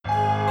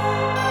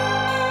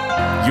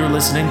You're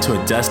listening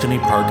to a Destiny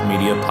Park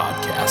Media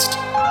podcast.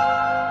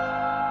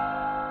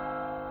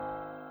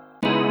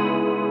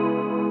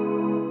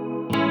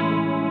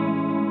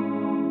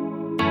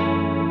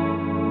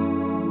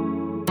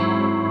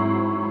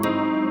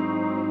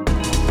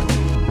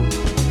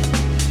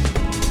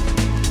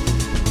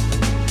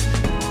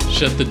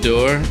 Shut the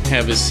door,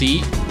 have a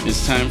seat.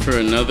 It's time for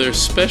another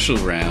special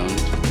round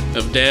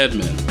of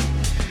Dadmen.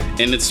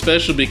 And it's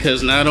special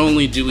because not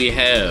only do we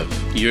have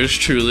yours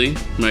truly,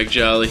 Mike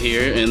Jolly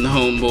here, and the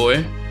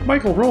homeboy,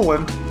 Michael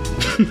Rowland,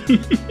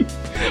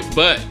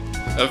 but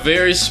a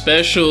very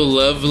special,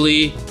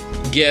 lovely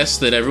guest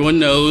that everyone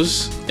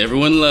knows,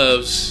 everyone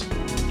loves,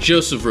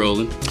 Joseph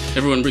Rowland.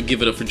 Everyone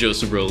give it up for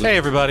Joseph Rowland. Hey,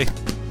 everybody.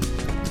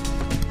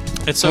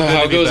 It's so good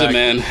How to be goes back. it,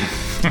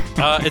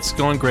 man? It's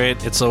going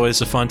great. It's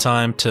always a fun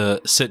time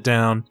to sit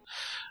down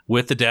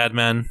with the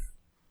Dadmen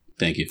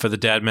Thank you. for the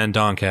Dadmen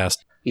Doncast.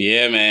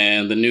 Yeah,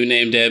 man, the new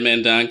name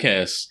Dadman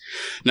Doncast.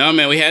 No,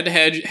 man, we had to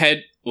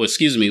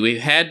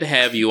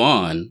have you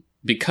on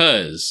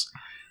because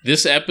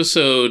this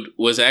episode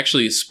was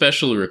actually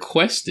specially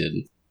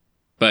requested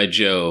by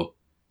Joe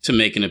to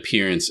make an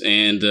appearance,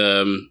 and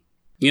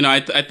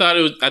I thought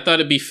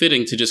it'd be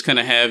fitting to just kind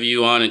of have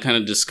you on and kind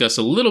of discuss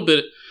a little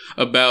bit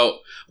about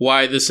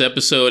why this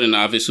episode, and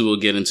obviously we'll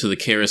get into the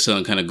carousel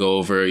and kind of go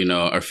over,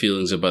 our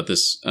feelings about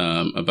this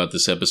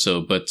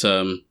episode. But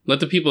let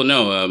the people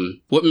know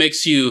what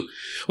makes you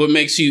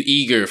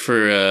eager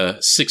for a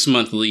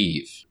 6-month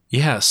leave.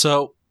 Yeah,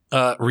 so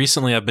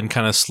recently I've been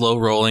kind of slow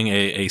rolling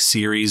a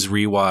series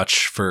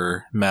rewatch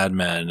for Mad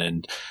Men,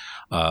 and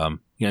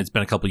it's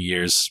been a couple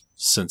years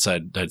since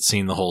I'd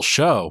seen the whole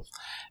show,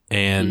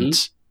 and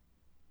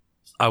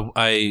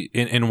I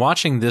in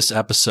watching this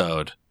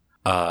episode,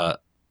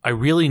 I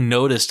really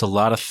noticed a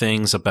lot of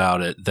things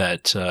about it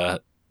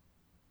that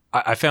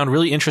I found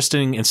really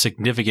interesting and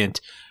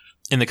significant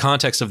in the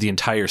context of the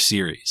entire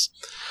series.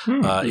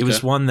 It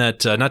was one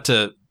that, not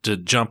to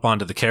jump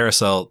onto the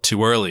carousel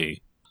too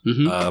early,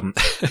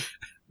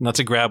 not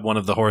to grab one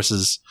of the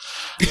horses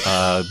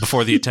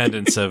before the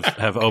attendants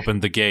have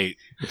opened the gate.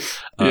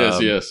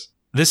 Yes.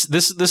 This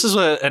is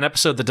an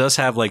episode that does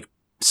have like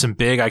some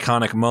big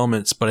iconic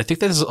moments, but I think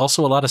there's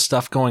also a lot of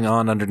stuff going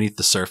on underneath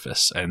the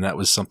surface, and that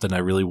was something I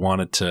really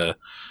wanted to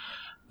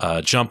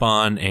jump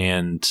on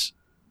and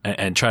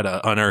try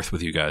to unearth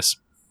with you guys.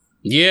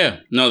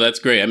 Yeah, no, that's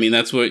great. I mean,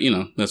 that's what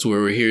that's what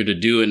we're here to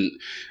do, and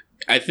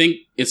I think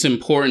it's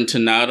important to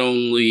not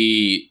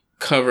only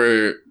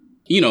cover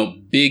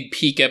big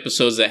peak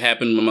episodes that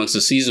happen amongst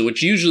the season,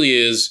 which usually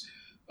is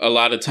a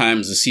lot of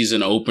times the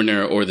season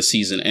opener or the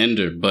season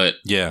ender, but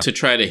to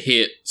try to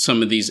hit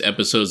some of these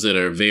episodes that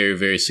are very,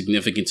 very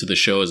significant to the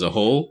show as a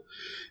whole.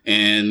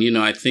 And,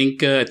 I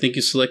think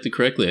you selected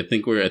correctly. I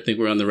think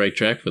we're on the right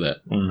track for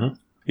that. Mm-hmm.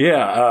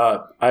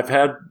 Yeah. I've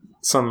had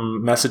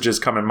some messages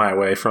coming my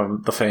way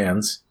from the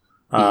fans.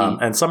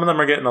 And some of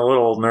them are getting a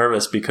little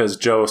nervous because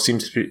Joe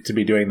seems to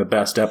be doing the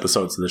best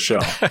episodes of the show.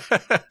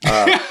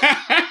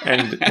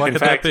 And Why in could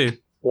fact, that be?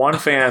 one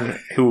fan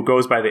who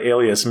goes by the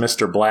alias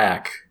Mr.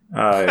 Black,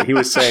 he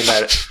was saying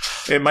that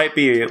it might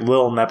be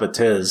Lil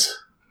Nepotiz.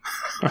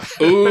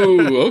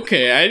 Ooh,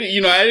 okay. I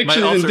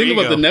actually didn't think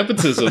about the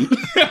nepotism.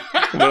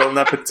 Lil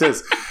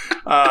Nepotiz.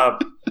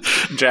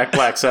 Jack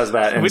Black says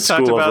that in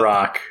School of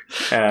Rock.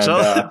 And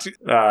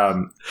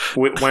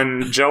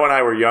when Joe and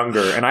I were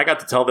younger, and I got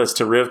to tell this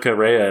to Rivka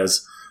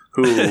Reyes,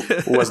 who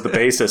was the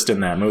bassist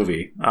in that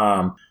movie,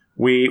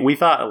 we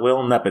thought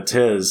Lil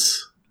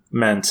Nepotiz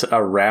meant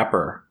a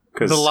rapper.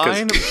 The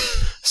line...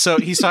 So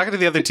he's talking to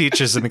the other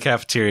teachers in the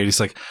cafeteria, and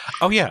he's like,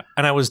 oh yeah,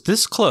 and I was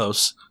this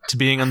close to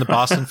being on the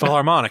Boston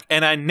Philharmonic,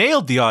 and I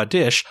nailed the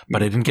audition,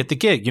 but I didn't get the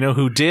gig. You know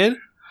who did?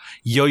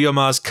 Yo-Yo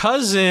Ma's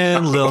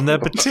cousin, Lil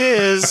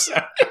Nepotiz.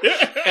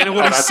 And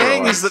what he's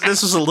saying is that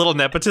this was a little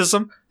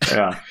nepotism.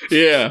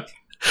 Yeah.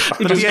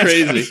 Which is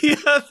crazy.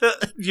 Yeah,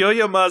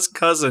 Yo-Yo Ma's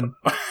cousin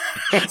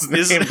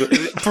is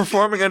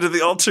performing under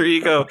the alter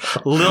ego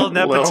Lil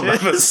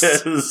Nepotiz.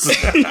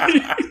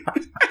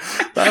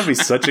 That would be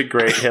such a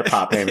great hip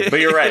hop name.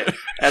 But you're right.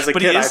 As a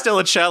kid, he is still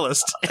a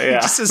cellist. Yeah. He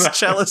just is a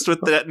cellist with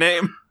that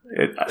name.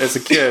 As a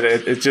kid,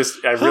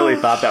 I really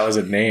thought that was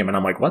a name, and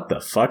I'm like, what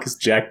the fuck is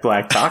Jack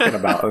Black talking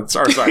about?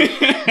 Sorry,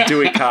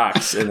 Dewey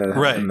Cox in the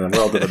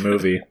world of the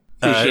movie.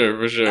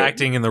 For sure.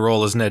 Acting in the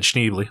role as Ned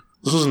Schneebly.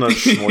 This is Ned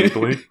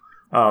Schneebly.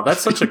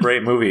 That's such a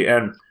great movie.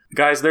 And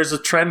guys, there's a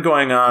trend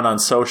going on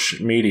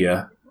social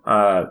media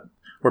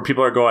where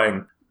people are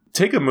going,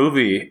 take a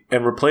movie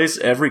and replace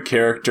every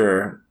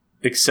character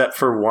except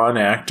for one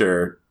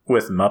actor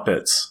with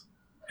Muppets.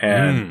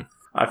 And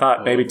I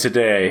thought maybe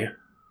today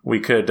we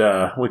could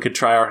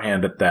try our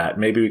hand at that.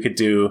 Maybe we could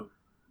do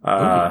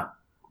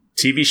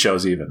TV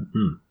shows even.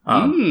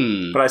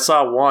 But I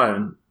saw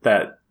one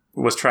that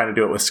was trying to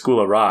do it with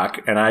School of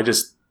Rock, and I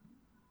don't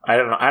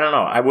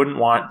know. I wouldn't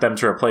want them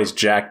to replace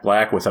Jack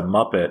Black with a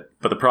Muppet,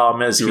 but the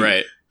problem is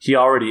he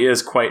already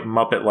is quite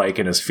Muppet-like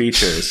in his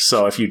features.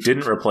 So if you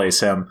didn't replace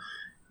him,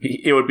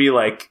 it would be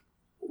like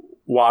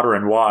Water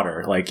and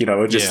Water. Like, it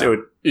would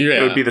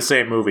be the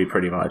same movie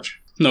pretty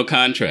much. No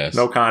contrast.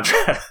 No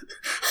contrast.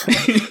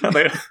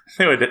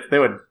 they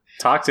would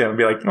talk to him and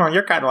be like, "Oh,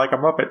 you're kind of like a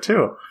Muppet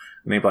too,"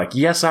 and he'd be like,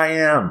 "Yes, I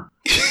am.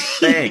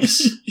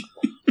 Thanks."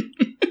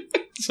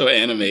 So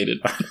animated.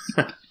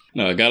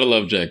 No, gotta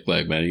love Jack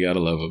Black, man. You gotta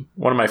love him.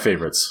 One of my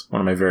favorites.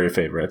 One of my very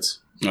favorites.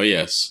 Oh,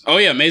 yes. Oh,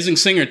 yeah. Amazing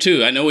singer,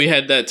 too. I know we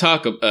had that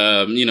talk of,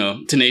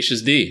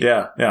 Tenacious D.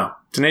 Yeah.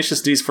 Tenacious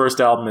D's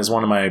first album is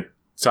one of my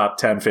top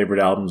 10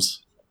 favorite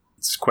albums.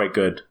 It's quite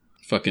good.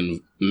 Fucking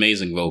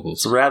amazing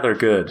vocals. It's rather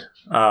good.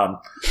 And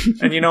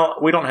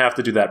we don't have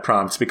to do that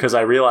prompt because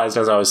I realized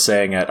as I was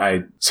saying it,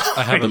 I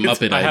have a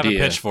Muppet idea. I have a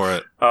pitch for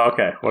it. Oh,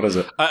 okay. What is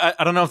it?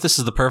 I don't know if this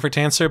is the perfect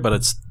answer, but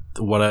it's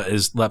what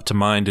is left to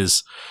mind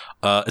is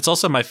it's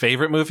also my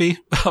favorite movie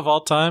of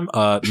all time,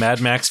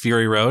 Mad Max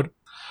Fury Road.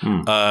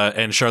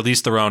 And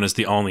Charlize Theron is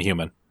the only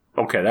human.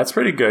 Okay, that's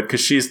pretty good because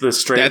she's the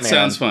straight man. That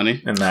sounds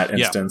funny. In that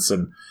instance,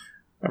 and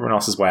everyone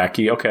else is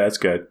wacky. Okay, that's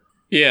good.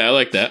 Yeah, I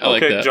like that.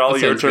 Okay,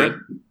 Jolly, your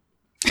turn.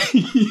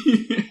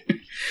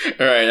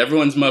 All right,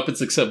 everyone's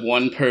Muppets except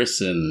one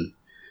person.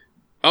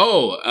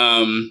 Oh,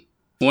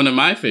 one of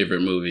my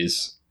favorite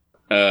movies,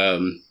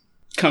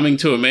 Coming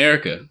to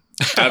America.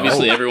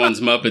 Obviously,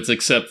 everyone's Muppets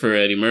except for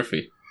Eddie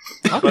Murphy.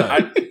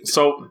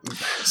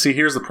 See,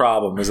 here's the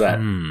problem: is that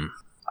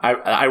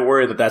I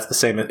worry that that's the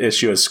same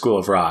issue as School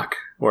of Rock,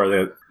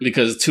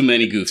 because too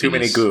many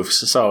goofs.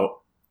 So,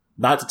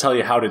 not to tell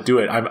you how to do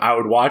it, I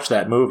would watch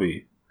that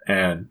movie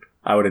and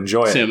I would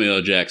enjoy it. Samuel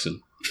L.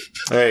 Jackson.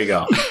 There you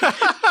go.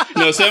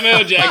 No, Samuel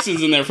L.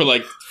 Jackson's in there for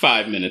like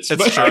 5 minutes.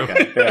 It's true.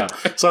 Okay, yeah.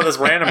 So this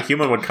random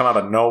human would come out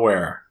of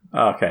nowhere.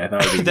 Okay,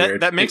 that would be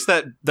weird. That makes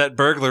that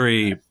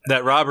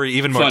robbery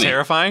even more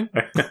terrifying.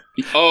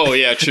 Oh,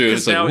 yeah, true.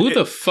 It's like, who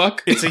the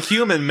fuck? It's a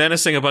human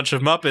menacing a bunch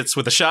of Muppets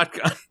with a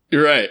shotgun.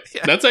 You're right.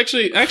 Yeah. That's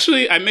actually,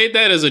 I made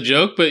that as a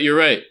joke, but you're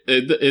right.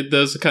 It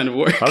does kind of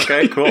work.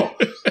 Okay, cool. All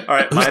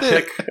right, my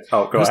pick.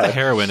 Oh, go ahead. Who's the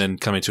heroine in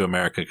Coming to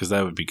America? Because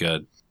that would be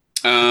good.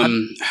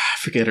 I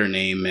forget her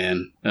name,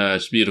 man.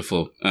 It's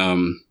beautiful.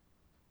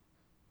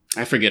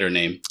 I forget her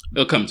name.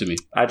 It'll come to me.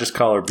 I just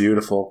call her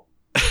beautiful.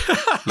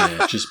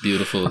 Yeah, just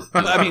beautiful.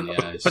 I mean,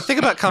 but think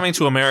about Coming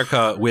to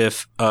America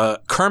with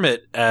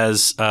Kermit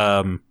as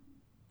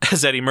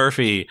Eddie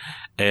Murphy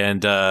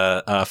and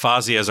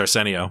Fozzie as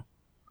Arsenio.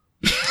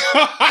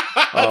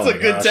 That's a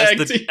good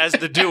tag team. As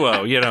the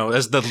duo,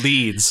 as the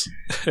leads.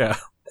 Yeah,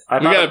 we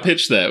gotta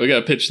pitch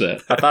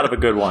that. I thought of a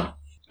good one. All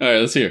right,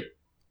 let's hear.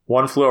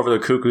 One Flew Over the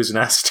Cuckoo's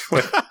Nest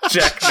with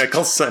Jack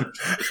Nicholson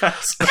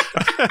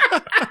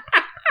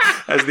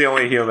as the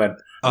only human.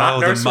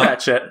 Not Nurse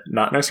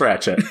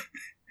Ratched.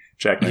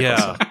 Jack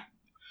Nicholson. Yeah.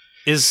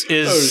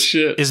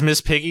 Is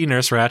Miss Piggy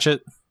Nurse Ratched?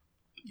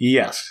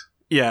 Yes.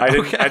 Yeah.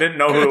 I didn't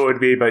know who it would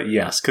be, but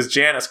yes, because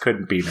Janice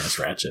couldn't be Nurse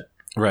Ratched.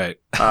 Right.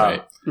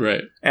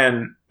 Right.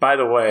 And by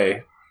the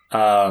way,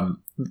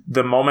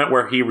 the moment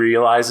where he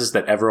realizes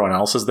that everyone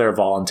else is there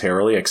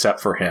voluntarily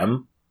except for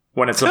him,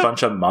 when it's a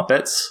bunch of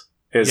Muppets,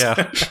 is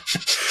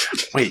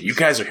wait, you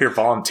guys are here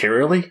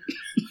voluntarily?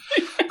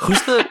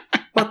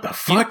 What the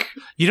fuck?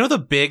 You know the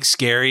big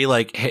scary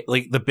like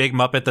the big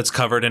Muppet that's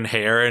covered in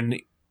hair and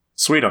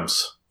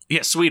Sweetums.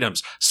 Yeah,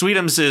 Sweetums.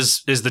 Sweetums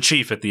is the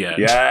chief at the end.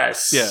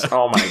 Yes. Yeah.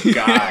 Oh my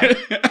god.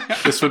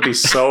 This would be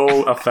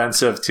so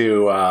offensive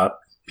to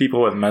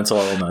people with mental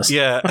illness.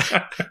 Yeah.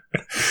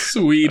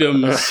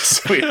 Sweetums.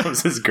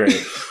 Sweetums is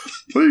great.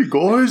 Hey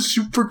guys,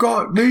 you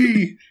forgot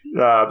me.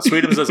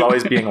 Sweetums is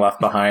always being left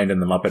behind in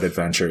the Muppet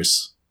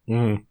Adventures.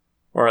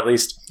 Or at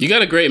least you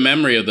got a great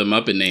memory of the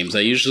Muppet names. I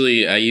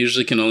usually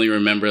can only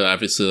remember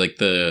obviously like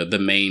the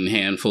main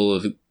handful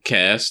of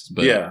cast.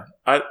 But yeah,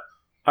 I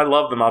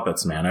love the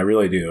Muppets, man. I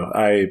really do.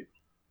 I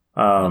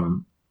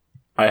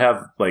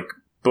have like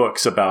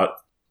books about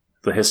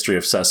the history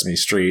of Sesame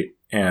Street,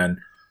 and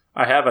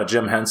I have a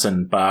Jim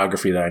Henson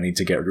biography that I need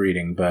to get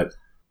reading. But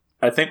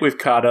I think we've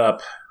caught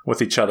up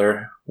with each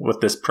other with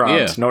this prompt.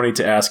 Yeah. No need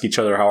to ask each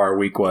other how our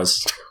week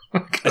was.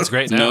 That's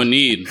great. Now. No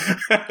need.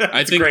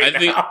 I think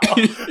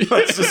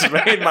that's just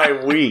made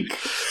my week.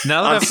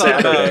 Now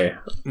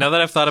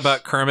that I've thought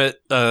about Kermit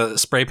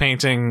spray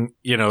painting,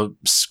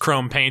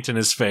 chrome paint in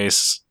his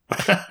face,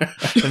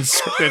 and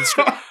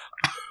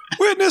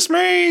witness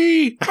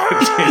me.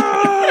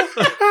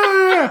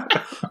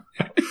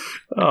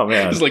 Oh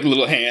man, it's like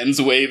little hands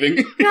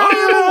waving.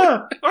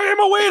 I am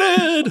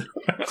awaited.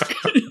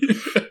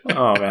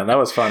 Oh man, that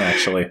was fun.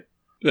 Actually,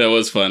 that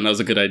was fun. That was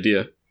a good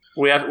idea.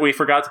 We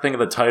forgot to think of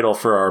the title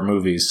for our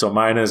movies. So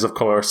mine is, of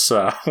course,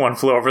 One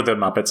Flew Over the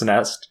Muppet's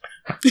Nest.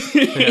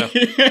 Yeah.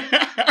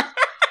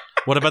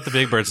 What about the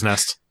Big Bird's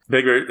Nest?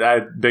 Big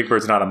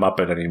Bird's not a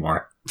Muppet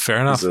anymore. Fair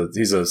enough.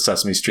 He's a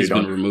Sesame Street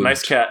owner.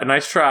 Nice cat, a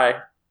nice try,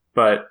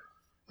 but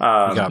you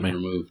got me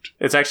removed.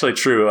 It's actually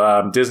true.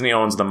 Disney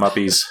owns the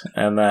Muppies,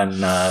 and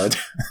then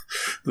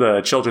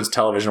the Children's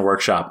Television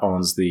Workshop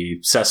owns the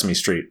Sesame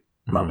Street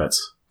Muppets.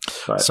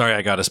 But. Sorry,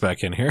 I got us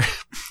back in here.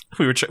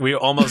 We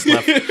almost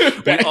left.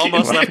 We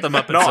almost left the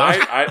Muppets. No,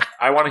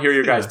 I want to hear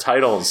your guys'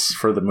 titles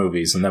for the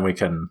movies, and then we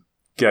can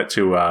get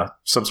to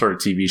some sort of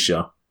TV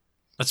show.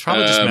 That's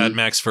probably just Mad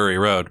Max Fury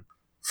Road.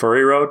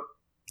 Furry Road?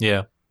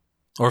 Yeah.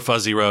 Or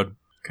Fuzzy Road.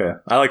 Okay.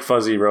 I like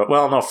Fuzzy Road.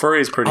 Well, no,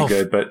 Furry's pretty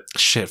good, but...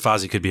 Shit,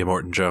 Fozzie could be a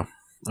Morton Joe.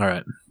 All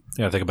right.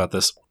 Yeah, think about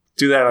this.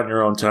 Do that on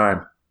your own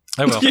time.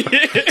 I will.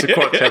 To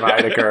quote Tim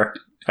Heidecker.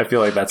 I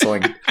feel like that's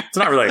something... It's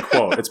not really a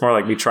quote. It's more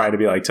like me trying to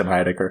be like Tim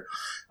Heidecker.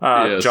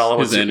 Yes, Jala,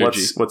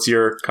 what's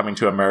your Coming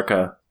to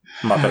America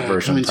Muppet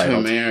version Coming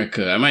titled? to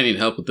America. I might need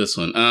help with this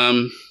one.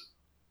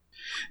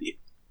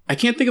 I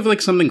can't think of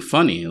like something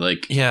funny.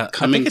 Like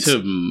coming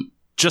to...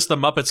 Just the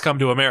Muppets Come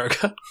to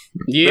America.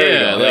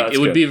 Yeah, like it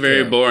would be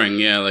very Yeah. boring.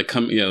 Yeah, like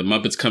the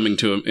Muppets come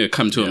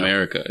to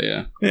America.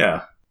 Yeah.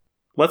 Yeah.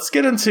 Let's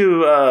get into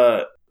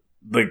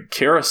the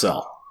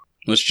carousel.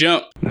 Let's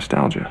jump.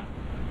 Nostalgia.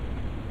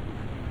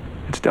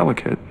 It's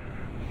delicate,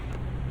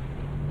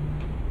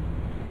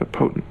 but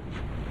potent.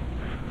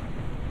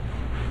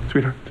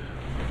 Sweetheart.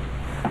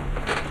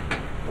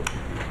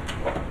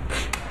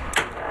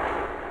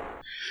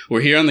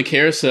 We're here on the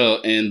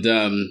carousel, and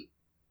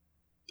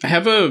I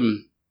have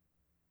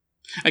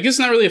I guess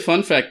not really a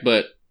fun fact,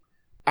 but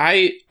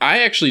I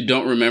actually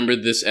don't remember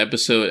this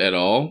episode at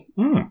all,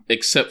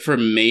 except for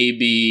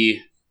maybe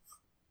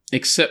the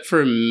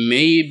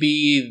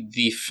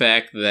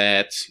fact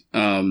that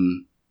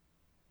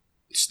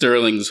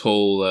Sterling's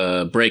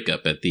whole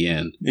breakup at the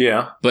end.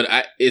 Yeah.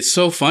 But it's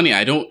so funny.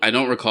 I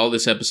don't recall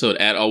this episode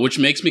at all, which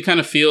makes me kind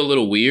of feel a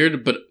little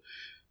weird, but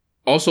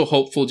also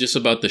hopeful just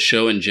about the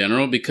show in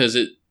general, because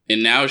it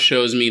now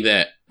shows me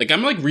that like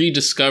I'm like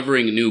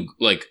rediscovering new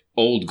like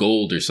old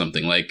gold or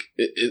something. Like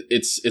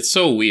it's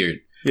so weird.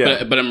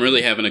 Yeah. But I'm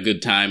really having a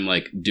good time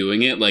like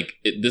doing it. Like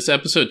this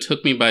episode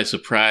took me by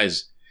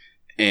surprise,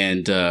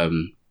 and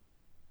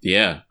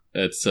yeah,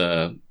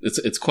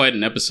 it's quite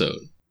an episode.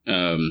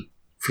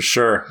 For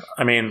sure.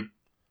 I mean,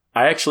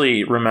 I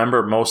actually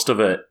remember most of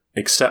it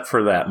except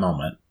for that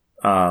moment.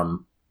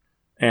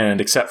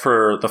 And except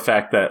for the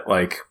fact that,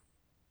 like,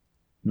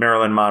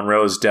 Marilyn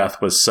Monroe's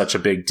death was such a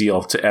big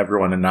deal to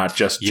everyone and not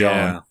just Joan.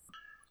 Yeah.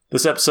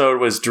 This episode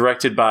was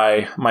directed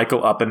by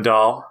Michael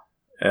Uppendahl,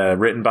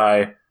 written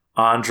by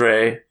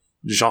Andre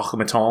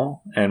Jacquemetton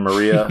and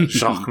Maria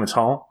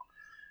Jacquemetton,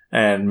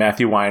 and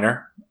Matthew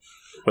Weiner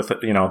with,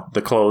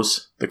 the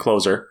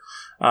closer.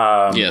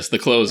 Yes, the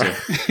closer.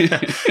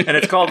 And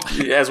it's called,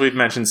 as we've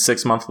mentioned,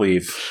 6 Month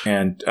Leave.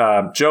 And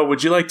Joe,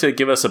 would you like to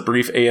give us a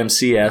brief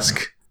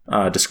AMC-esque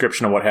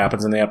description of what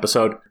happens in the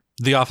episode?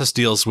 The Office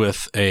deals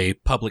with a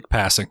public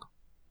passing.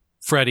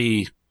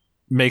 Freddie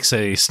makes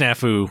a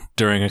snafu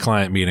during a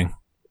client meeting.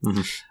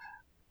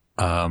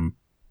 Mm-hmm.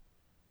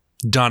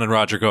 Don and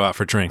Roger go out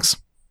for drinks.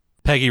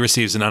 Peggy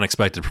receives an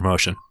unexpected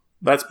promotion.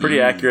 That's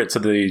pretty accurate to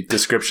the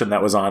description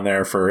that was on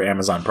there for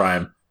Amazon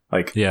Prime.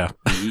 Like, Yeah.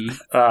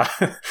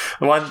 the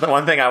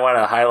one thing I want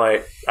to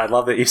highlight, I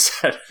love that you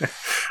said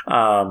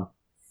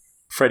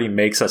Freddie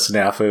makes a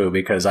snafu,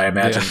 because I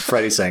imagine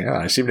Freddie saying,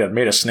 I seem to have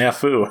made a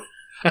snafu.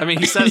 I mean,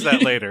 he says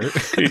that later.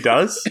 He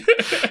does?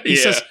 He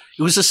says,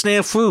 it was a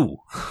snafu.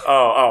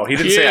 Oh, he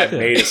didn't say I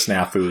made a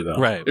snafu,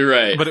 though. Right.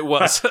 Right. But it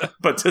was.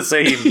 But to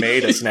say he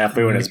made a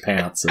snafu in his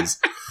pants is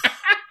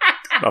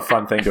a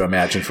fun thing to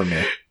imagine for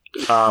me.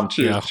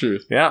 True.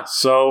 Yeah,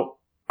 so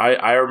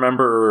I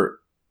remember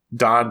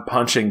Don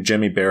punching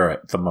Jimmy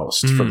Barrett the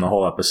most from the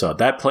whole episode.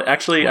 That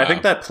I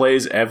think that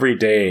plays every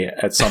day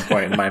at some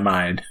point in my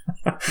mind.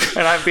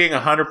 And I'm being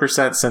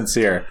 100%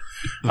 sincere.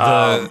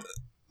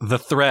 The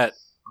threat.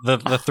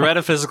 The threat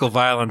of physical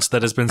violence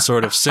that has been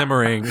sort of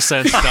simmering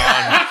since Don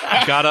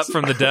got up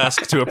from the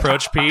desk to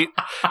approach Pete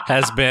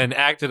has been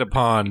acted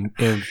upon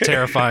in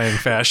terrifying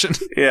fashion.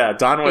 Yeah,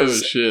 Don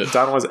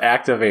was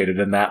activated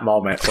in that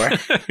moment where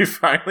he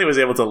finally was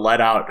able to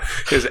let out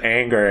his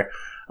anger,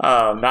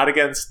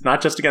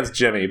 not just against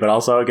Jimmy, but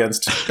also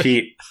against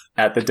Pete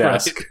at the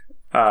desk.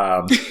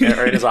 Or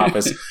in his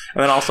office, and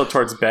then also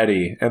towards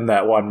Betty in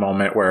that one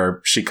moment where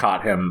she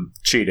caught him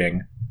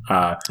cheating.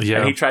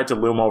 And he tried to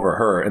loom over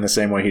her in the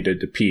same way he did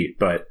to Pete,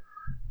 but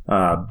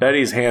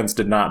Betty's hands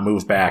did not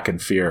move back in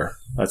fear.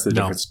 That's the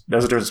difference.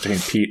 That's the difference between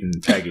Pete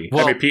and Peggy.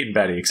 Pete and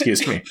Betty.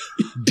 Excuse me.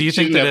 Do you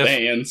think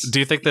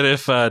that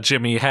if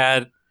Jimmy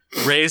had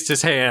raised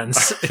his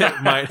hands,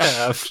 it might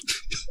have?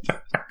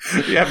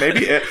 Yeah, maybe.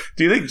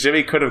 Do you think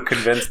Jimmy could have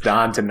convinced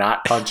Don to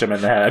not punch him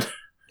in the head?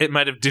 It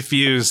might have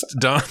diffused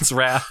Don's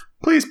wrath.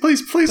 Please!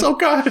 Oh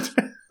God!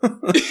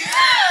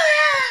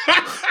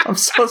 I'm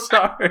so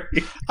sorry.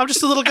 I'm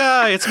just a little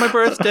guy. It's my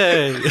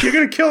birthday. You're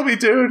gonna kill me,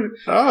 dude.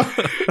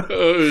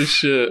 Oh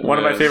shit! One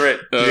of my favorite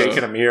Jake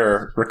and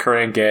Amir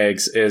recurring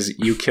gags is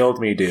 "You killed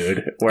me,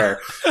 dude," where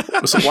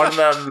one of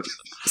them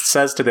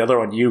says to the other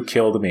one, "You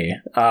killed me,"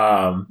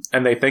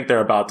 and they think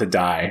they're about to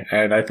die.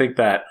 And I think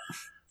that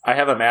I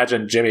have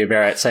imagined Jimmy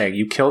Barrett saying,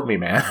 "You killed me,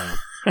 man.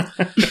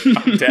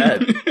 I'm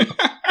dead."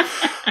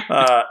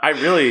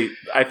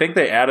 I think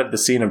they added the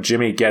scene of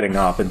Jimmy getting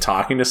up and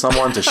talking to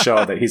someone to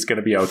show that he's going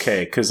to be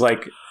okay. Because,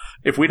 like,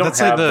 if we don't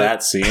have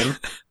that scene,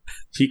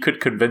 he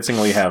could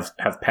convincingly have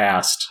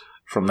passed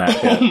from that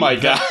hit. Oh my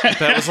God.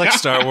 That was like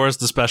Star Wars,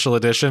 the special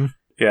edition.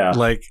 Yeah.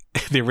 Like,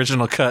 the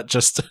original cut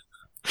just...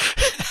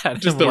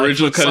 the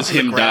original cut is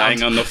him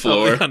dying on the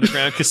floor. The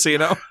underground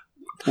casino.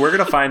 We're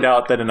gonna find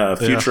out that in a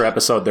future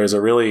episode, there's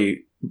a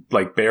really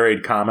like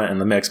buried comment in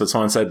the mix. But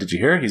someone said, "Did you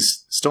hear?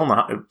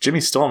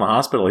 Jimmy's still in the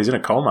hospital. He's in a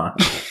coma."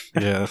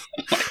 Yeah.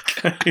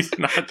 He's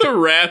not The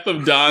wrath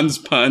of Don's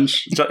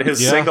punch.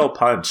 his single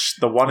punch,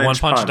 the 1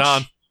 inch One punch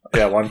Don.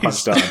 Yeah, 1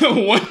 punch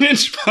Don. 1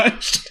 inch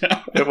punch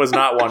down. It was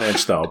not 1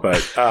 inch though,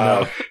 but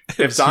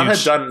if Don had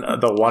done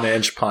the 1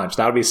 inch punch,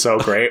 that would be so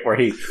great. Where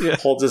he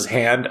holds his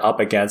hand up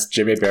against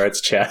Jimmy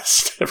Barrett's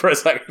chest for a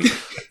second.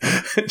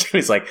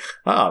 Jimmy's like,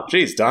 "Oh,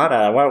 geez, Don,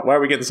 why are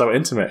we getting so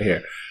intimate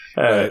here?"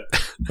 And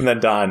then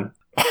Don,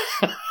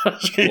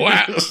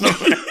 Wow.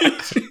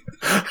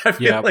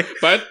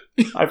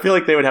 I feel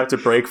like they would have to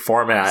break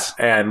format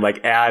and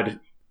like add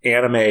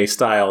anime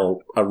style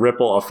a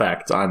ripple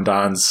effect on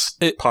Don's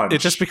punch. It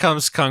just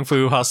becomes Kung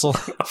Fu Hustle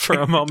for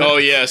a moment. Oh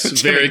yes,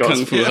 very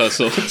Kung Fu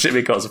Hustle.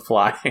 Jimmy goes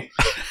flying.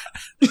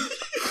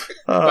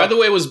 By the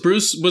way, was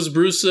Bruce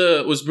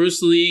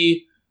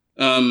Lee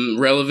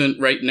relevant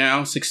right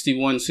now?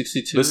 61,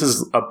 62? This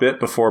is a bit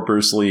before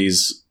Bruce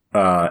Lee's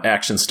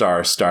action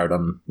star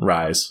stardom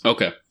rise.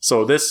 Okay.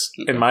 So this,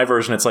 in my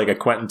version, it's like a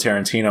Quentin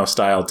Tarantino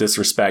style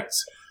disrespect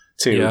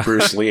to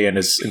Bruce Lee and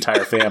his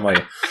entire family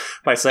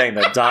by saying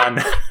that Don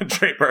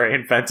Draper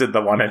invented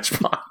the 1 inch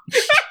punch.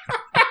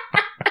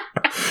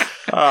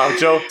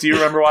 Joe, do you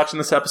remember watching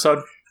this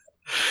episode?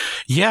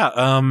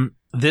 Yeah.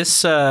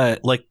 This,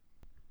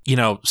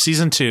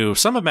 season 2,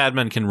 some of Mad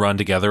Men can run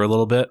together a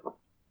little bit.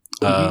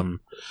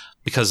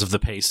 Because of the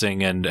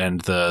pacing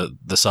and the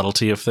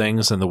subtlety of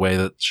things and the way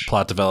that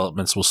plot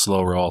developments will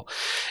slow roll.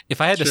 If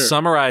I had to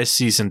summarize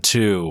season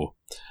 2,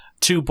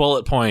 2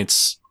 bullet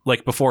points,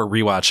 like before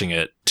rewatching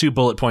it, 2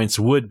 bullet points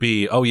would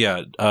be,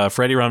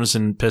 Freddie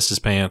Rumsen pissed his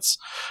pants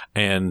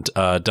and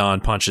Don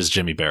punches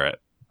Jimmy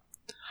Barrett.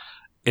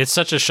 It's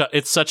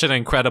such an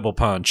incredible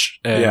punch,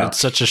 and it's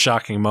such a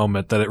shocking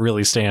moment that it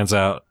really stands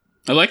out.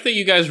 I like that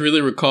you guys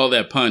really recall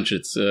that punch.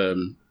 It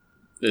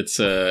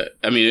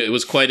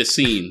was quite a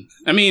scene.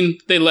 I mean,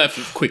 they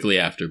left quickly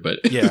after, but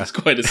it was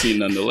quite a scene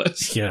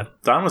nonetheless. Yeah.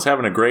 Don was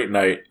having a great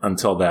night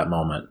until that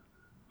moment.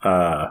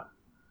 Or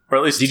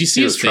at least, did you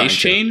see his face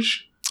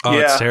change? Oh,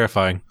 it's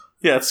terrifying.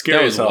 Yeah, it's scary.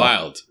 That was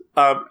wild.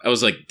 I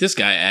was like, this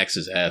guy acts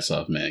his ass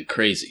off, man.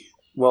 Crazy.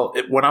 Well,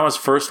 when I was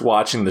first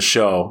watching the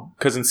show,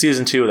 because in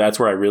season 2, that's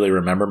where I really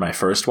remember my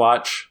first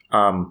watch.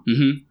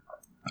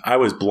 I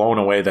was blown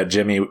away that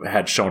Jimmy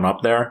had shown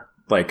up there.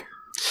 Like,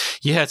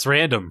 yeah, it's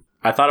random.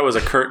 I thought it was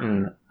a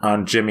curtain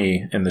on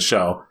Jimmy in the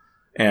show.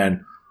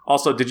 And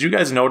also, did you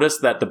guys notice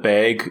that the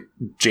bag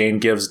Jane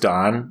gives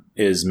Don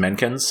is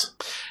Menkins?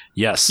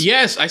 Yes.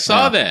 Yes, I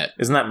saw that.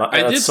 Isn't that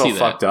I that's did so see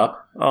fucked that.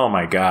 up? Oh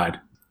my god.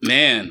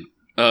 Man,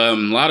 a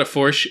lot of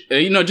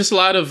just a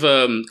lot of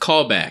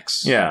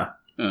callbacks. Yeah.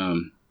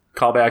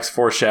 Callbacks,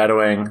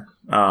 foreshadowing.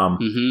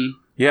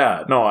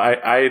 Yeah, no,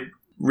 I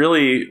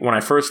really, when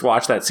I first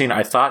watched that scene,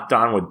 I thought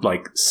Don would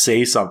like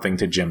say something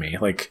to Jimmy,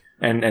 like,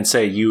 and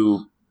say,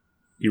 you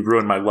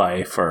ruined my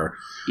life, or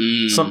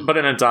but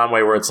in a Don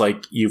way where it's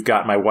like, you've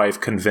got my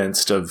wife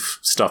convinced of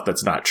stuff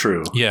that's not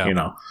true. Yeah.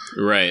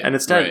 Right. And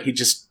instead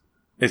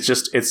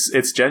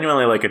it's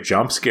genuinely like a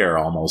jump scare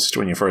almost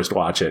when you first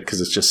watch it,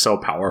 because it's just so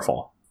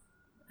powerful.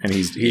 And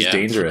he's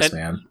dangerous,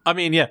 man. I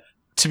mean, yeah,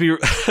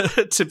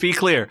 to be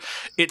clear,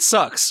 it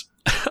sucks.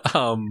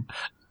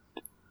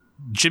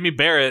 Jimmy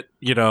Barrett,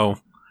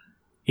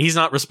 he's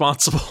not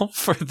responsible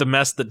for the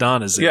mess that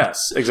Don is in.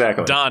 Yes,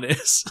 exactly. Don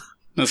is.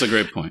 That's a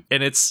great point.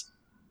 And it's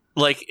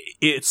like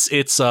it's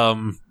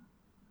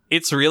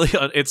really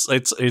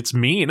it's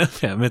mean of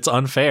him. It's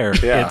unfair.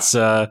 Yeah. It's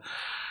or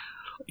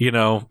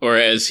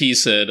as he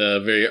said,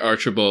 very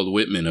Archibald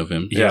Whitman of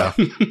him. Yeah.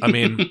 I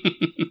mean,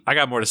 I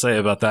got more to say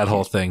about that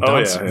whole thing.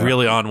 Don's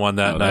really on one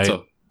that night.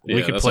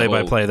 We could play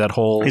by play that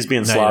whole he's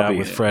being night sloppy out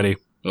with Freddie.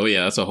 Oh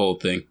yeah, that's a whole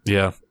thing.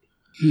 Yeah.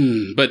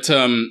 But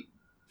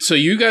so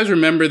you guys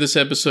remember this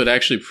episode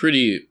actually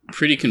pretty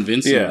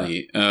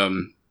convincingly. Yeah.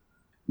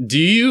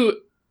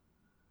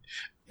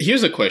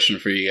 Here's a question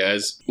for you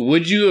guys.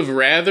 Would you have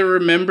rather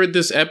remembered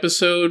this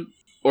episode,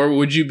 or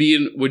would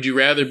you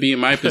rather be in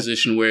my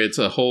position where it's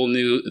a whole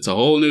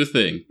new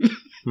thing?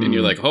 And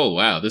you're like, "Oh,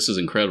 wow, this is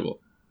incredible."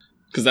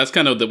 Cuz that's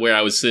kind of where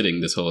I was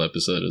sitting this whole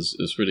episode.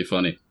 Is pretty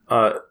funny.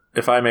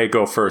 If I may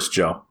go first,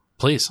 Joe.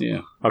 Please.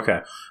 Yeah.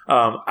 Okay.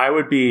 I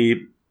would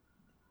be,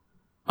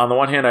 on the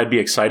one hand, I'd be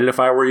excited if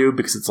I were you,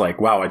 because it's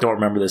like, wow, I don't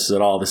remember this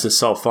at all. This is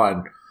so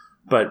fun.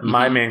 But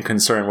my main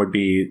concern would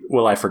be,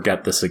 will I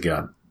forget this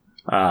again?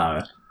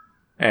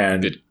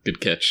 And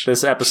good catch.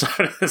 This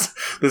episode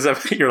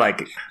you're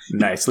like,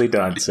 nicely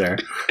done, sir.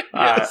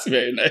 Yes,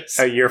 very nice.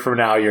 A year from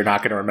now, you're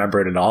not going to remember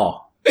it at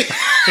all.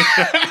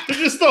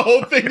 Just the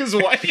whole thing is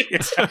white.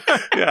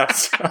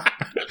 Yes.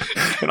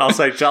 And I'll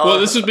say, Jello. Well,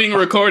 this is being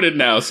recorded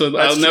now, so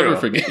I'll never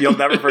forget. You'll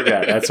never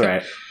forget. That's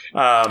right.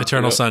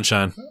 Eternal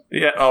sunshine.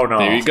 Yeah. Oh no.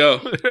 There you go.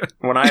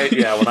 When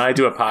I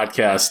do a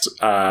podcast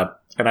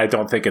and I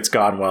don't think it's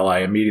gone well, I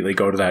immediately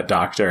go to that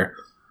doctor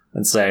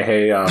and say,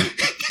 "Hey,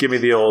 give me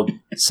the old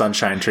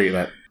sunshine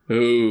treatment."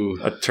 Ooh,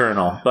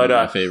 Eternal. one But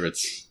of my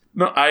favorites.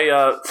 No,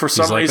 I for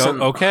some He's like,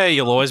 reason. "Oh, okay,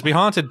 you'll always be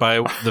haunted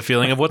by the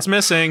feeling of what's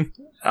missing."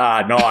 No,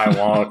 I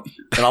won't.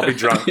 And I'll be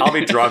drunk. I'll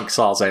be drunk,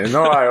 so I'll say,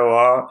 no,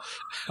 I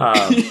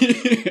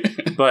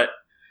won't. But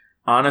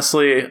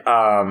honestly,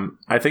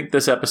 I think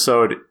this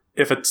episode,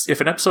 if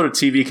an episode of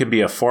TV can be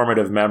a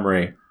formative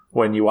memory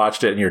when you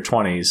watched it in your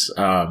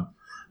 20s,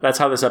 that's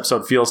how this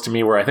episode feels to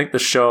me, where I think the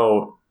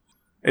show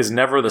is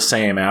never the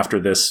same after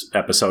this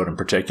episode in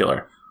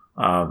particular.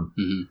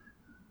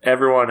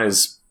 Everyone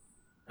has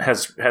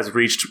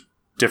reached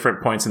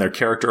different points in their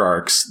character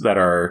arcs that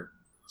are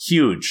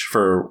huge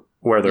for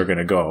where they're going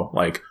to go.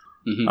 Like,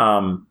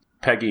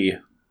 Peggy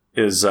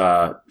is,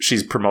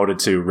 she's promoted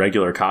to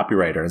regular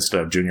copywriter instead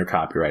of junior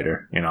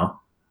copywriter, you know?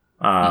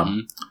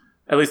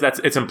 At least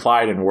it's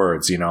implied in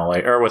words, you know,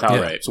 like, or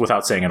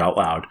without saying it out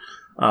loud.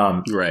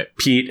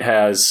 Pete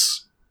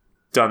has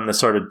done the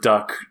sort of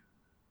duck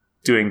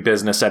doing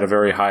business at a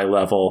very high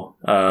level.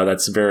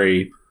 That's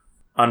very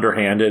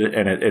underhanded,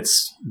 and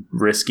it's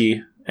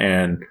risky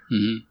and,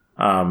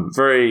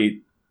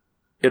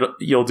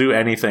 you'll do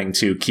anything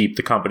to keep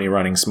the company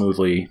running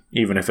smoothly,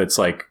 even if it's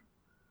like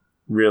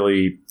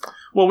really.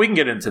 Well, we can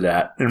get into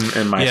that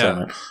in my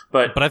segment,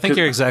 but I think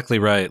you're exactly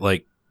right.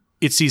 Like,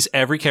 it sees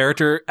every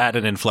character at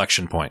an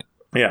inflection point.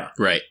 Yeah,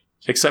 right.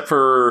 Except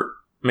for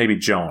maybe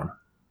Joan.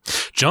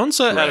 Joan's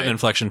at an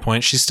inflection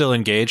point. She's still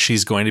engaged.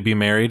 She's going to be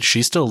married.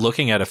 She's still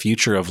looking at a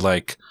future of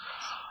like,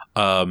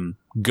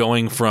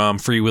 going from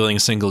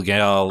freewheeling single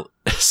gal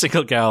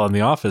in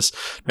the office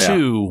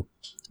to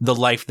the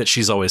life that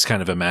she's always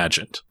kind of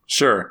imagined.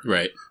 Sure.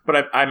 Right.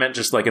 But I meant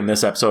just like in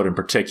this episode in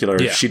particular,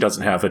 she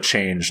doesn't have a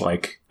change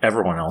like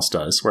everyone else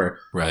does, where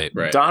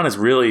Don is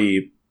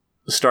really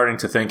starting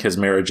to think his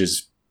marriage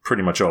is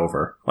pretty much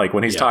over. Like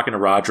when he's talking to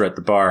Roger at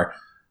the bar,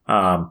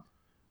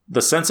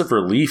 the sense of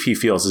relief he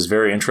feels is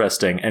very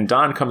interesting. And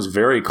Don comes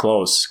very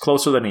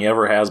closer than he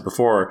ever has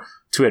before,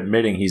 to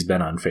admitting he's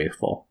been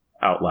unfaithful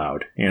out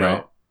loud, you know?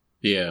 Right.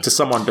 Yeah. To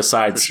someone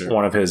besides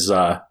one of his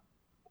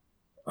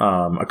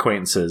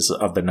acquaintances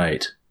of the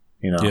night,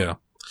 you know? Yeah.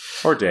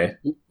 Or day.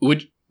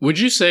 Would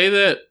you say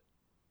that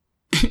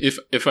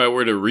if I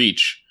were to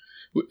reach,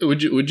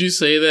 would you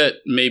say that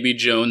maybe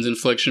Joan's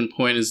inflection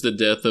point is the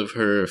death of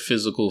her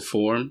physical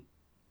form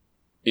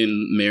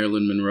in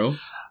Marilyn Monroe?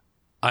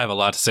 I have a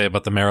lot to say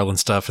about the Marilyn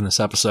stuff in this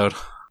episode.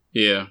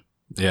 Yeah.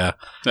 Yeah.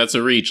 That's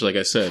a reach, like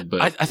I said.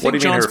 But I think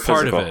Joan's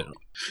part of it.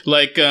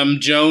 Like,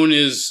 Joan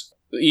is,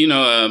 you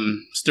know,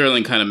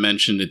 Sterling kind of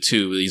mentioned it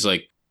too. He's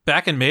like,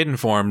 back in Maiden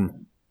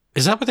Form,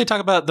 is that what they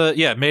talk about?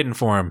 Maiden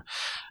Form.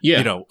 Yeah.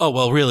 You know, oh,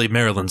 well, really,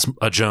 Marilyn's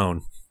a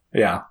Joan.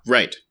 Yeah.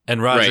 Right.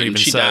 And Roger even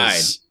she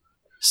says,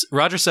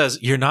 Roger says,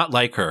 you're not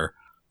like her.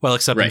 Well,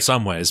 except in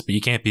some ways, but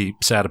you can't be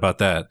sad about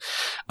that.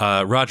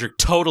 Roger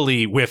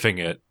totally whiffing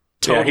it.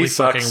 Totally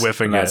fucking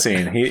whiffing that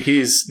scene.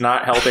 He's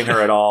not helping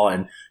her at all,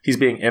 and he's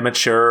being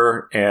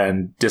immature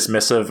and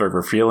dismissive of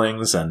her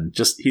feelings, and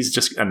he's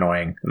just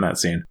annoying in that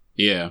scene.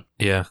 Yeah.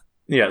 Yeah.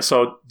 Yeah.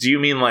 So do you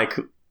mean like,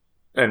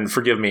 and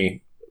forgive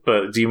me,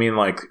 but do you mean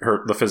like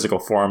the physical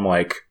form,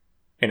 like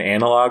an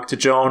analog to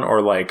Joan,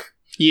 or like,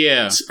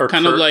 or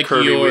kind of like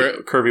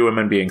curvy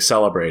women being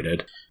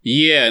celebrated?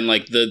 Yeah, and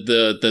like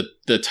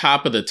the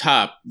top of the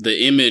top,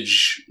 the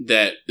image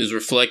that is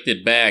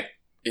reflected back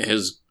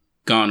has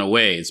gone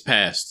away. It's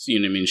past. You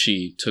know what I mean?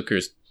 She took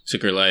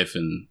her life,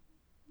 and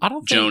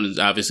Joan is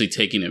obviously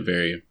taking it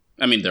very.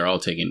 I mean, all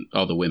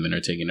the women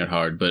are taking it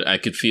hard, but I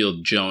could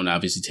feel Joan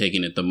obviously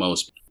taking it the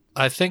most.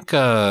 I think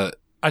I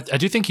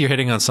do think you're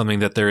hitting on something,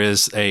 that there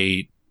is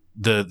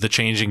the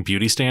changing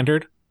beauty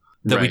standard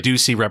that we do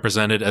see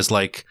represented as,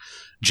 like,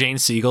 Jane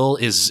Siegel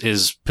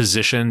is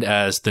positioned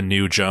as the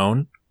new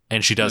Joan,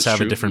 and she does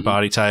have a different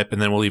body type,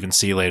 and then we'll even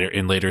see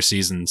later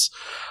seasons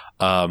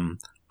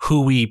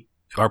who we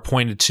are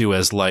pointed to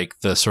as like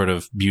the sort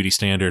of beauty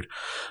standard.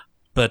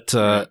 But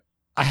I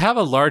have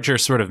a larger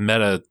sort of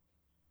my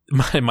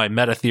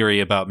meta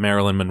theory about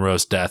Marilyn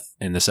Monroe's death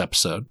in this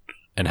episode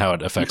and how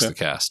it affects the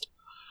cast.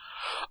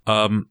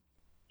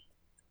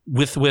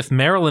 With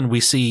Marilyn, we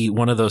see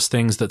one of those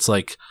things that's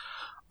like,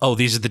 oh,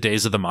 these are the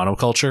days of the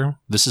monoculture.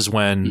 This is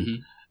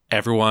when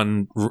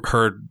everyone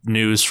heard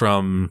news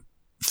from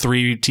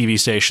 3 TV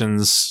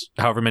stations,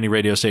 however many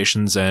radio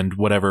stations, and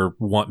whatever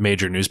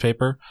major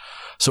newspaper.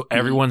 So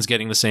everyone's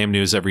getting the same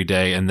news every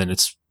day. And then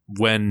it's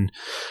when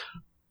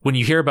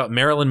you hear about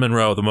Marilyn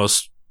Monroe,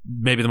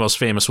 maybe the most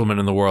famous woman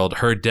in the world,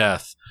 her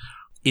death,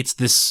 it's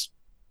this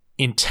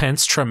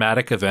intense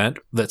traumatic event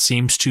that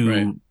seems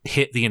to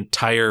hit the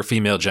entire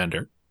female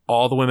gender.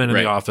 All the women in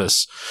the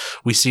office,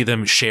 we see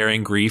them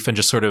sharing grief and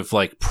just sort of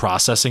like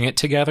processing it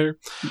together.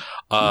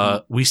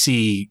 We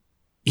see,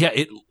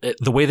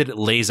 the way that it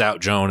lays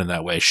out Joan in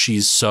that way,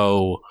 she's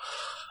so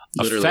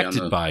literally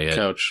affected by it.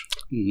 Couch.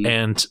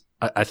 And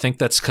I think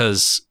that's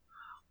because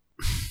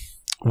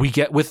we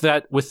get with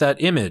that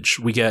image,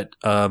 we get,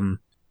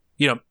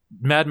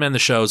 Mad Men, the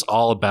show, is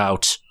all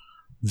about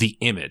the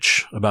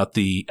image, about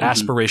the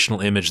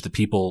aspirational image that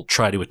people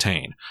try to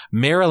attain.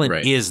 Marilyn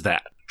is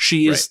that.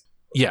 She is,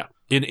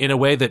 in a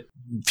way that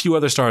few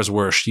other stars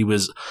were. She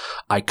was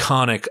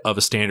iconic of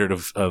a standard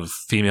of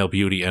female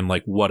beauty and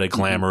like what a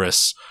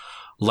glamorous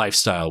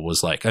lifestyle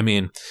was like. I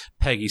mean,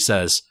 Peggy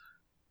says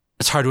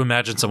it's hard to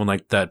imagine someone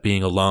like that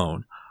being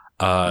alone.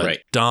 Right.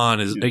 Don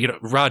is,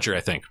 Roger,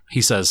 I think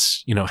he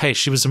says, hey,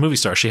 she was a movie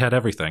star. She had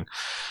everything.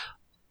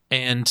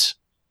 And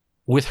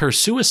with her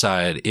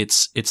suicide,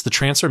 it's the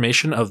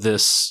transformation of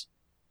this.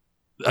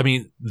 I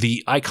mean,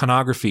 the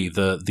iconography,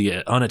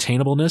 the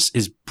unattainableness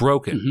is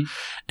broken. Mm-hmm.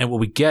 And what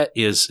we get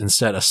is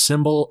instead a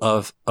symbol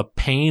of a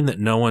pain that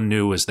no one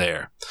knew was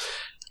there.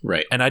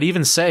 Right. And I'd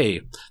even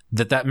say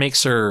that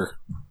makes her,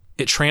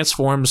 it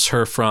transforms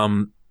her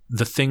from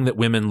the thing that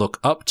women look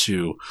up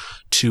to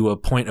a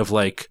point of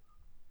like,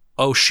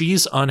 oh,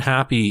 she's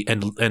unhappy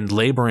and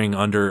laboring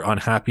under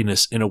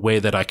unhappiness in a way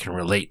that I can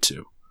relate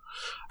to.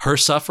 Her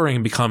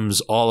suffering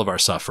becomes all of our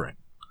suffering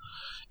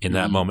in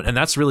that moment. And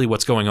that's really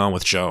what's going on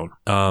with Joan.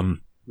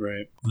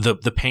 Right.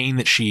 The pain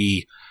that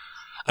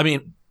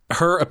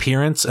her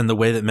appearance and the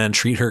way that men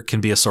treat her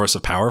can be a source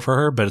of power for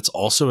her, but it's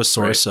also a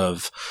source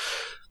of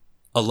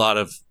a lot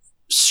of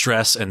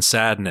stress and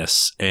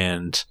sadness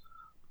and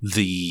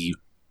the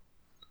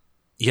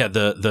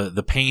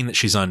pain that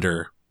she's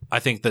under. I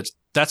think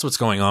that's what's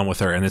going on with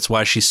her, and it's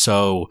why she's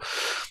so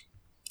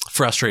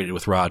frustrated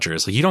with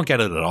Rogers. Like, you don't get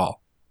it at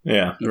all.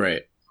 Yeah.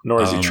 Right.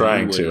 Nor is he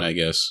trying to. I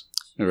guess.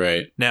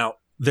 Right. Now,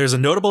 there's a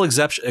notable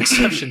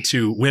exception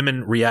to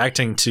women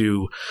reacting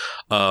to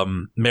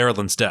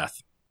Marilyn's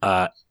death.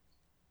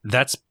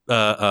 That's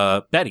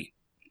Betty.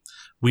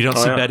 We don't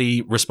see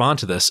Betty respond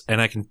to this,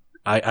 and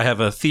I have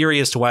a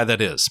theory as to why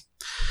that is.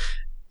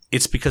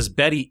 It's because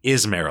Betty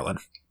is Marilyn.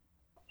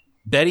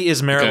 Betty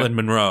is Marilyn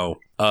Monroe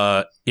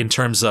in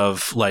terms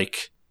of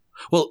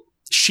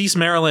she's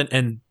Marilyn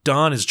and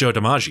Don is Joe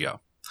DiMaggio.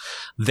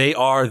 They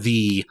are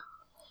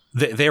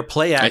they're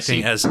play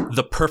acting as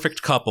the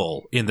perfect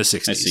couple in the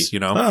 60s,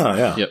 Oh,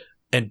 yeah. Yep.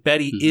 And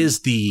Betty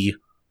is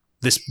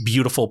this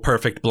beautiful,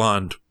 perfect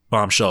blonde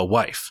bombshell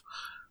wife.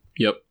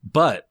 Yep.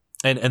 But,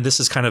 and this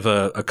is kind of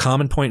a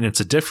common point and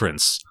it's a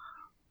difference.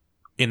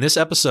 In this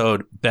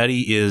episode,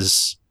 Betty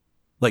is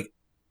like,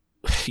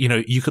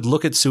 you could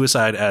look at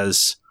suicide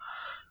as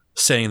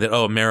saying that,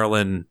 oh,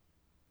 Marilyn,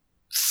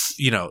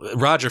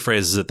 Roger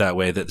phrases it that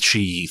way, that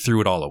she threw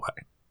it all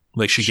away.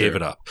 Like she gave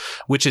it up,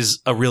 which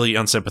is a really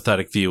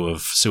unsympathetic view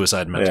of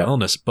suicide and mental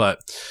illness. But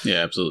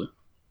yeah, absolutely.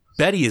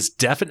 Betty is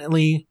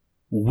definitely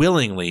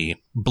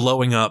willingly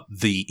blowing up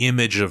the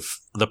image of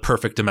the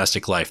perfect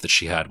domestic life that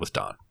she had with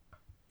Don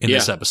in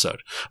this episode.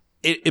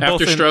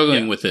 After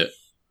struggling with it.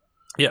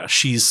 Yeah,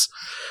 she's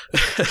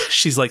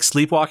like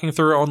sleepwalking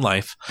through her own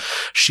life.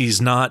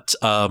 She's not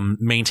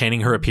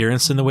maintaining her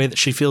appearance in the way that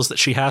she feels that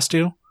she has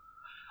to.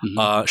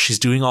 Mm-hmm. She's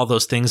doing all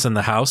those things in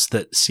the house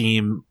that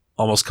seem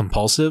almost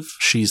compulsive.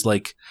 She's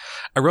like,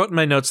 I wrote in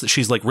my notes that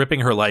she's like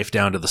ripping her life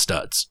down to the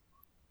studs.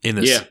 In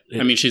this,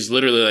 I mean, she's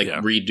literally like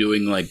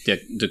redoing like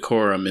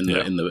decorum in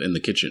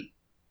the kitchen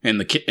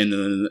and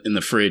in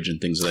the fridge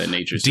and things of that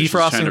nature. So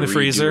defrosting the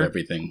freezer,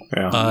 everything,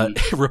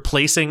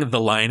 replacing the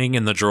lining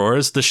in the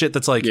drawers. The shit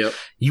that's like,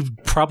 you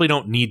probably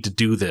don't need to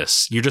do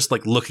this. You're just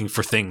like looking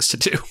for things to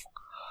do.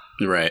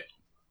 Right.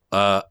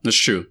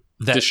 That's true.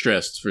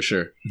 Distressed for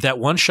sure. That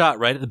one shot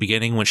right at the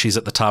beginning when she's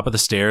at the top of the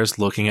stairs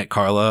looking at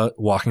Carla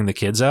walking the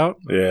kids out.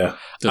 Yeah.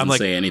 Doesn't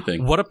say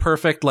anything. What a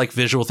perfect like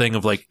visual thing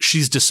of like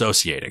she's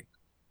dissociating.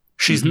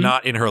 She's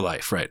not in her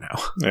life right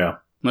now. Yeah.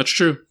 That's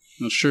true.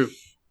 That's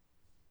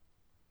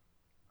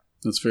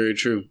very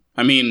true.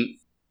 I mean,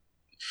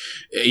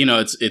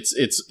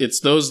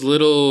 it's those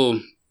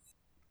little.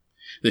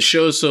 The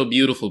show is so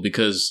beautiful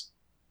because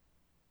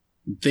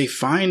they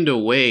find a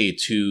way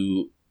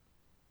to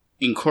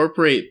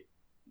incorporate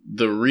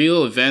the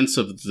real events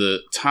of the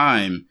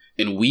time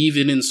and weave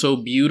it in so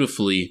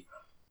beautifully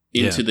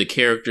into the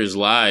characters'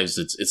 lives.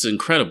 It's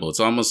incredible. It's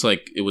almost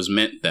like it was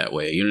meant that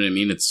way. You know what I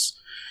mean? It's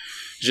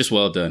just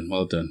well done.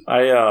 Well done.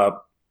 I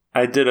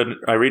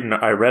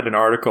read an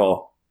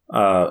article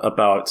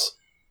about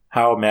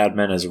how Mad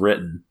Men is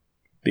written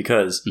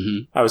because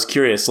I was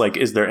curious, like,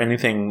 is there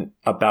anything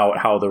about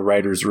how the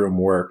writer's room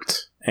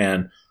worked?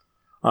 And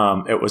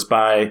it was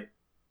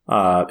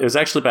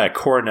actually by a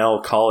Cornell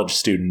college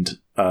student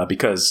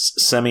because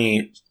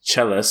Semi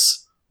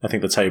Chelis, I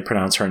think that's how you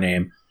pronounce her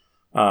name.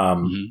 I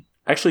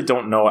actually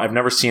don't know. I've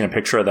never seen a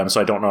picture of them, so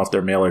I don't know if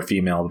they're male or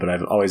female, but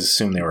I've always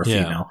assumed they were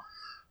female.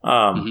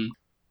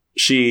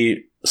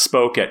 She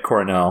spoke at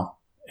Cornell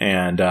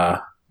and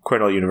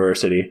Cornell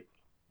University,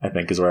 I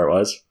think is where it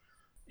was.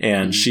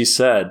 And she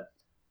said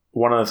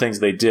one of the things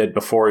they did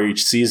before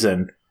each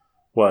season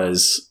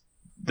was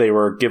they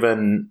were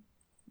given...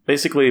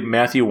 Basically,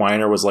 Matthew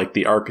Weiner was like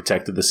the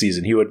architect of the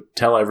season. He would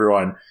tell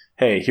everyone,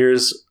 hey,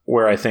 here's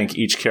where I think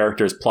each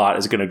character's plot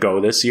is going to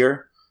go this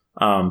year.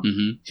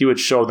 He would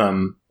show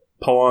them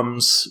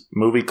poems,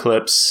 movie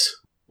clips,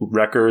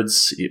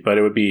 records, but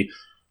it would be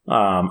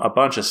a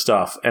bunch of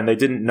stuff. And they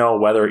didn't know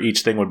whether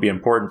each thing would be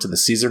important to the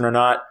season or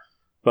not.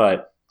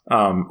 But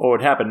what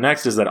would happen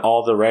next is that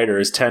all the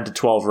writers, 10 to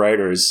 12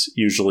 writers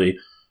usually,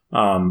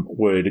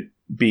 would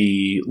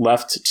be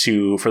left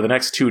to, for the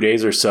next 2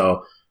 days or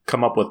so,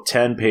 come up with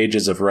 10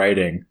 pages of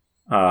writing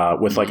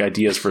with like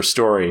ideas for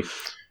story.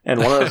 And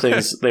one of the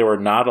things they were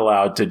not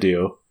allowed to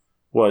do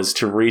was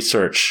to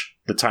research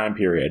the time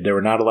period. They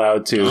were not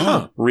allowed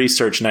to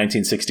research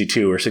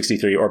 1962 or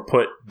 63 or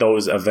put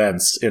those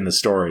events in the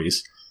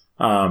stories.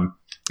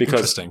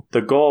 Because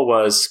the goal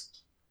was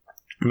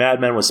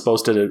Mad Men was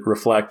supposed to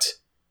reflect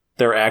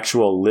their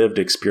actual lived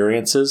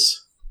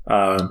experiences.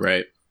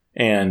 Right.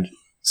 And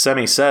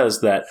Semi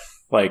says that,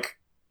 like,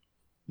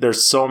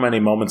 there's so many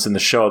moments in the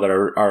show that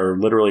are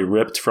literally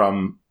ripped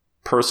from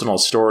personal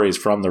stories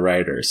from the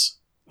writers.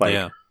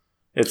 Like,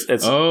 it's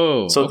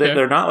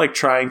they're not like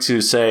trying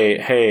to say,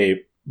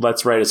 hey,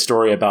 let's write a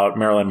story about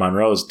Marilyn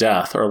Monroe's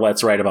death, or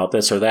let's write about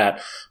this or that.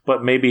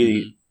 But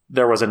maybe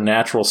there was a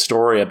natural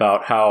story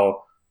about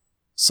how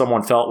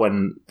someone felt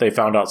when they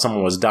found out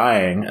someone was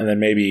dying, and then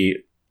maybe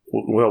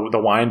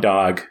the wine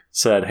dog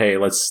said, hey,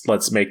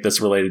 let's make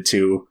this related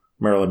to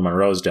Marilyn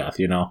Monroe's death,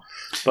 you know?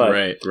 But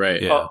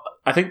right. Yeah.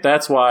 I think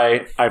that's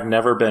why I've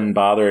never been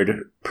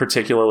bothered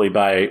particularly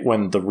by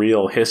when the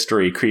real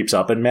history creeps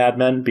up in Mad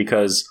Men,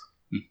 because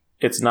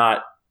it's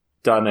not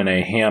done in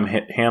a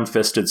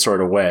ham-fisted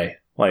sort of way.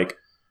 Like,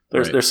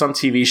 there's some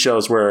TV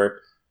shows where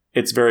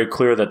it's very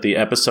clear that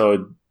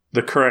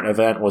the current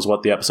event was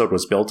what the episode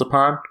was built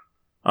upon.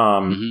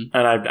 And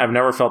I've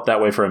never felt that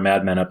way for a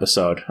Mad Men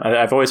episode.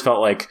 I've always felt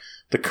like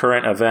the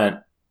current event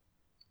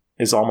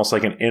is almost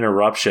like an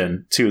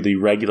interruption to the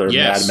regular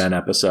Mad Men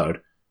episode.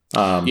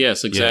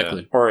 Yes,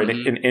 exactly. Or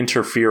an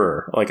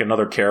interferer, like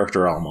another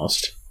character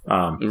almost.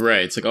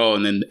 Right. It's like,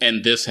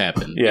 and this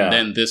happened. Yeah. And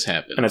then this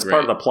happened. And it's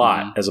part of the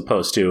plot as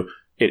opposed to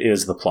it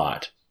is the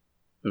plot.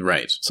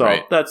 Right. So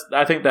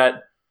I think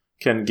that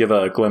can give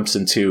a glimpse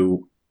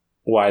into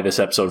why this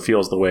episode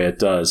feels the way it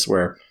does,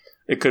 where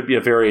it could be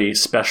a very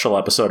special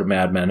episode of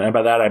Mad Men. And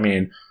by that, I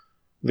mean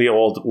the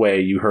old way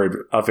you heard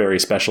a very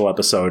special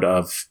episode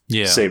of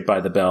Saved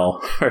by the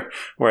Bell,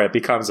 where it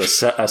becomes a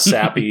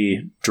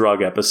sappy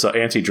drug episode,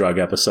 anti-drug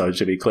episode,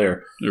 to be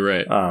clear.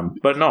 Right.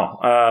 But no,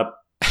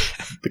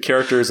 the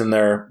characters and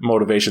their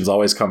motivations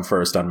always come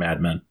first on Mad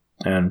Men.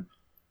 And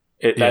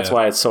that's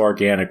why it's so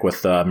organic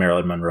with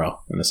Marilyn Monroe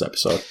in this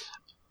episode.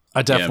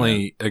 I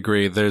definitely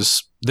agree.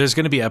 There's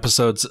going to be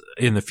episodes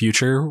in the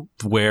future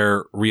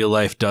where real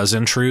life does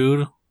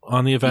intrude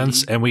on the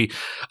events, and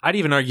I'd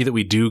even argue that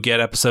we do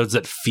get episodes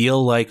that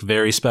feel like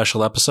very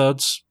special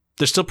episodes.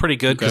 They're still pretty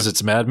good because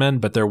it's Mad Men,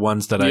 but they're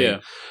ones that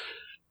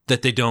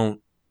that they don't.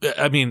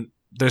 I mean,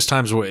 there's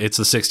times where it's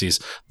the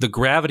 60s. The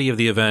gravity of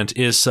the event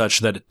is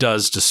such that it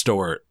does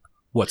distort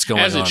what's going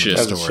on in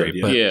the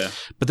story.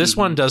 But this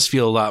one does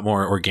feel a lot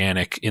more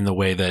organic in the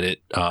way that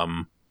it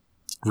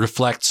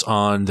reflects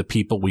on the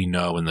people we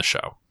know in the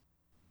show.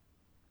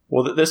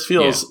 Well, this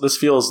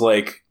feels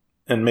like,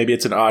 and maybe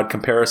it's an odd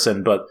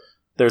comparison, but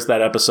there's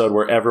that episode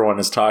where everyone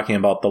is talking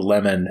about the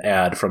lemon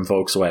ad from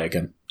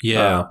Volkswagen.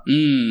 Yeah.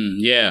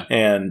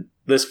 And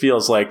this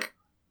feels like,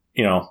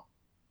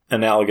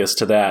 analogous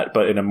to that,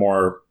 but in a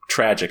more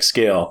tragic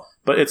scale.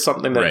 But it's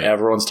something that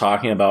everyone's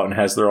talking about and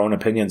has their own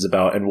opinions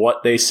about. And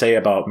what they say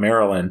about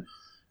Marilyn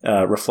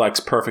reflects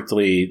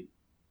perfectly,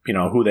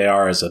 who they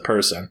are as a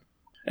person.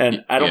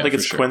 And I don't think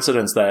it's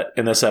coincidence that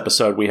in this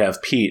episode we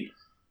have Pete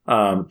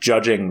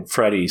judging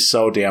Freddie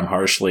so damn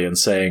harshly and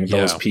saying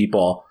those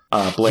people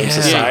blame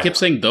society. Yeah, he kept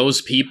saying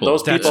those people.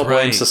 Those people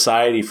blame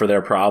society for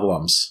their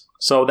problems.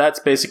 So that's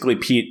basically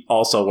Pete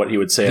also what he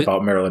would say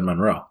about Marilyn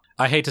Monroe.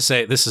 I hate to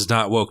say it, this is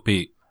not woke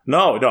Pete.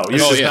 No.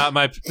 This is not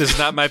my Pete. This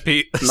not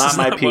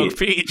my woke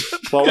Pete.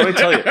 Well, let me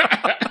tell you,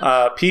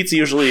 Pete's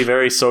usually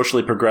very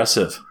socially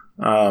progressive.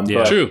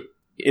 But true.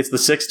 It's the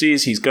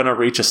 60s. He's going to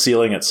reach a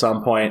ceiling at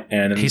some point,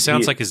 and he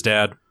sounds like his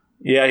dad.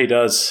 Yeah, he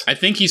does. I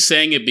think he's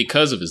saying it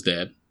because of his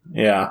dad.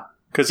 Yeah,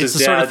 because it's the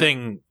sort of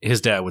thing his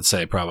dad would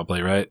say,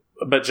 probably, right?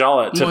 But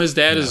Jala, his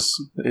dad is.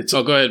 Go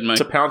ahead, Mike.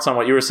 To pounce on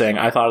what you were saying,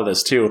 I thought of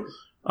this too.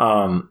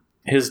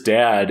 His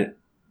dad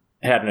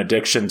had an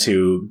addiction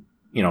to,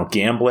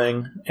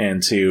 gambling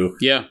and to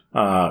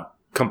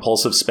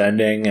compulsive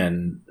spending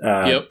and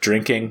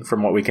drinking,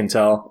 from what we can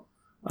tell.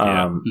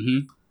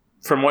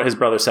 From what his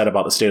brother said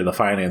about the state of the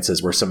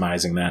finances, we're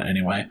surmising that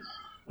anyway.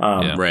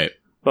 Right.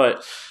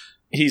 But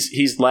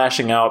he's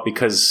lashing out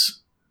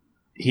because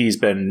he's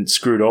been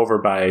screwed over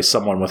by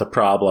someone with a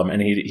problem,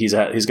 and he's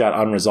got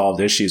unresolved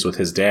issues with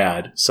his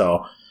dad.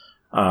 So,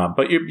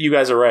 but you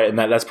guys are right, and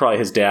that's probably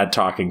his dad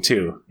talking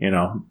too.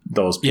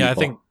 Those people. Yeah, I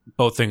think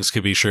both things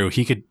could be true.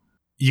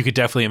 You could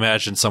definitely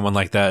imagine someone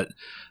like that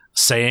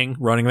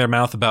running their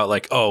mouth about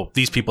like, oh,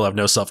 these people have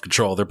no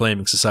self-control. They're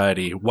blaming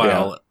society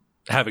while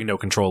having no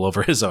control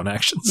over his own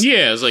actions.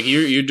 Yeah, it's like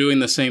you're doing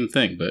the same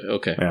thing, but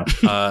okay.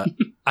 Yeah.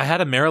 I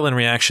had a Marilyn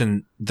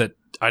reaction that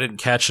I didn't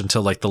catch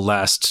until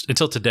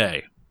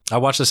today. I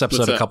watched this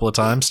episode a couple of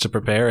times to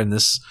prepare, and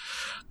this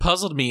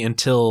puzzled me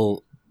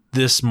until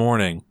this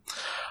morning.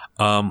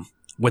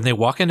 When they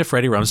walk into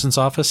Freddie Rumsen's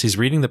office, he's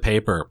reading the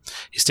paper.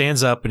 He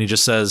stands up and he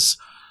just says,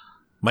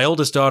 my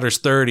oldest daughter's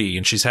 30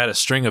 and she's had a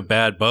string of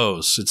bad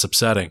beaus. It's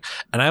upsetting.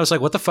 And I was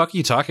like, what the fuck are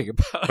you talking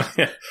about?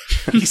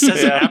 He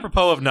says it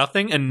apropos of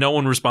nothing and no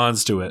one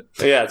responds to it.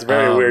 Yeah, it's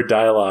very weird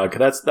dialogue.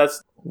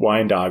 That's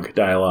wine dog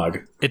dialogue.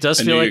 It does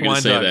I feel knew like you were wine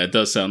gonna say dog. that. It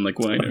does sound like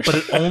wine.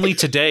 But only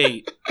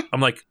today, I'm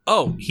like,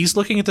 oh, he's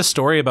looking at the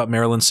story about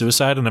Marilyn's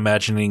suicide and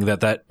imagining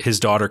that his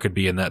daughter could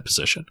be in that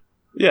position.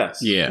 Yes.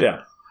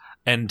 Yeah.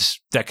 And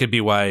that could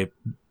be why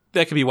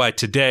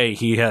today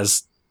he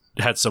has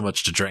had so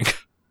much to drink.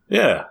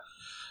 Yeah.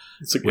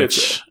 It's a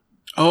Which,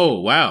 Oh,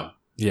 wow.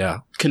 yeah.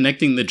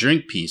 Connecting the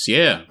drink piece.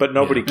 Yeah. but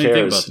nobody I didn't think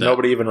cares. about that.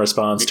 Nobody even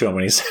responds to him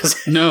when he says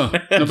it. No,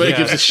 nobody Yeah.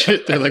 gives a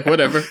shit. They're like,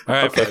 whatever. All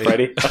right, Okay,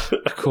 Freddie.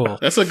 Freddie. Cool.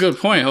 That's a good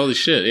point. Holy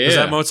shit. Yeah. Is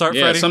that Mozart,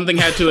 yeah, Freddie? something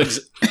had to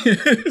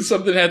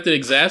something had to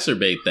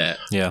exacerbate that.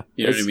 Yeah.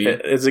 You know what I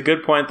mean? It's a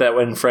good point that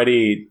when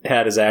Freddie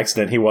had his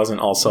accident, he wasn't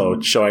also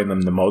showing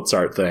them the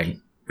Mozart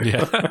thing.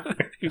 Yeah.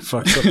 He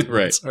fucks up the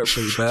Right. Mozart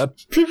pretty bad.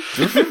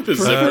 The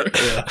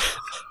zipper.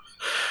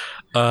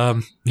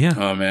 Yeah.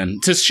 Oh man,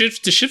 to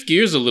shift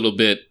gears a little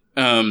bit,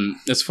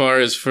 as far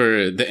as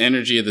for the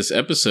energy of this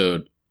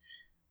episode,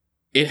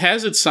 it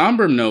has its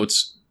somber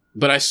notes,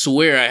 but I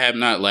swear I have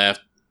not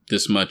laughed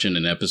this much in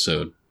an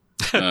episode.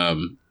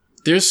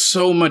 There's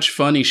so much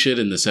funny shit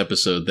in this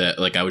episode that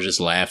like I was just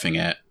laughing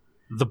at.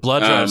 The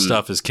blood drive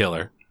stuff is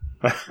killer.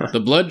 The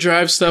blood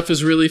drive stuff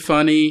is really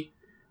funny.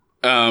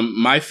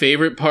 My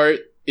favorite part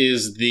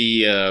is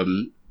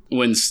the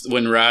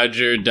when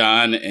Roger,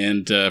 Don,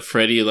 and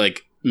Freddie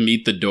like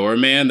meet the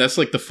doorman. That's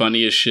like the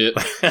funniest shit.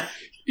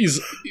 He's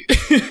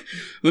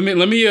let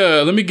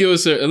me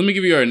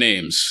give you our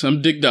names.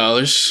 I'm Dick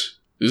Dollars.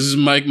 This is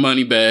Mike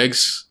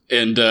Moneybags.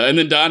 And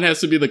then Don has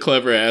to be the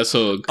clever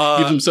asshole.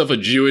 Gives himself a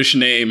Jewish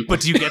name. But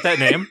do you get that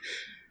name?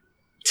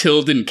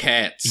 Tilden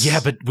Katz. Yeah,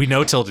 but we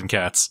know Tilden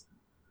Katz.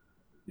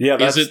 Yeah,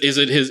 that's Is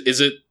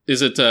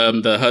it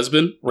the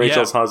husband?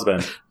 Rachel's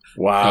husband.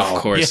 Wow.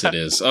 Of course Yeah. it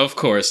is. Of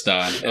course,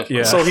 Don.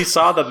 Yeah. So he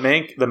saw the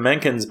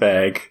Menkins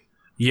bag.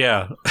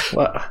 Yeah.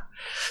 What?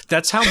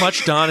 That's how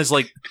much Don is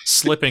like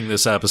slipping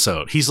this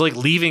episode. He's like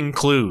leaving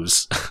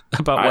clues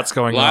about what's A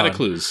going on. lot of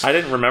clues. I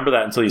didn't remember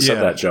that until you said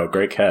Yeah. that, Joe.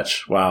 Great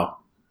catch. Wow.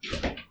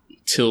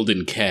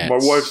 Tilden Katz. My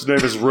wife's name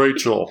is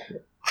Rachel.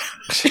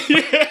 He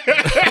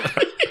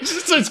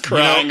just starts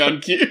crying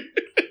on cue.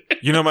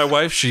 You know my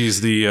wife, she runs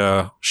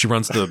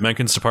the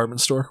Menkins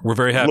department store. We're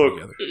very happy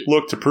together.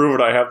 Look, to prove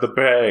it, I have the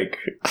bag.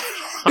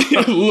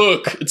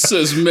 Look, it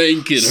says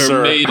Mencken, her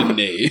Sir. maiden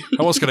name.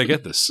 How else could I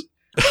get this?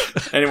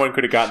 Anyone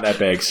could have gotten that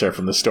bag, sir,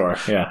 from the store.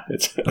 Yeah,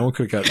 it's No one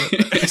could have gotten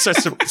it. He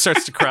starts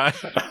to cry.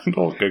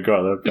 no good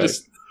go that bag.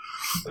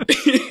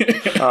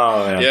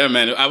 Oh man. Yeah,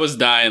 man, I was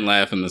dying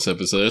laughing this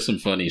episode. There's some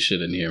funny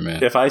shit in here,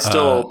 man. If I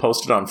still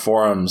posted on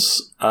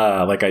forums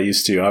like I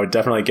used to, I would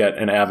definitely get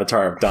an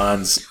avatar of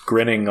Don's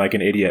grinning like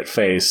an idiot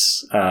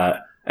face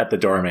at the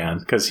doorman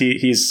because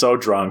he's so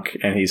drunk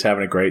and he's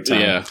having a great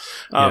time.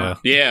 Yeah.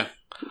 Yeah.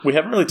 We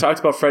haven't really talked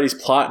about Freddy's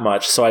plot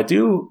much, so I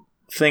do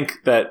think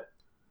that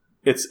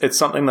it's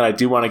something that I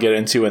do want to get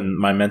into in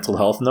my mental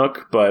health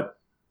nook, but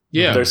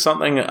Yeah. there's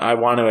something I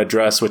want to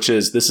address, which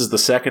is this is the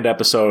second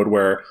episode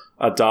where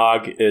a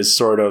dog is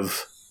sort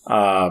of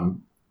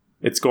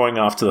it's going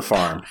off to the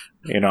farm,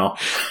 in a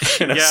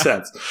Yeah.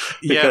 sense.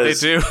 Yeah, they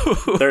Because do.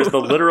 there's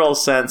the literal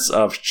sense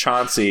of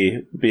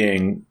Chauncey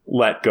being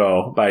let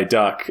go by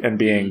Duck and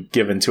being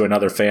given to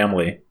another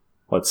family,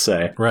 let's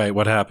say. Right,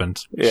 what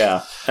happened?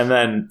 Yeah. And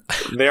then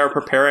they are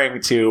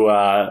preparing to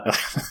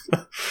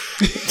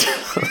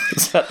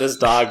set this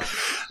dog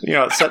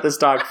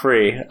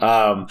free.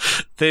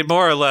 They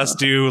more or less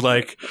do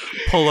like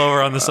pull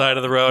over on the side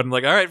of the road and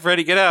like, all right,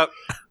 Freddie, get out.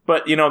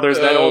 But there's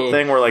that old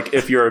thing where like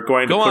if you're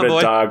going to Go on,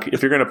 boy.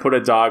 if you're going to put a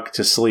dog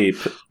to sleep,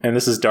 and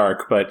this is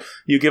dark, but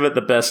you give it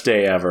the best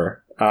day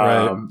ever.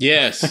 Right.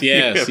 Yes.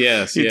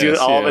 You do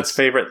all of its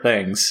favorite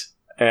things.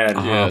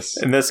 And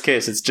Yes. in this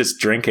case, it's just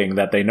drinking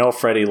that they know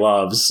Freddie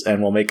loves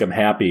and will make him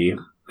happy.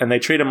 And they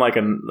treat him like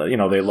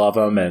they love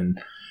him.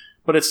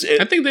 But I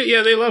think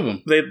that, they love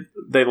him.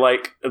 they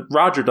like,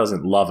 Roger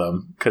doesn't love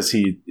him because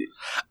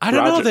I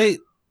don't Roger- know.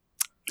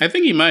 I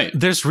think he might.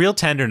 There's real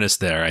tenderness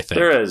there, I think.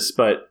 there is,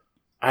 but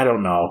I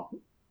don't know.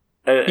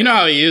 You know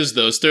how he is,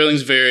 though.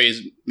 Sterling's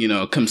very,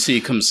 come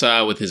see, come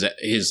saw with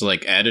his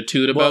like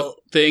attitude about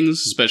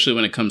things, especially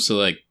when it comes to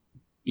like,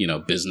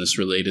 business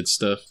related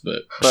stuff.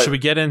 But Should we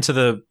get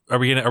into are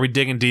we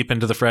digging deep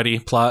into the Freddy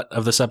plot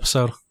of this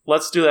episode?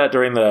 Let's do that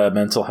during the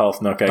mental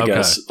health nook, I Okay.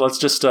 guess. Let's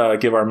just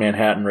give our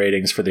Manhattan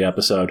ratings for the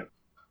episode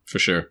for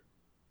sure.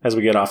 as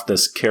we get off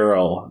this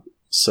Carol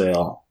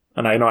sale.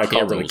 And I know I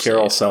called it a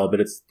Carol sale, but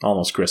it's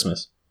almost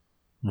Christmas.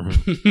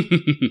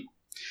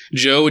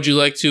 Joe, would you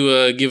like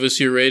to give us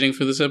your rating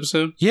for this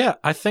episode? Yeah,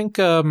 I think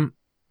I'm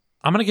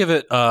going to give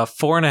it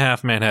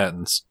 4.5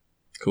 Manhattans.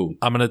 Cool.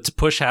 I'm going to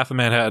push half a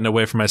Manhattan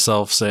away from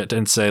myself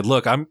and say,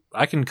 look,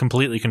 I can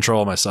completely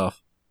control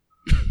myself.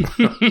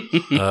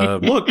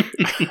 Look,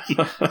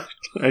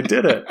 I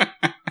did it.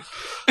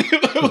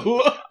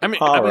 I mean,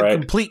 All I'm right. in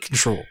complete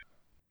control.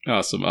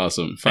 Awesome.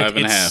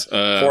 5.5.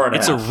 4.5.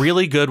 It's a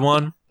really good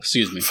one.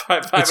 Excuse me.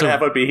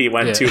 5.5 would be he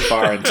went too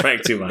far and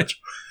drank too much.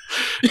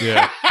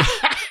 Yeah.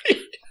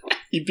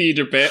 You peed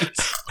your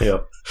pants.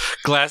 Yep.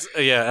 Glass.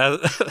 Yeah,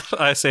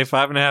 I say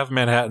 5.5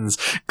 Manhattans,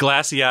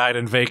 glassy-eyed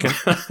and vacant.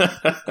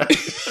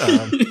 It's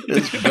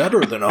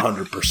better than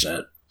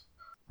 100%.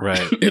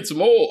 Right. It's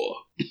more.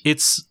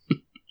 It's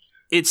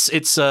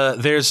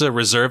there's a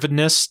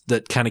reservedness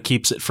that kind of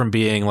keeps it from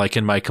being like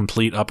in my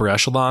complete upper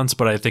echelons,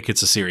 but I think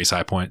it's a series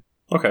high point.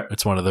 Okay.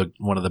 It's one of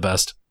the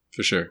best.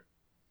 For sure.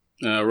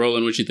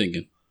 Roland, what you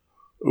thinking?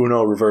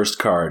 Uno reversed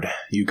card.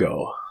 You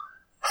go.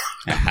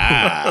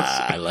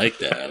 I like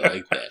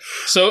that.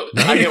 So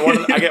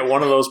I get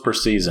one of those per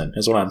season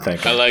is what I'm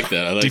thinking. I like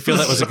that. Do you feel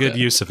that was a good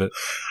use of it?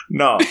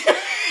 No.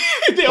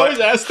 They always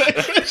ask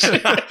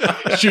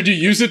that. Should you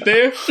use it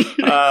there?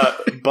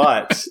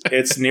 But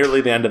it's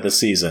nearly the end of the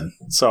season,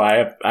 so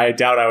I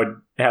doubt I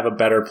would have a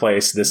better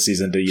place this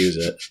season to use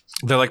it.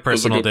 They're like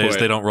personal days; point.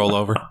 they don't roll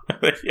over.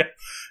 Yeah.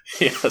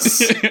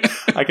 Yes,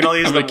 I can only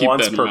use them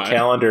once per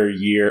calendar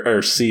year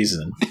or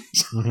season.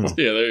 Yeah,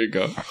 there you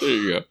go.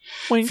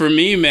 Wink. For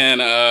me,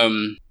 man,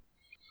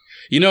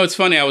 it's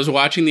funny. I was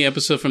watching the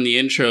episode from the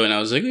intro, and I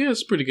was like, "Yeah,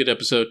 it's a pretty good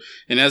episode."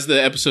 And as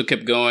the episode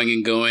kept going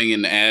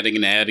and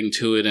adding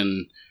to it,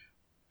 and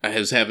I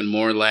was having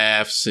more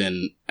laughs,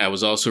 and I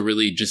was also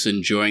really just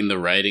enjoying the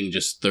writing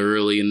just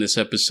thoroughly in this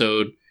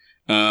episode.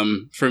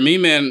 For me,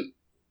 man,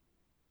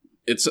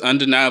 it's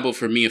undeniable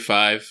for me a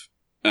 5.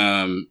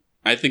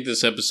 I think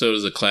this episode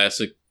is a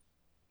classic.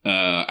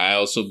 I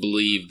also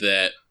believe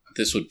that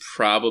this would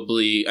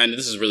probably, I know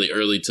this is really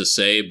early to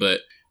say,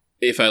 but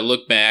if I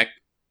look back,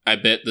 I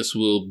bet this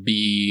will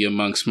be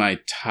amongst my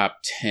top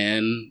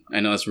 10. I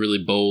know that's a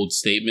really bold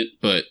statement,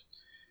 but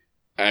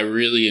I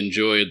really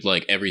enjoyed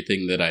like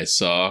everything that I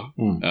saw.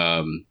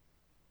 I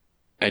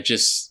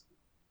just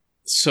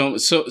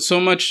so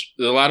much,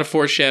 a lot of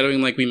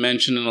foreshadowing, like we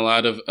mentioned, and a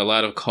lot of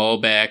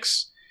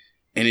callbacks,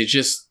 and it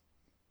just,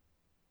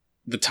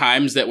 the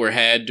times that were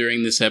had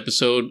during this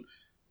episode,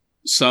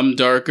 some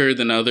darker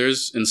than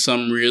others, and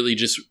some really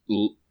just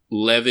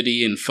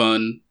levity and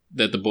fun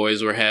that the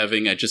boys were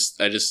having. I just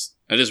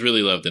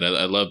really loved it.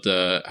 I loved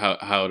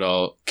how it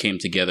all came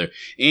together.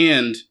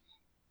 And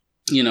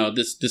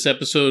this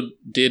episode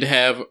did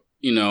have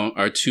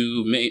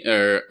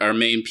our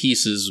main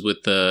pieces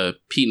with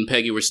Pete and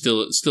Peggy were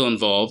still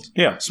involved.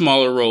 Yeah,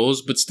 smaller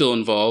roles, but still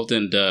involved.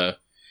 And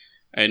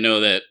I know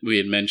that we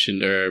had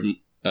mentioned, or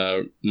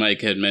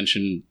Mike had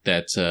mentioned,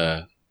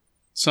 that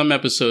some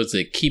episodes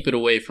that keep it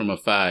away from a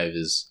 5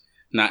 is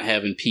not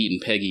having Pete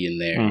and Peggy in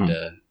there.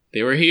 And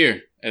they were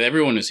here, and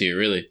everyone was here,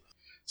 really.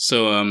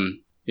 So,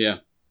 yeah.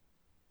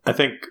 I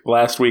think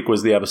last week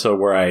was the episode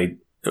where I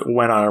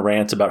went on a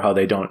rant about how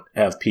they don't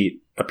have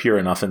Pete appear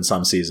enough in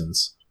some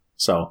seasons.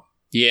 So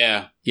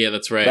yeah,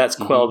 that's right. That's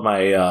quelled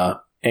my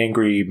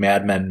angry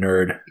Mad Men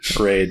nerd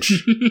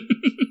rage.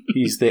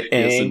 He's the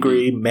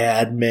angry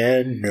Mad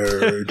Men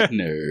nerd.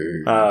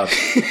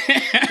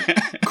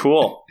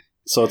 Cool.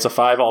 So it's a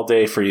 5 all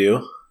day for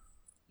you.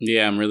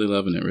 Yeah, I'm really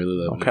loving it.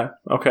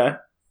 Okay.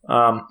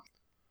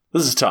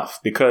 This is tough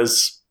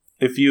because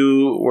if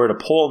you were to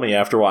poll me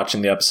after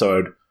watching the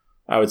episode,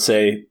 I would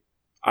say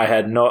I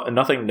had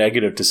nothing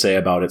negative to say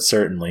about it,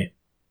 certainly.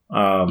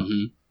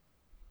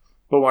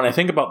 But when I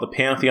think about the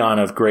pantheon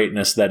of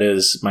greatness that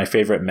is my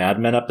favorite Mad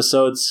Men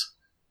episodes,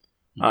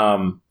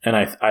 and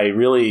I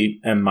really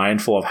am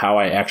mindful of how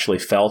I actually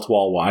felt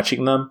while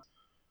watching them,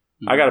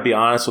 I got to be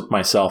honest with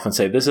myself and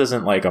say this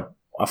isn't like a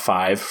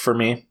 5 for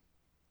me.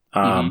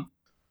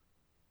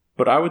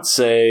 But I would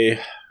say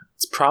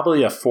it's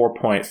probably a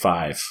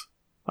 4.5.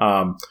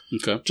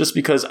 Okay. Just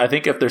because I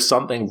think if there's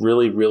something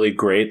really, really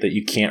great that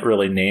you can't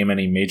really name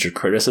any major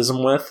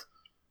criticism with,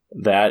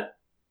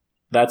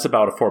 that's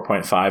about a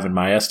 4.5 in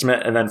my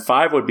estimate. And then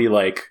 5 would be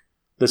like,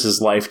 this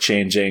is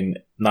life-changing.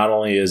 Not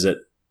only is it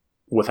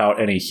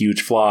without any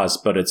huge flaws,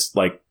 but it's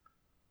like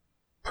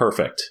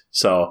perfect.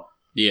 So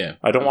yeah,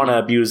 I don't want to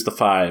abuse the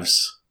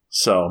 5s.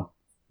 So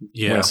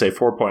yeah, I'm going to say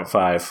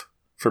 4.5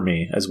 for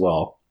me as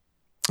well.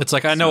 It's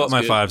like I know what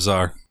my 5s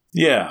are.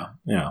 Yeah.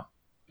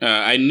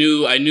 I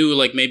knew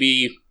like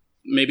maybe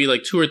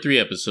like 2 or 3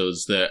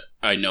 episodes that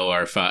I know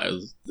are 5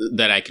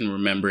 that I can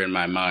remember in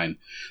my mind.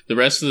 The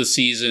rest of the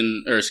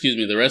season, or excuse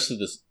me, the rest of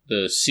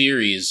the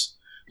series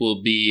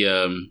will be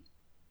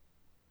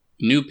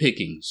new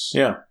pickings.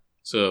 Yeah.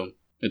 So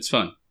it's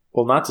fun.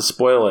 Well, not to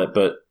spoil it,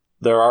 but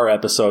there are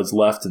episodes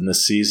left in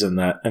this season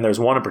and there's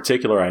one in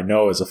particular I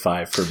know is a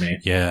 5 for me.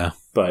 Yeah.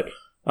 But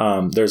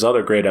there's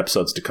other great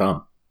episodes to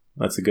come.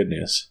 That's the good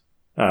news.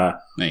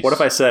 Nice. What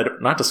if I said,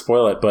 not to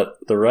spoil it, but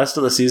the rest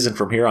of the season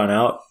from here on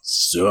out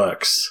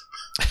sucks?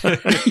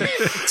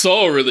 It's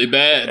all really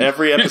bad.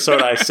 Every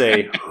episode I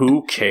say,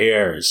 who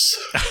cares?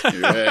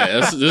 You're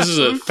right. This is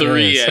a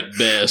 3 at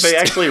best. They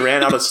actually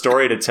ran out of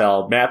story to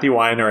tell. Matthew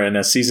Weiner in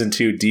a season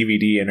 2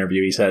 DVD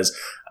interview, he says,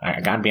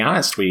 I gotta be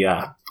honest, we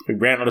we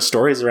ran out of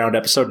stories around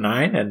episode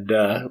 9, and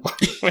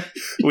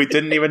we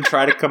didn't even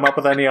try to come up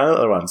with any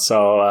other ones.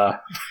 So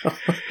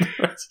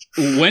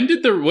when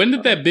did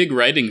that big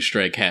writing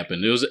strike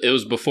happen? It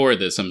was before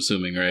this, I'm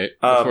assuming, right?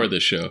 Before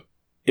this show.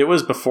 It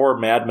was before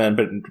Mad Men,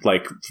 but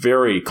like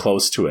very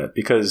close to it,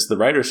 because the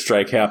writer's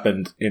strike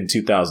happened in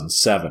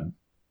 2007.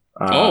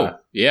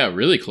 Yeah,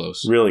 really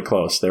close. Really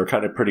close. They were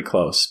kind of pretty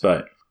close,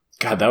 but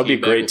God, that would be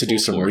great to do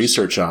some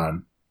research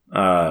on.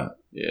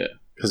 Yeah,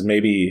 because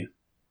maybe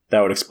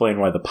that would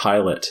explain why the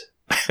pilot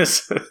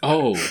is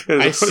one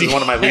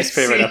of my least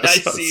favorite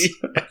episodes.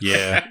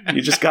 Yeah,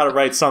 you just got to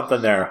write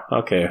something there.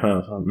 Okay,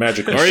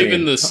 magic or machine.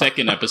 even the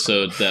second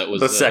episode that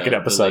was the second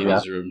episode.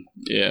 Room.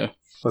 Yeah.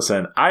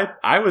 Listen,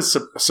 I was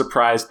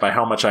surprised by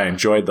how much I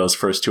enjoyed those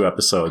first 2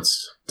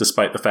 episodes,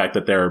 despite the fact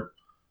that they're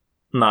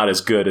not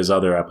as good as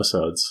other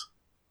episodes.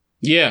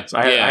 Yeah, so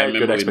I had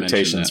good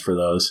expectations for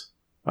those.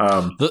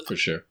 For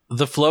sure.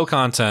 The flow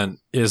content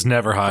is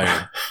never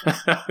higher.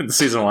 In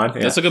season 1.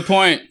 Yeah. That's a good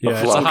point.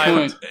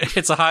 Yeah,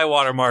 it's a high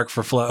watermark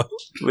for flow.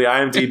 The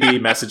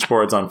IMDb message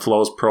boards on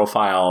Flo's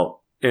profile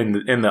in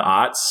the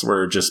aughts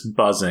were just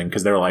buzzing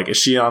because they were like, is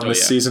she on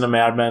this season of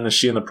Mad Men? Is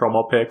she in the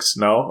promo pics?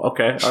 No?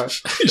 Okay. All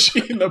right. Is she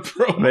in the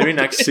promo Maybe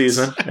next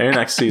season.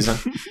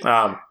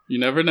 You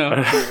never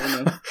know.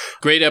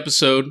 Great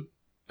episode.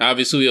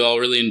 Obviously, we all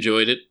really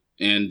enjoyed it.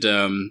 And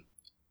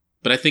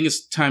but I think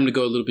it's time to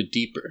go a little bit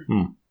deeper.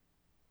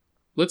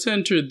 Let's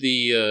enter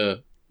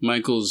the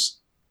Michael's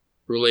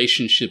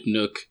relationship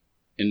nook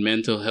and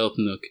mental health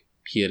nook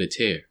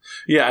pied-à-terre.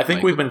 Yeah, I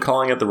think we've been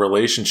calling it the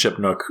relationship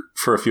nook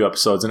for a few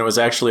episodes, and it was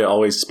actually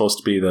always supposed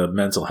to be the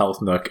mental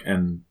health nook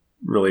and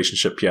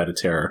relationship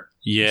pied-à-terre.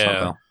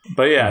 Yeah.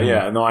 But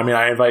no, I mean,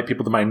 I invite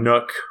people to my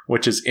nook,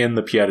 which is in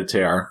the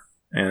pied-à-terre,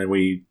 and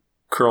we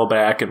curl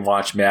back and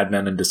watch Mad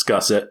Men and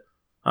discuss it.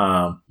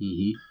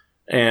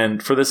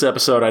 And for this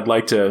episode, I'd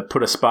like to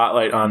put a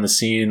spotlight on the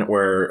scene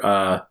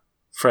where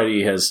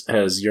Freddy has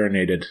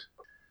urinated.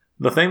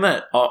 The thing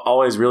that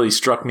always really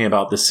struck me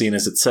about this scene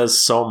is it says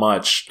so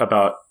much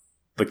about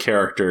the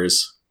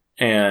characters.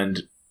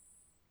 And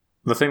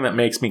the thing that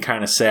makes me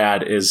kind of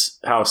sad is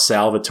how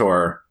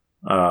Salvatore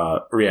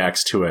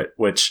reacts to it,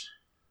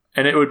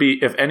 and it would be,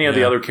 if any of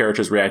the other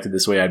characters reacted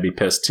this way, I'd be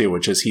pissed too,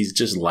 which is he's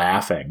just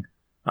laughing.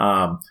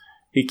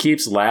 He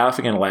keeps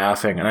laughing and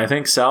laughing. And I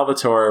think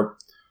Salvatore,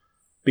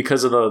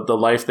 because of the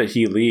life that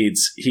he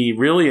leads, he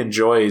really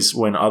enjoys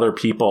when other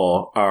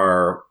people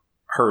are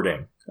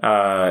hurting.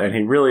 And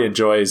he really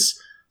enjoys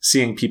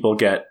seeing people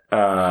get,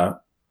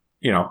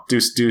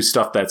 do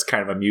stuff that's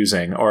kind of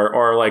amusing.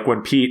 Or like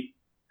when Pete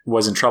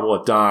was in trouble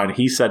with Don,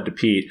 he said to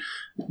Pete,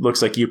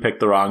 looks like you picked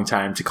the wrong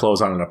time to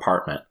close on an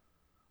apartment.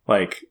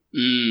 Like,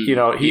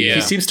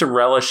 he seems to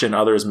relish in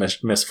others'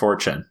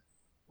 misfortune,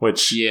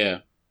 which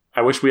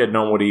I wish we had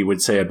known what he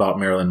would say about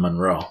Marilyn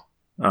Monroe.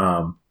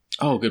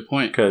 Good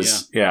point.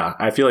 Because,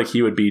 I feel like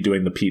he would be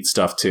doing the Pete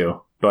stuff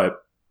too.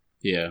 But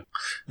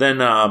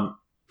then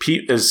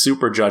Pete is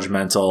super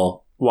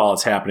judgmental while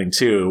it's happening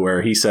too,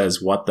 where he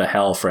says, "What the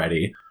hell,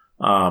 Freddy?"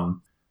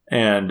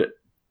 And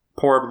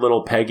poor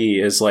little Peggy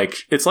is like,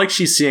 it's like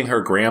she's seeing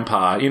her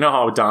grandpa. You know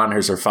how Don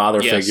is her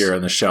father figure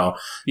in the show?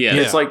 Yeah.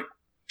 It's like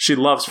she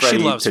loves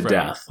Freddy to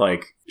death.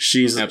 Like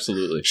she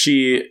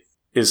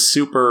is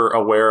super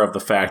aware of the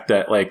fact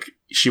that like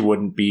she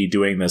wouldn't be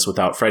doing this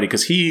without Freddy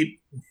because he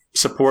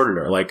supported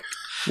her. Like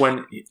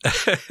when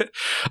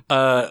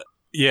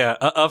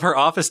of her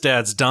office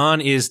dads,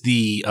 Don is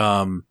the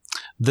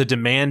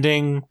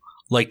demanding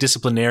like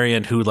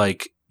disciplinarian who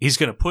like he's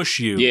going to push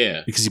you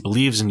because he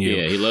believes in you.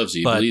 Yeah, he loves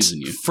you. But he believes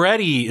in you.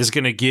 Freddy is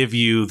going to give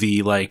you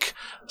the like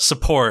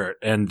support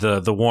and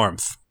the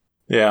warmth.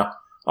 Yeah.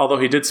 Although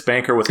he did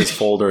spank her with his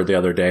folder the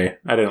other day.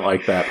 I didn't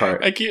like that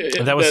part.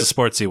 That was the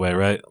sportsy way,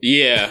 right?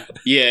 Yeah.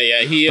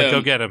 He like,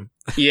 go get him.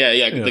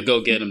 The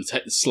go get him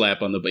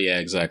slap on the. Yeah,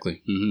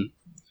 exactly.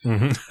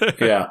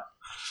 Yeah.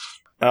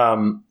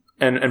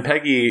 And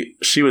Peggy,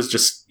 she was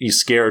just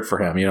scared for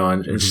him,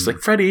 and she's like,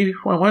 Freddy,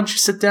 why don't you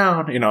sit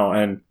down,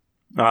 and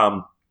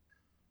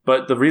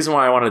but the reason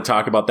why I wanted to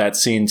talk about that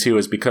scene too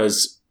is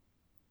because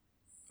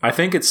I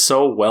think it's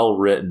so well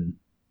written.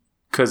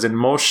 Because in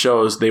most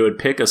shows, they would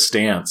pick a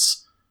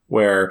stance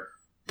where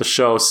the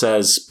show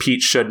says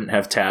Pete shouldn't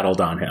have tattled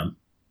on him,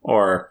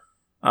 or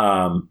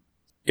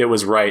it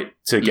was right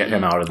to get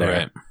him out of there.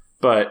 Right.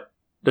 But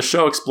the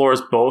show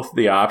explores both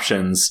the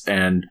options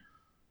and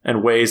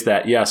ways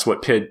that, yes,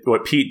 what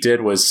Pete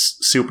did was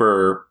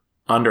super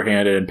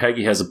underhanded, and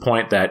Peggy has a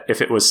point that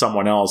if it was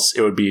someone else,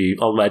 it would be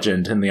a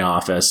legend in the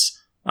office.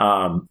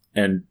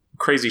 And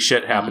crazy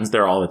shit happens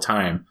there all the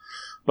time.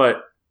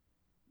 But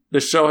the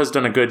show has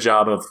done a good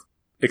job of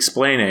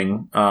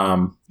explaining,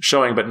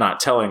 showing but not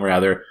telling,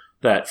 rather,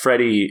 that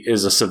Freddy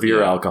is a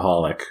severe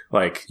alcoholic.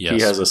 Like, he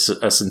has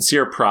a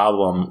sincere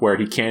problem where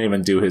he can't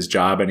even do his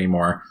job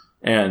anymore.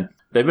 And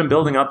they've been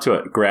building up to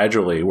it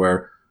gradually,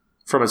 where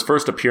from his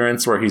first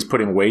appearance, where he's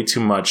putting way too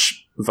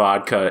much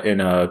vodka in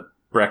a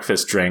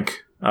breakfast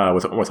drink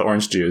with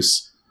orange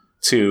juice,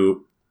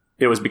 to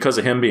it was because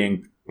of him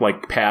being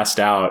like passed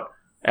out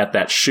at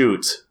that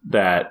shoot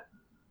that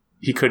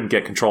he couldn't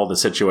get control of the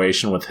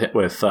situation with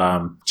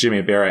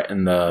Jimmy Barrett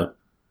and the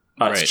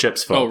Utz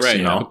Chips folks. Oh, right.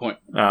 You know? Good point.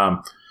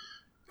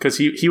 Because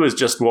he was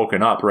just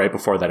woken up right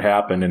before that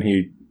happened, and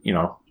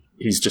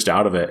he's just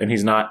out of it, and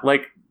he's not,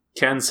 like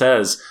Ken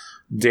says,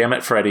 damn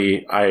it,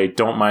 Freddy, I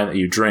don't mind that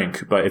you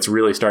drink, but it's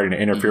really starting to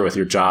interfere with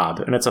your job.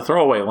 And it's a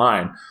throwaway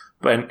line,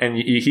 but and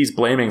he's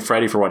blaming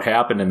Freddy for what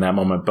happened in that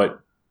moment, but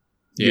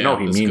he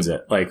means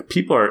it. Like,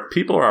 people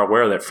are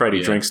aware that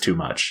Freddy drinks too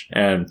much,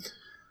 and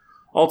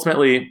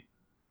ultimately,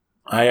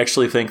 I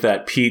actually think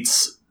that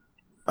Pete's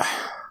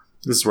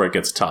this is where it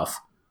gets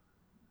tough.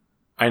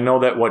 I know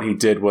that what he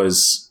did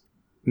was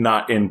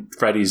not in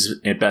Freddy's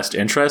best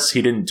interests.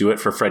 He didn't do it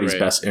for Freddy's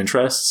best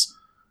interests,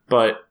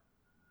 but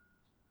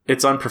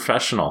it's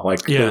unprofessional.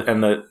 Like,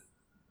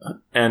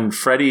 and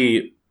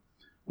Freddy,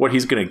 what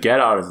he's going to get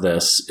out of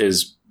this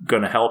is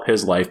going to help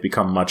his life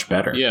become much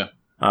better. Yeah.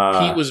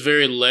 Pete was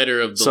very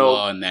letter of the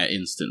law in that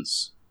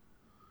instance.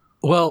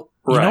 Well,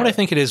 you know what I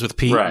think it is with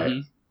Pete?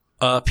 Right.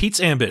 Pete's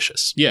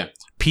ambitious. Yeah.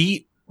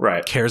 Pete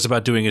cares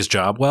about doing his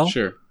job well.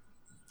 Sure.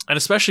 And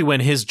especially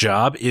when his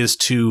job is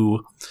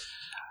to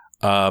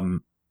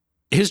ride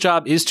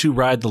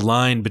the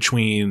line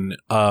between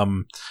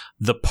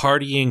the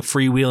partying,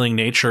 freewheeling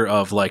nature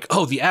of, like,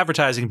 oh, the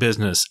advertising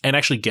business, and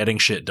actually getting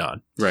shit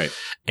done. Right.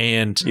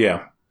 And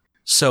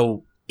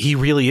so he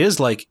really is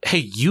like, hey,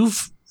 you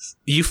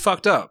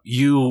fucked up.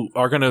 You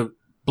are going to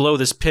blow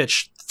this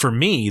pitch for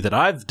me that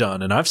I've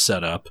done and I've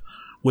set up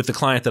with the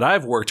client that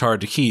I've worked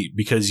hard to keep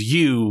because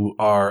you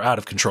are out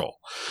of control.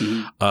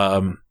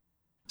 Mm-hmm.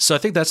 So I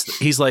think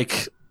he's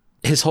like,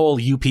 his whole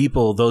you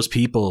people, those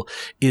people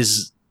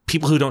is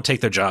people who don't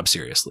take their job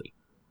seriously.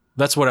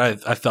 That's what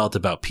I felt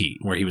about Pete,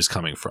 where he was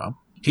coming from.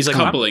 He's like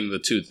coupling the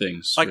two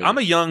things. Like,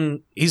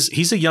 really.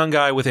 He's a young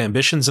guy with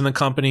ambitions in the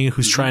company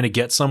who's trying to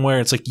get somewhere.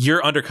 It's like,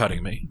 you're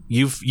undercutting me.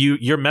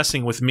 You're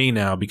messing with me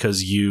now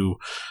because you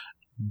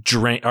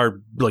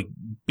are like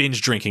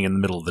binge drinking in the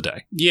middle of the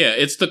day. Yeah,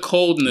 it's the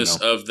coldness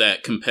of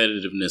that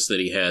competitiveness that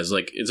he has.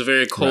 Like, it's a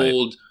very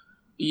cold,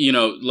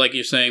 like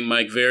you're saying,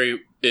 Mike,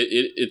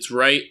 it's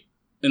right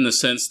in the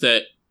sense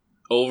that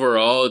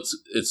overall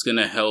it's going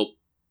to help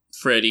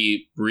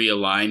Freddy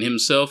realign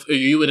himself, or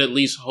you would at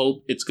least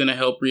hope it's going to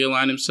help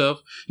realign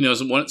himself.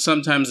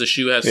 Sometimes the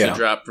shoe has to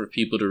drop for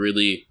people to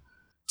really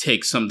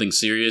take something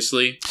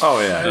seriously. Oh,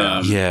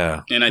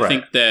 yeah. And I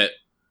think that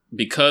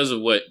because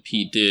of what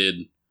Pete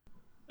did,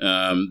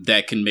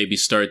 that can maybe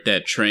start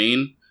that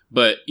train.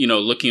 But,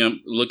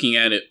 looking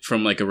at it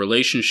from like a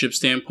relationship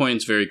standpoint,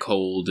 it's very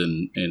cold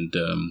and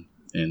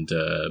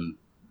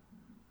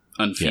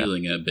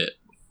unfeeling a bit.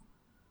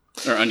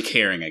 Or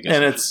uncaring, I guess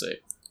I should say.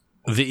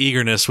 The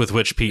eagerness with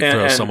which Pete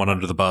throws someone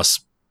under the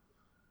bus.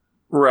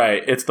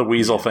 Right. It's the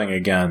weasel thing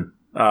again.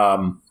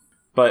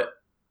 But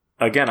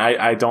again,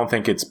 I don't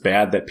think it's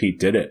bad that Pete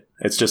did it.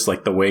 It's just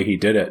like the way he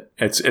did it.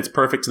 It's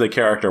perfect to the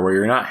character where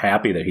you're not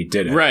happy that he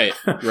did it. Right.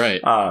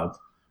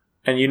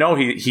 And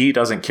he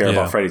doesn't care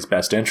about Freddy's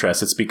best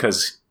interest. It's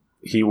because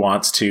he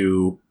wants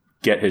to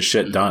get his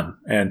shit done.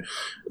 And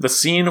the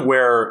scene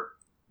where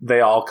they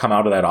all come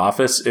out of that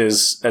office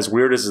is, as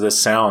weird as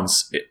this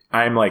sounds,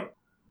 I'm like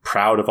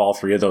proud of all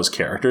three of those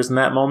characters in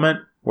that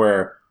moment,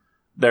 where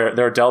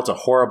they're dealt a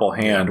horrible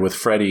hand with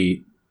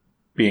Freddy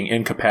being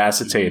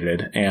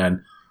incapacitated,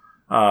 and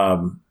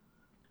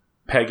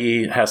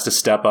Peggy has to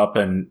step up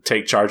and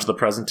take charge of the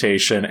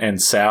presentation, and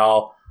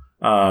Sal,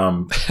 they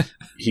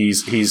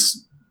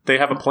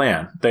have a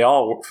plan. They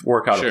all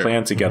work out a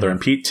plan together, and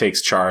Pete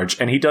takes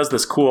charge, and he does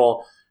this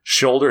cool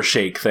shoulder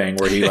shake thing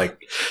where he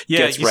like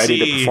gets ready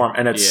to perform,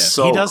 and it's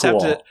so he does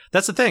cool. Have to,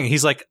 that's the thing.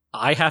 He's like,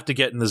 I have to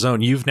get in the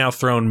zone. You've now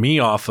thrown me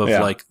off of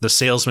like the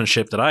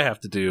salesmanship that I have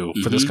to do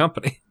for this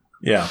company.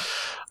 Yeah,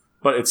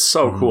 but it's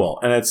so cool,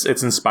 and it's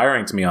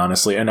inspiring to me,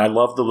 honestly. And I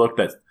love the look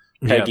that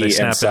Peggy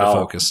and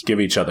Sal give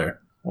each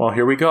other. Well,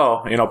 here we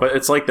go, but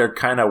it's like they're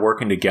kind of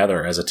working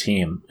together as a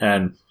team.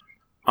 And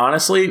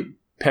honestly,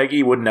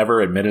 Peggy would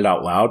never admit it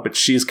out loud, but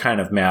she's kind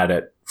of mad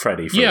at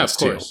Freddy for this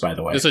too, by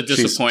the way. It's a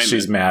disappointment.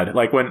 She's mad.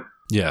 Like, when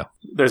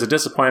there's a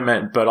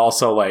disappointment, but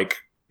also like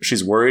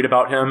she's worried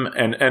about him,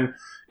 and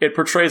it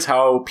portrays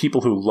how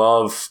people who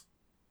love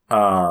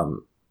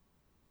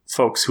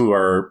folks who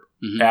are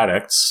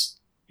addicts,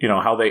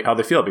 how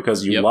they feel,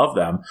 because you love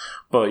them,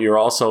 but you're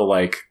also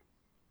like,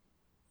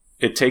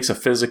 it takes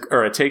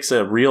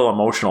a real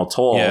emotional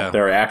toll,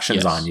 their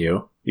actions on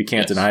you. You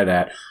can't deny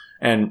that.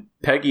 And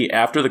Peggy,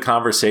 after the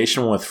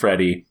conversation with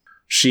Freddy,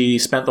 she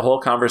spent the whole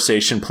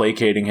conversation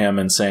placating him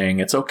and saying,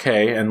 it's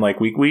okay. And like,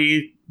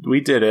 we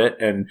did it.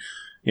 And,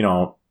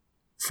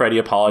 Freddy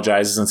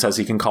apologizes and says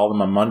he can call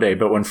them on Monday.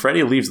 But when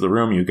Freddy leaves the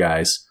room, you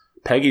guys,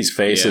 Peggy's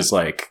face is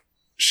like,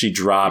 she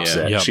drops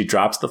it. Yep. She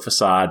drops the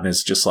facade and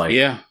is just like,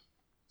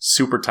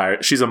 super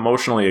tired. She's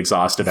emotionally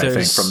exhausted, I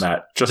think, from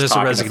that. There's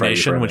a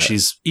resignation when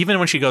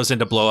when she goes in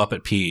to blow up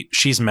at Pete,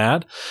 she's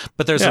mad,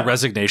 but there's a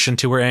resignation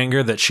to her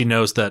anger that she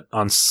knows that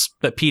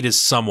Pete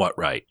is somewhat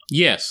right.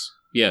 Yes.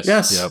 Yep.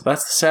 That's the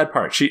sad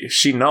part.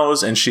 She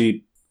knows, and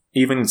she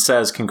even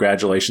says,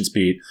 "Congratulations,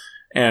 Pete."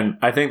 And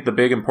I think the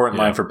big important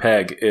line for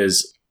Peg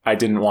is, I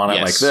didn't want it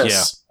like Yes.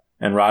 this.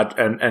 And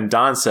and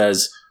Don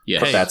says,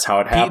 Yes. but that's how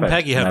it Pete happened. and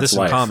Peggy have and this that's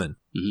in life. common.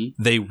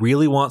 Mm-hmm. They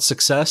really want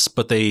success,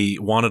 but they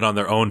want it on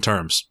their own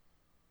terms.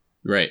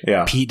 Right.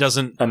 Yeah. Pete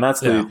doesn't. And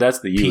that's Yeah. the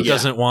youth. Pete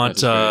doesn't want.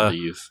 That's very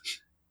the youth.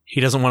 He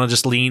doesn't want to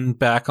just lean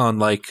back on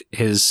like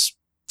his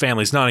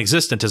family's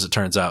non-existent, as it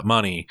turns out,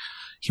 money.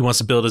 He wants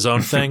to build his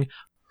own thing.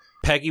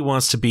 Peggy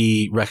wants to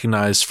be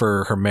recognized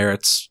for her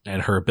merits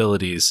and her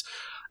abilities,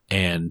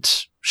 and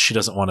she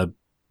doesn't want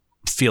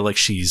to feel like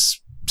she's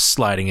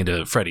sliding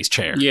into Freddie's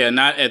chair. Yeah,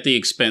 not at the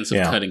expense of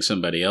Yeah. cutting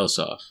somebody else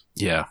off.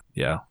 Yeah.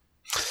 Yeah.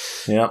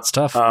 It's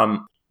tough.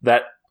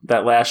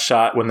 That last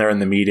shot when they're in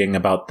the meeting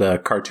about the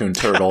cartoon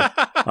turtle,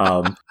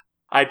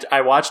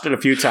 I watched it a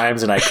few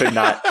times and I could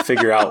not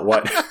figure out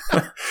what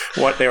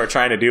what they were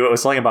trying to do. It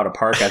was something about a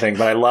park, I think.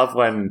 But I love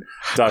when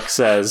Duck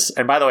says,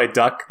 and by the way,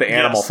 Duck, the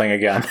animal Yes. thing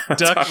again.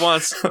 Duck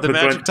wants the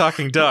magic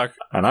talking duck.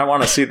 And I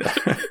want to see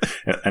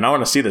and I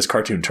want to see this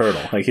cartoon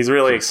turtle. Like he's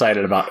really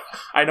excited about.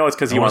 I know it's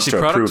because he wants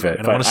to approve it.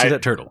 And I want to see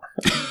that turtle.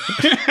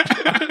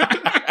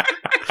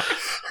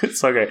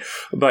 It's okay,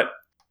 but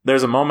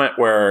there's a moment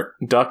where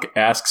Duck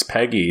asks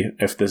Peggy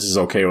if this is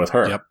okay with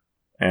her. Yep.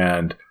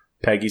 And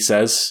Peggy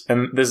says,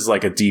 and this is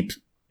like a deep,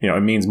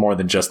 it means more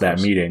than just that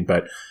meeting,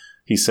 but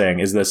he's saying,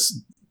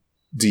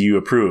 do you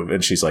approve?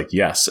 And she's like,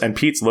 yes. And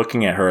Pete's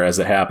looking at her as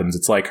it happens.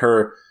 It's like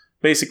her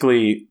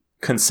basically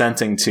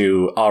consenting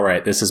to, all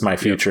right, this is my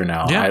future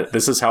now. Yeah.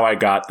 This is how I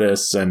got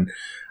this. And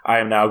I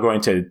am now going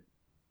to,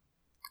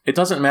 it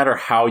doesn't matter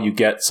how you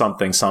get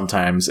something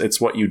sometimes. It's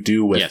what you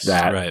do with Yes,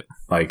 that, right.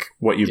 like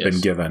what you've Yes.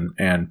 been given.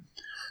 And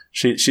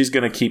she's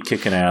going to keep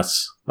kicking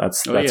ass.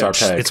 That's yeah. our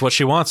peg. It's what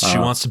she wants. She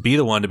wants to be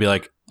the one to be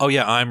like, oh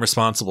yeah, I'm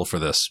responsible for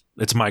this.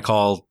 It's my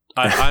call.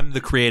 I'm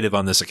the creative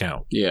on this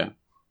account. Yeah.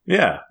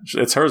 Yeah,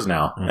 it's hers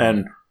now. Mhm.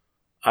 And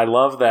I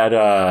love that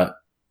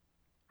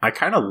I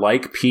kind of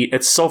like Pete.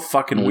 It's so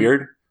fucking Mhm.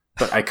 weird,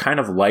 but I kind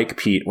of like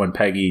Pete when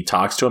Peggy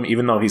talks to him,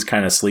 even though he's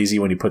kind of sleazy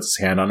when he puts his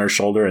hand on her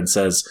shoulder and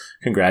says,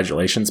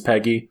 "Congratulations,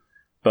 Peggy."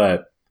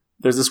 But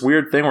there's this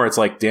weird thing where it's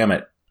like, damn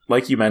it.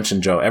 Like you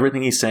mentioned, Joe,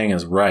 everything he's saying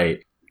is right.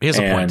 He has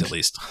a point, And at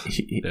least.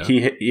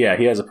 He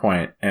has a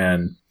point.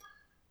 And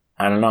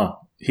I don't know.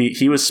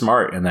 He was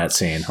smart in that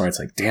scene where it's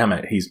like, damn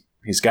it,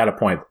 he's got a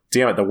point.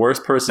 Damn it, the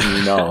worst person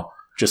you know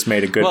just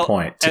made a good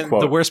point. To and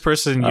quote, the worst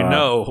person you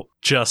know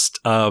just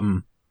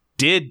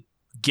did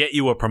get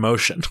you a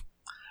promotion.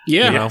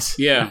 Yeah. You know?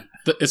 Yeah.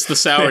 It's the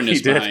sourness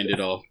He did. behind it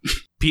all.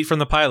 Pete from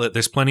the pilot,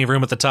 there's plenty of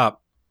room at the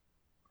top.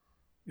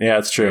 yeah,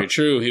 it's true. Very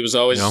true. He was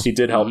always He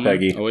did help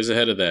Peggy. always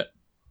ahead of that.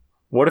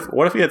 What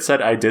if he had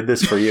said, "I did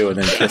this for you," and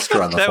then kissed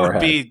her on the That forehead?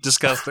 would be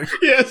disgusting.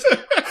 Yes.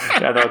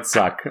 Yeah, that would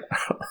suck.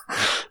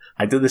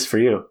 I did this for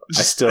you.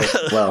 I still,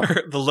 well,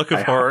 the look of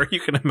I- horror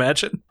you can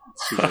imagine.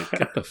 She's like,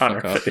 get the on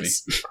fuck her off me.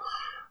 face.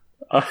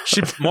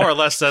 She more or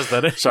less says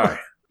that. Sorry.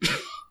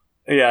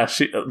 Yeah,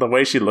 the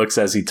way she looks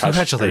as he touched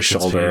her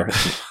Congratulations, shoulder.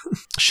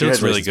 She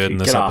looks really good in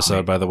this Get off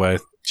episode, me. by the way.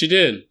 She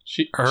did.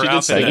 She Her did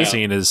outfit stand in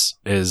the out.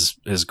 scene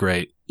is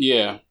great.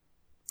 Yeah.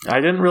 I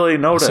didn't really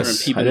notice. Certain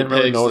people I didn't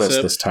really pegs this notice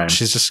up. this time.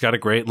 She's just got a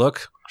great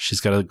look. She's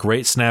got a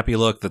great snappy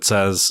look that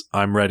says,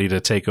 "I'm ready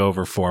to take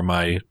over for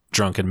my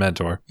drunken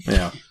mentor."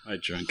 Yeah. My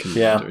drunken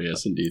Yeah. mentor,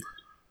 yes, indeed.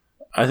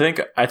 I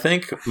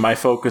think my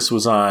focus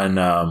was on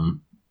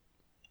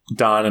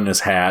Don and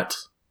his hat,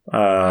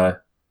 and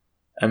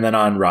then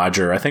on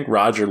Roger. I think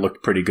Roger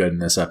looked pretty good in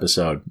this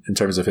episode in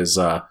terms of his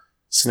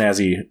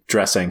snazzy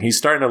dressing. He was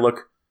starting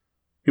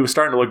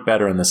to look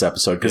better in this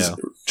episode because Yeah.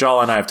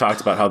 Joel and I have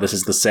talked about how this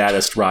is the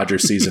saddest Roger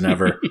season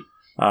ever.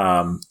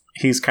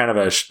 He's kind of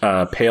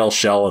a pale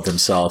shell of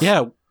himself.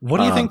 Yeah. What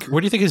do you think? Where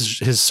do you think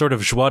his sort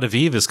of joie de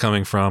vivre is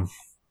coming from?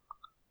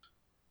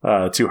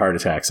 2 heart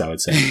attacks, I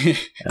would say.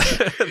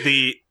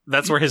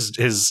 That's where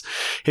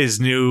his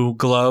new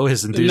glow,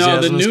 his No,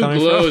 enthusiasm the is new coming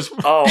glow from. is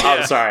Oh,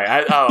 I'm sorry.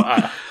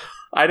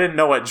 I didn't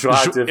know what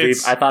joie de vivre.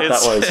 I thought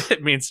that was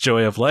It means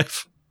joy of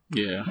life.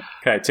 yeah.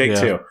 okay. Take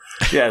Yeah. 2.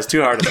 Yeah, it's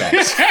 2 heart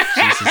attacks.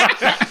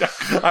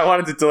 I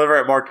wanted to deliver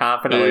it more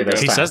confidently There you go.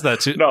 this He time. says that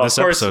too. No, this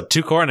of course. episode,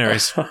 2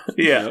 coronaries.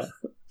 Yeah,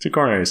 2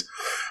 coronaries.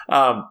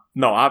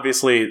 No,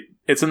 obviously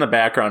it's in the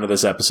background of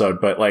this episode,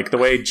 but like the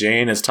way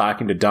Jane is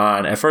talking to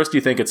Dawn, at first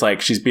you think it's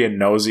like she's being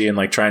nosy and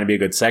like trying to be a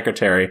good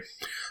secretary,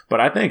 but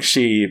I think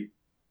she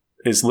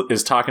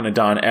is talking to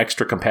Dawn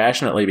extra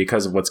compassionately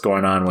because of what's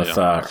going on with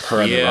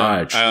her and the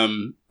Raj.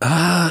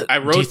 I do you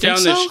wrote think down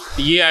so?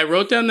 that. I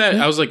wrote down that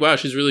I was like, wow,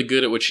 she's really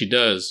good at what she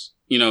does.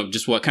 You know,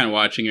 just what kind of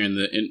watching her in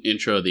the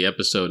intro of the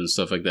episode and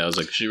stuff like that. I was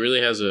like, she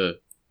really has a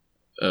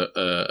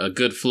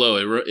good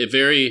flow. It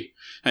very.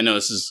 I know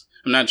this is.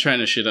 I'm not trying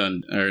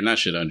to not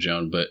shit on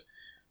Joan, but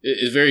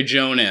it's very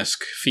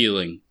Joan-esque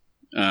feeling.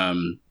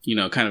 You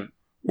know, kind of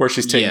where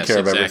she's taking care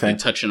of everything.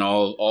 touching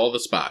all the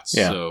spots.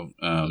 Yeah. So,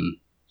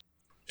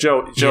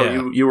 Joe,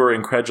 Yeah. you were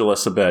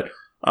incredulous a bit.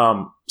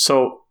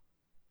 So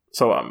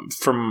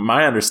from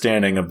my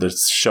understanding of the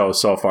show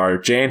so far,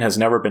 Jane has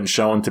never been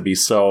shown to be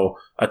so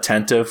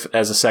attentive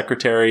as a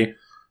secretary,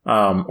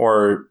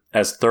 or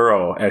as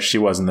thorough as she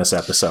was in this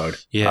episode.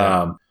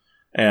 Yeah.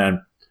 And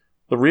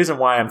the reason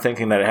why I'm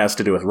thinking that it has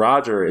to do with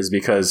Roger is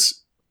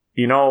because,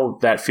 you know,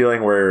 that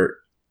feeling where,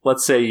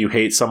 let's say you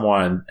hate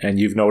someone and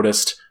you've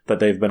noticed that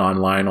they've been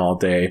online all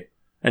day,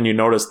 and you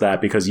notice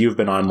that because you've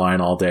been online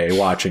all day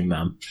watching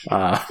them.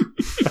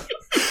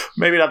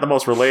 Maybe not the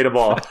most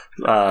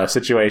relatable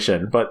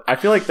situation, but I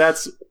feel like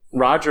that's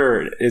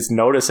Roger is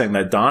noticing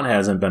that Don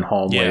hasn't been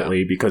home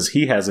lately because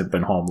he hasn't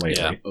been home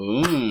lately.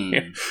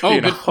 Yeah.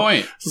 Good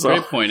point. So,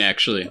 great point,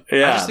 actually.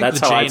 Yeah, I just think that's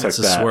the how I Jane took is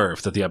a that.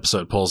 swerve that the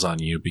episode pulls on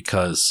you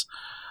because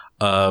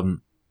up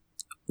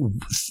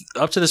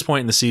to this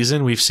point in the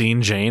season, we've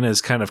seen Jane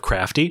as kind of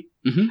crafty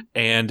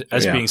and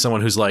as being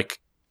someone who's like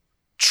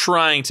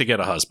trying to get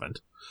a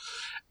husband.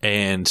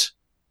 And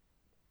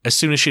as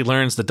soon as she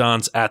learns that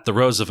Don's at the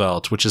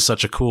Roosevelt, which is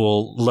such a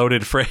cool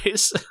loaded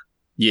phrase.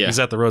 Yeah. He's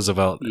at the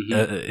Roosevelt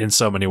in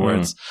so many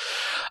words.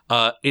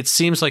 It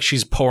seems like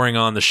she's pouring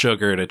on the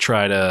sugar to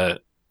try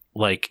to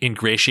like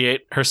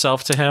ingratiate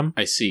herself to him.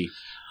 I see.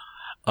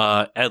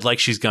 And like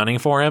she's gunning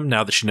for him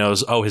now that she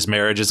knows, his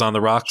marriage is on the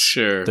rocks.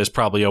 Sure. There's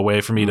probably a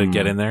way for me to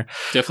get in there.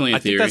 Definitely a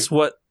theory. I think that's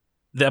what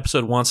the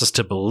episode wants us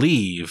to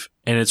believe,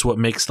 and it's what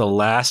makes the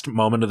last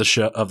moment of the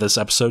show of this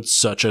episode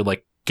such a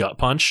like gut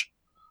punch.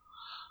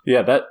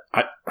 Yeah,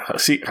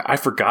 I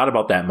forgot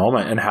about that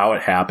moment and how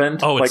it happened.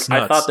 Oh, it's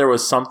nuts. I thought there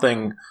was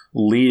something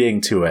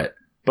leading to it,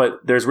 but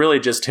there's really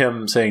just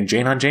him saying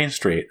Jane on Jane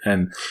Street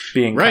and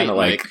being kind of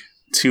like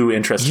too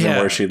interested in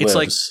where she lives.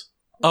 It's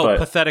like,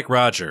 pathetic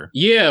Roger.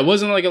 Yeah, it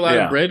wasn't like a lot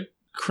of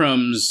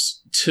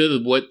breadcrumbs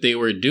to what they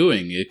were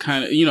doing. It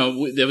kind of,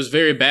 that was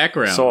very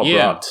background. So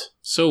abrupt.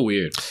 So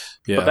weird.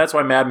 Yeah. But that's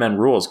why Mad Men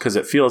rules, because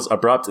it feels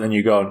abrupt, and then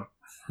you go,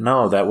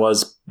 no, that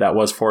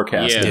was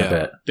forecasted a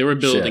bit. They were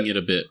building it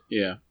a bit.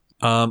 Yeah.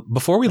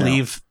 Before we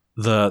leave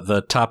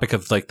the topic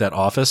of like that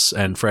office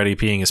and Freddie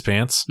peeing his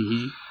pants,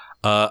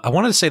 I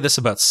wanted to say this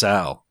about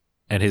Sal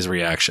and his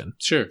reaction.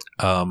 Sure.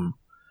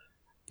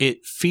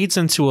 It feeds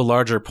into a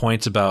larger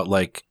point about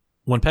like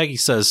when Peggy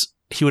says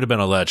he would have been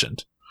a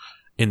legend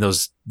in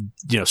those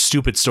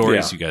stupid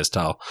stories you guys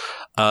tell,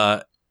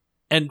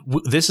 and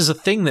this is a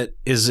thing that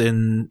is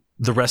in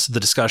the rest of the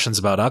discussions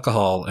about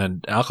alcohol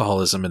and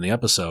alcoholism in the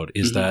episode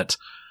is that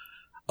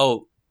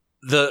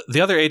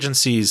the other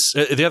agencies,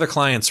 the other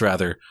clients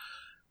rather,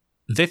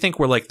 they think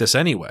we're like this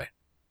anyway.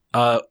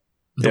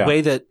 The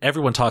way that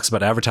everyone talks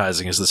about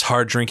advertising is this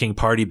hard drinking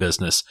party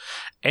business.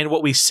 And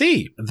what we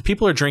see, the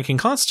people are drinking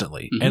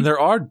constantly and there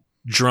are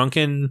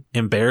drunken,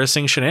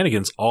 embarrassing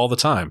shenanigans all the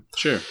time.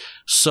 Sure.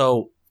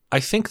 So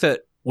I think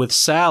that with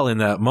Sal in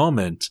that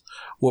moment,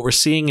 what we're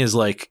seeing is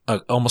like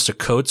almost a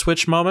code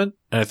switch moment.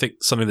 And I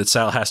think something that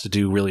Sal has to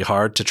do really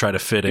hard to try to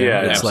fit in.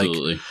 Yeah, it's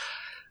absolutely.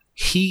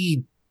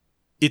 Like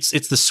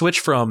it's the switch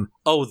from,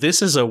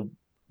 this is a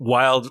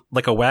wild,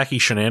 like a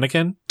wacky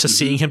shenanigan to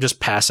seeing him just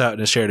pass out in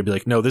his chair to be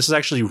like, no, this is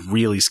actually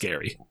really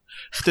scary.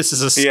 This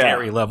is a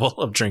scary level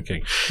of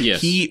drinking. Yes.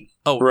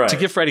 To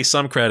give Freddie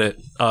some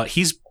credit,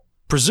 he's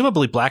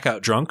presumably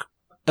blackout drunk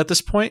at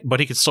this point, but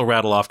he can still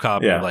rattle off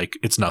copy like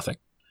it's nothing.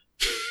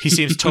 He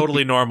seems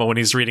totally normal when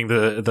he's reading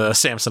the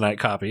Samsonite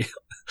copy.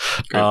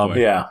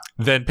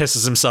 Then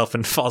pisses himself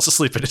and falls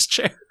asleep in his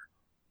chair.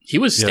 He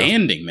was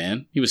standing,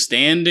 man. He was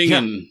standing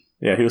and...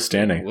 Yeah, he was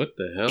standing. What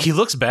the hell? He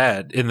looks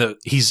bad in the.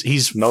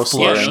 He's no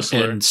flushed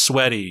and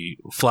sweaty,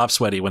 flop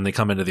sweaty when they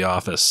come into the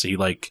office.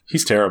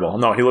 He's terrible.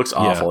 No, he looks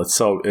awful.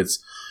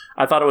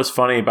 I thought it was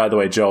funny, by the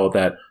way, Joe,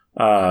 that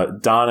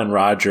Don and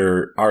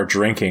Roger are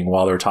drinking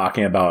while they're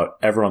talking about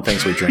everyone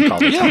thinks we drink all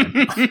the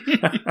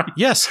time.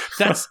 Yes,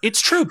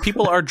 it's true.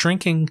 People are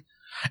drinking.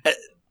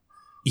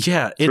 It's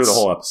through the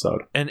whole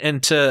episode.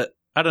 And to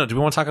I don't know. Do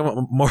we want to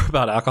talk more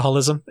about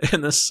alcoholism in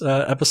this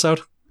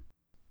episode?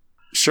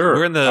 Sure.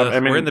 We're in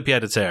the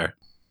pied a terre.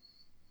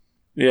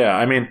 Yeah,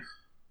 I mean,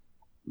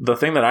 the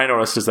thing that I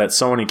noticed is that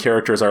so many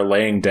characters are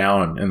laying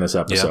down in this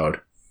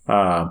episode.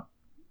 And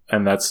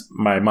that's,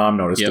 my mom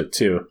noticed it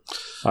too.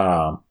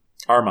 Our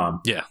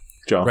mom. Yeah.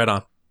 Joe. Right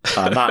on.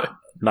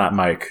 Not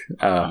Mike.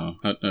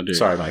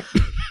 Sorry, Mike.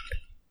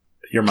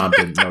 Your mom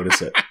didn't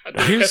notice it.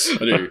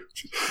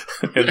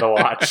 In the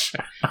watch.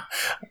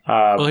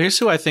 Well, here's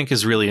who I think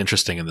is really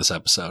interesting in this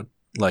episode.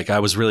 Like, I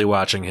was really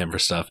watching him for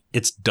stuff.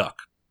 It's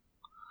Duck.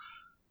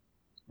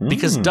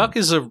 Because Duck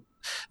is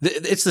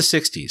it's the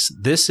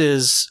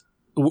 60s.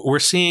 We're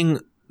seeing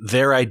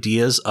their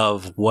ideas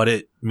of what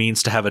it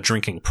means to have a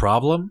drinking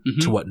problem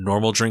to what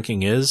normal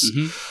drinking is.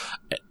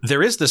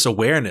 There is this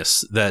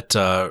awareness that,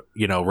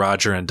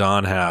 Roger and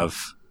Don have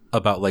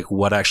about like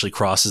what actually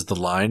crosses the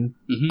line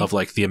of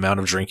like the amount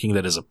of drinking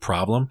that is a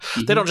problem.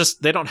 They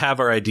don't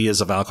have our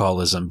ideas of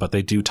alcoholism, but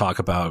they do talk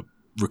about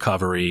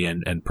recovery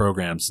and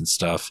programs and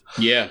stuff.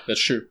 Yeah,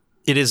 that's true.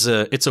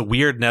 It's a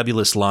weird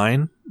nebulous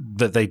line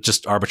that they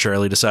just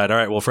arbitrarily decide, all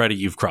right, well, Freddie,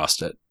 you've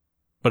crossed it.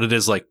 But it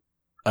is like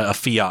a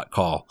fiat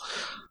call.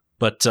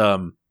 But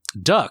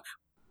Duck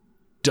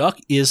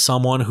is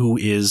someone who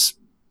is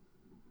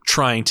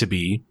trying to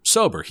be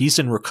sober. He's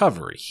in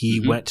recovery.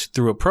 He went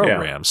through a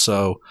program. Yeah.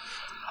 So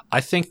I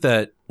think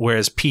that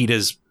whereas Pete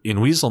is in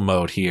weasel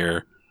mode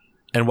here,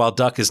 and while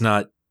Duck is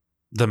not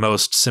the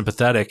most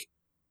sympathetic,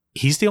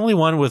 he's the only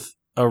one with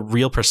a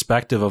real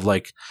perspective of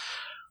like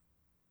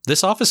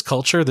this office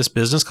culture, this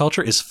business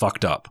culture is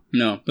fucked up.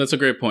 No, that's a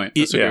great point.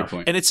 That's a great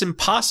point. And it's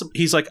impossible.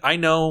 He's like,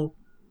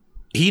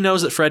 he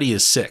knows that Freddy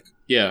is sick.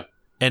 Yeah.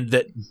 And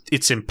that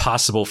it's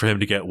impossible for him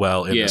to get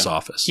well in this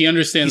office. He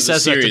understands the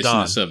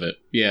seriousness of it.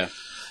 Yeah.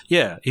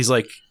 Yeah. He's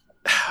like,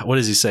 what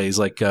does he say? He's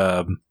like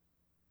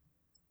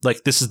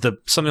this is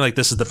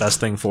the best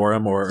thing for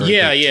him, or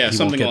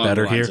something along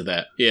the lines of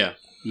that. Yeah.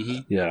 Mm-hmm.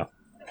 Yeah.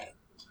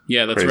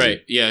 Yeah, that's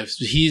right. Yeah,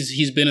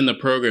 he's been in the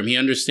program. He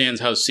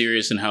understands how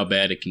serious and how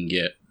bad it can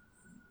get.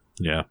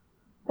 Yeah.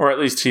 Or at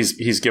least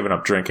he's given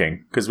up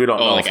drinking, because we don't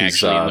know if he's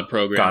actually in the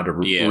program. Gone to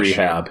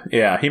rehab. Sure.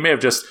 Yeah, he may have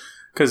just,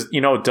 because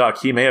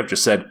Duck, he may have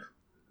just said,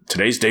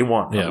 today's day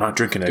one. Yeah. I'm not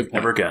drinking it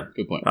ever again.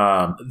 Good point.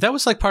 That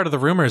was like part of the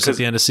rumors at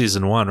the end of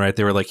season 1, right?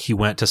 They were like, he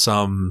went to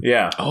some...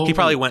 Yeah. He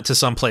probably went to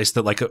some place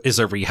that like is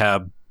a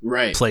rehab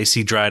place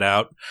he dried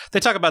out. They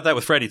talk about that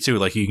with Freddy too.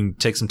 Like you can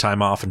take some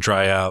time off and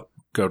dry out,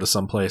 go to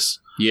some place.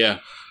 Yeah.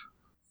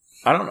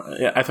 I don't know.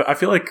 Yeah, I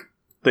feel like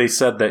they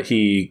said that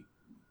he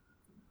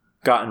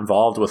got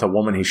involved with a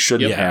woman he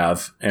shouldn't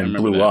have and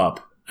blew up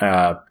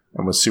and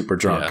was super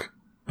drunk. Yeah.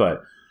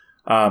 But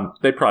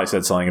they probably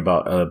said something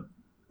about a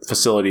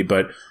facility,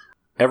 but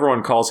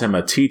everyone calls him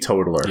a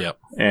teetotaler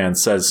and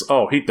says,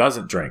 oh, he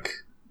doesn't drink.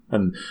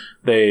 And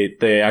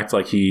they act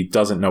like he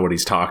doesn't know what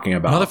he's talking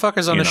about.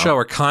 Motherfuckers on the show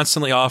are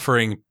constantly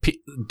offering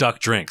Duck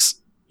drinks.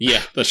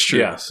 Yeah, that's true.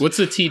 Yes. What's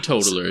a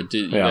teetotaler? Do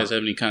you guys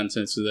have any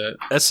context to that?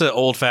 That's an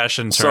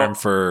old-fashioned term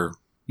for...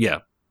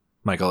 Yeah,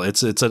 Michael.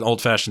 It's an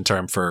old-fashioned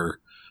term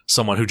for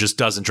someone who just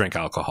doesn't drink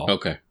alcohol.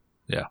 Okay.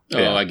 Yeah.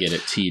 Oh, I get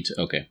it.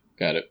 Okay,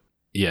 got it.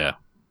 Yeah.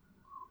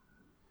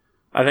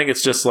 I think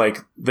it's just like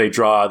they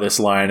draw this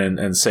line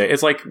and say...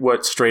 It's like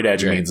what straight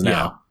edge means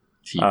now.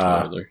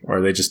 Teetotaler. Or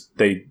they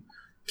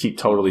keep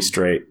totally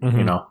straight,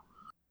 you know.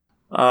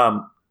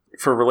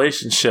 For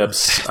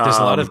relationships... There's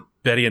a lot of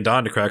Betty and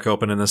Don to crack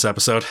open in this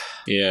episode.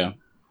 Yeah.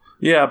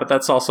 Yeah, but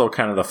that's also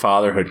kind of the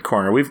fatherhood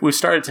corner. We've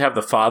started to have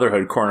the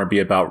fatherhood corner be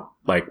about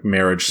like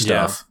marriage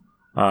stuff.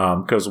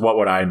 Because what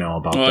would I know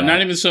about that? Well,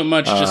 not even so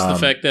much, just the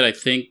fact that I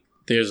think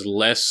there's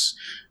less,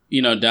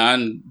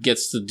 Don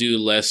gets to do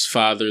less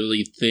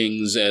fatherly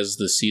things as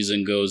the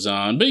season goes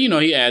on. But,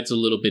 he adds a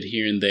little bit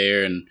here and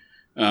there. And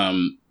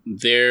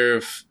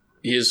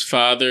his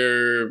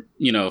father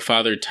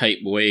type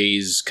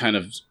ways kind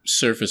of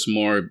surface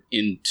more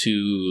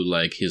into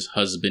like his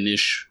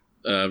husbandish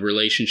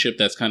relationship.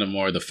 That's kind of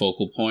more the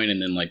focal point.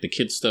 And then like the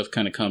kid stuff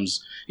kind of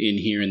comes in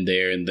here and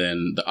there. And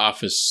then the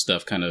office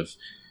stuff kind of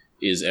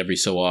is every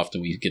so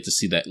often we get to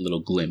see that little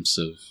glimpse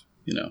of,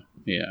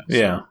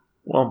 Yeah.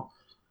 Well,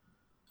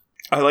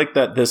 I like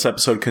that this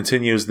episode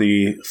continues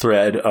the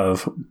thread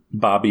of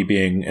Bobby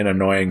being an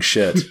annoying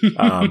shit.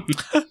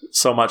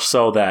 So much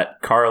so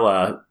that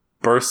Carla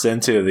bursts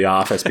into the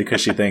office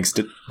because she thinks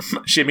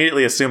she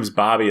immediately assumes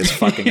Bobby is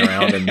fucking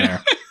around in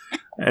there,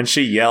 and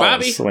she yells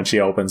Bobby when she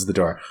opens the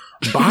door.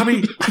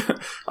 Bobby.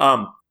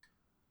 I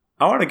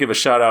want to give a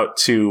shout out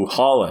to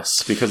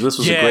Hollis because this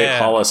was a great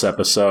Hollis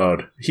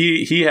episode.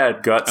 He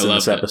had guts in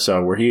this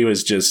episode where he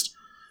was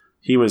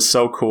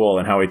so cool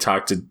in how he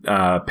talked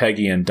to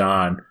Peggy and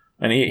Don,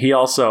 and he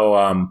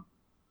also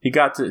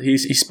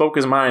he spoke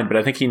his mind, but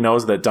I think he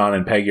knows that Don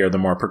and Peggy are the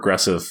more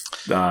progressive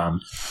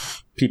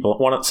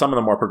people, some of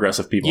the more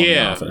progressive people in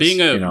the office. Being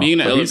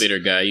an elevator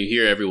guy, you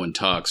hear everyone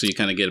talk, so you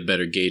kind of get a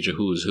better gauge of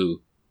who's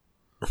who.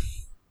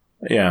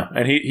 Yeah,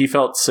 and he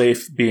felt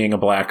safe being a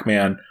black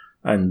man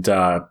and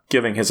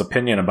giving his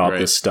opinion about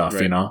this stuff,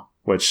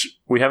 which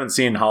we haven't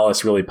seen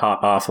Hollis really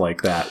pop off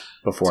like that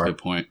before. That's a good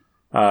point.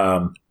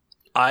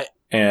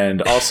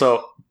 And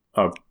also,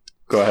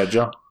 go ahead,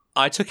 Joe.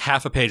 I took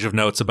half a page of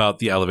notes about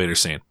the elevator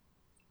scene.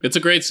 It's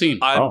a great scene.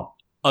 I'm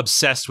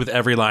obsessed with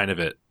every line of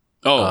it.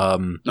 No,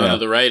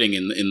 the writing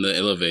in the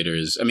elevator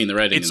is... I mean, the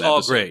writing it's in the all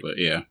episode, great. But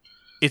yeah.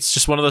 It's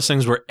just one of those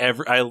things where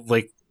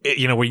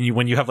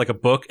when you have like a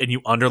book and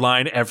you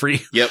underline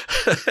everything,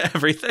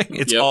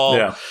 it's all...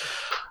 Yeah.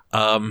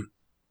 I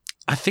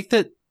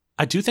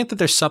do think that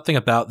there's something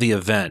about the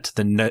event,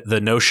 the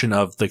notion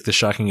of like the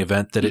shocking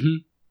event that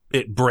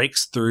it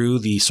breaks through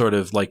the sort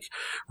of like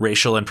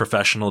racial and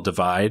professional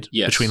divide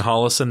between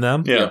Hollis and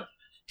them. Yeah.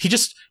 He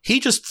just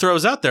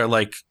throws out there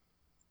like,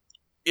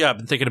 I've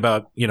been thinking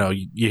about, you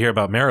hear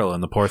about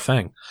Marilyn, the poor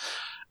thing.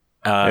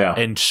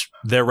 And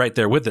they're right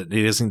there with it.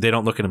 They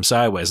don't look at him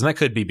sideways. And that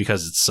could be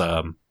because it's,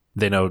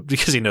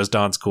 because he knows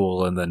Don's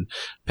cool and then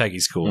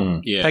Peggy's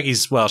cool. Yeah.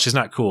 Peggy's, she's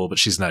not cool, but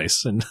she's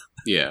nice. And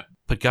yeah.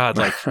 But God,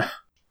 like,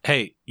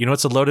 hey,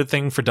 what's a loaded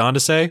thing for Don to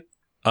say?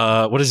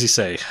 What does he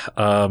say?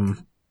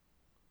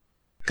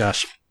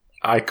 Gosh.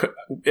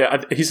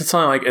 He said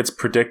something like, it's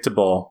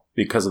predictable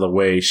because of the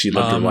way she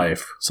lived her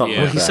life. Something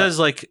like that. He says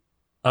like,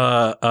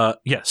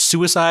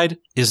 suicide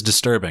is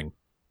disturbing.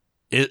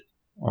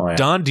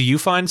 Don, do you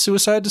find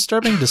suicide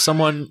disturbing? Does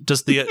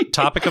the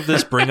topic of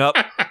this bring up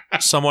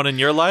someone in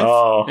your life?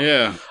 Oh,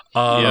 yeah.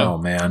 Oh,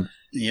 man.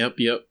 Yep.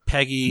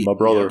 Peggy. My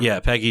brother. Yeah,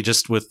 Peggy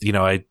just with,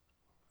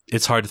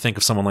 it's hard to think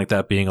of someone like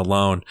that being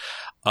alone.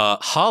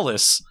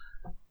 Hollis,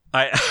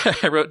 I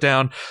wrote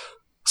down,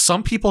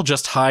 Some people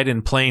just hide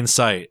in plain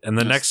sight. And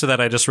then next to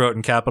that, I just wrote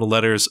in capital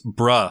letters,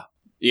 bruh.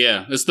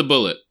 Yeah, it's the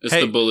bullet. It's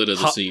the bullet of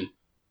the scene.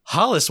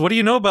 Hollis, what do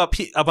you know about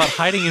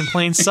hiding in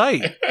plain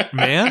sight,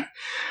 man?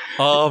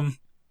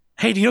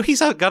 Hey, do you know he's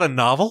got a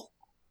novel?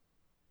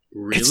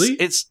 Really?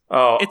 It's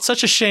Oh,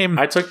 such a shame.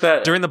 I took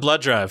that during the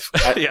blood drive.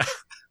 Yeah.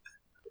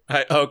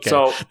 Okay.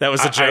 So that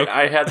was a joke.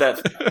 I had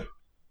that.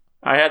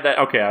 I had that.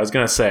 Okay, I was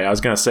gonna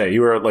say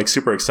you were like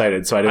super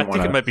excited, so I didn't want to.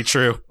 I think it might be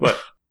true. But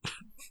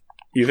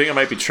you think it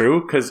might be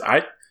true? Because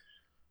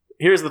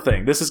here's the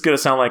thing. This is gonna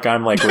sound like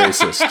I'm like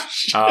racist.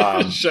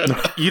 Shut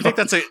up. You think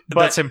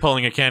that's him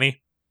pulling a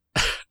Kenny?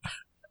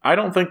 I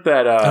don't think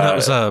that. That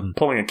was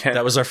pulling a Kenny.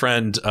 That was our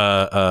friend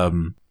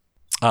Paul.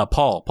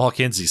 Paul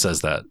Kinsey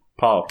says that.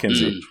 Paul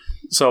Kinsey.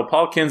 So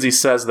Paul Kinsey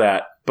says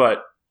that,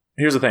 but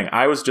here's the thing.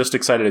 I was just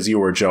excited as you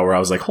were, Joe, where I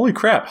was like, holy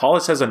crap,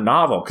 Hollis has a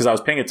novel, because I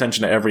was paying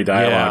attention to every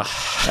dialogue.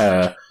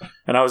 Yeah.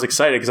 And I was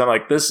excited because I'm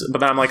like, this, but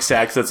then I'm like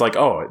sad because it's like,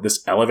 oh,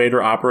 this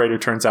elevator operator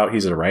turns out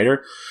he's a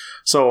writer.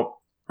 So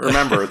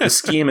remember, the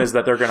scheme is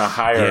that they're going to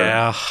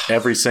hire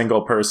every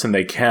single person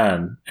they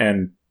can,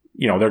 and,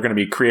 you know, they're going to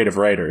be creative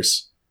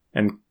writers.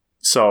 And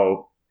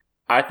so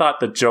I thought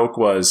the joke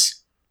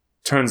was,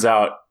 turns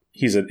out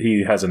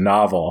he has a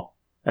novel,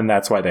 and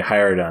that's why they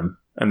hired him,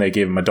 and they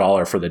gave him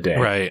 $1 for the day.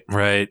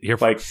 Right. You're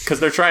like,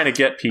 because they're trying to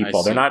get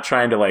people. They're not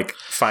trying to like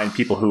find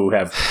people who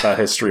have a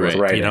history with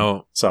writing. You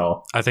know,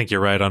 so I think you're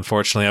right.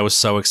 Unfortunately, I was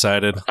so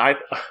excited. I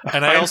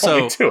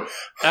also too.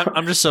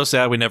 I'm just so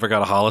sad we never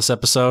got a Hollis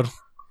episode.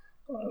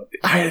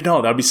 I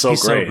know, that'd be so great.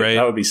 So great.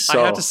 That would be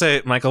so. I have to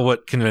say, Michael,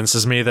 what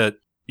convinces me that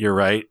you're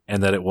right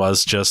and that it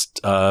was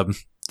just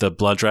the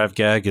blood drive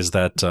gag is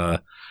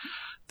that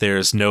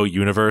there's no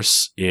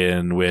universe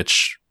in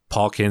which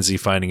Paul Kinsey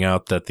finding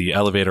out that the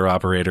elevator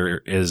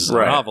operator is a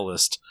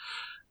novelist,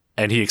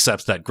 and he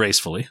accepts that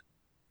gracefully.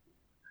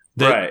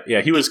 Right.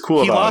 Yeah, he was cool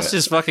about it. He lost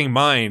his fucking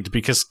mind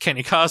because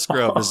Kenny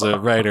Cosgrove is a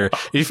writer.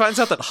 He finds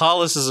out that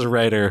Hollis is a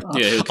writer.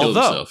 Yeah, he'll kill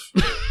himself.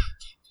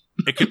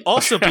 It could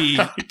also be...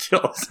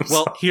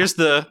 well, here's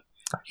the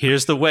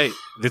way.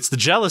 It's the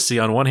jealousy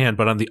on one hand,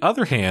 but on the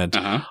other hand,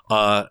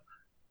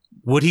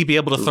 would he be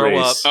able to throw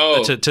up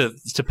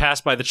to pass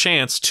by the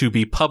chance to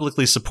be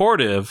publicly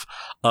supportive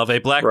of a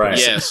black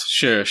person? Yes,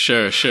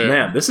 sure.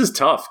 Man, this is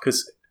tough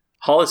because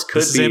Hollis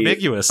could be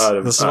ambiguous.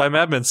 This is why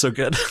Mad Men's so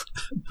good.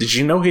 Did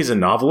you know he's a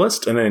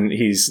novelist? And then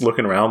he's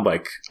looking around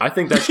like, I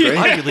think that's great.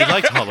 I really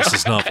liked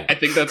Hollis's novel. I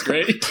think that's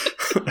great.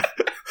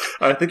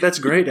 I think that's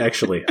great,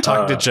 actually.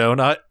 Talking to Joan.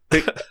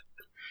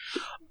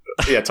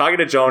 Yeah, talking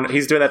to Joan,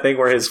 he's doing that thing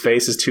where his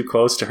face is too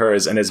close to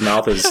hers and his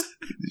mouth is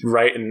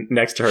right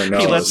next to her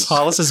nose. He lets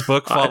Hollis's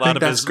book fall out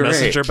of his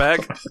messenger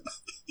bag.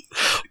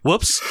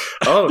 Whoops.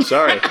 Oh,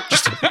 sorry.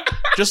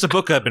 Just a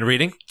book I've been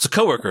reading. It's a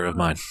coworker of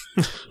mine.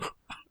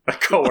 A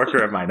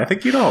coworker of mine. I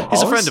think you know Hollis.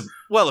 He's a friend of,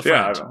 a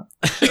friend.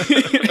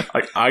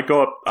 Yeah, I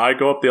go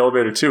up the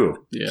elevator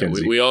too. Yeah,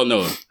 we all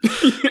know him.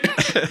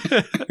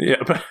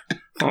 Yeah, but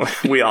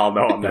we all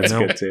know him. That's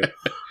good too.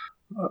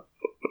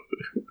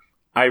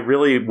 I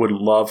really would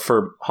love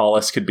for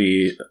Hollis to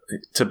be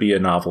a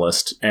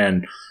novelist,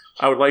 and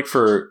I would like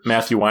for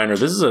Matthew Weiner.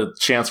 This is a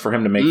chance for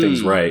him to make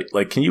things right.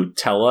 Like, can you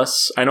tell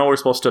us? I know we're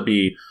supposed to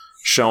be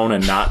shown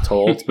and not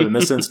told, but in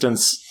this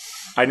instance,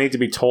 I need to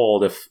be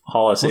told if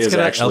Hollis is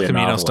actually El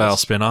Camino a novelist. style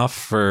spinoff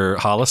for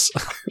Hollis.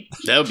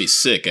 That would be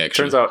sick.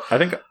 Actually, turns out I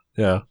think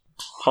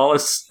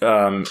Hollis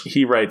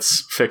he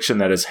writes fiction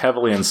that is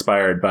heavily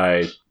inspired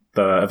by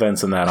the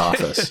events in that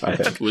office. I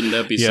think. Wouldn't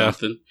that be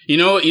something? You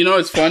know,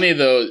 it's funny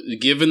though,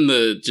 given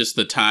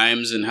the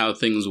times and how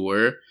things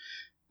were,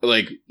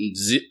 like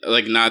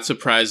not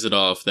surprised at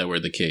all if that were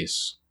the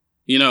case.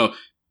 You know,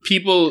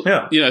 people,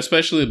 you know,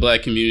 especially the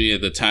black community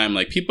at the time,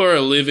 like people are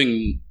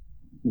living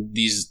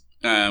these,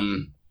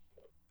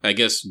 I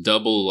guess,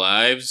 double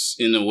lives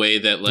in a way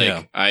that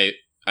like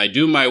I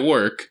do my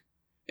work.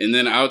 And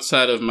then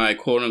outside of my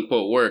quote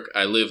unquote work,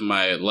 I live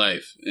my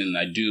life and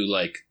I do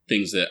like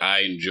things that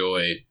I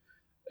enjoy.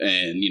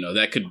 And, you know,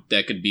 that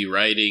could be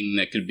writing,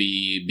 that could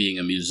be being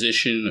a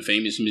musician, a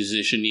famous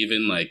musician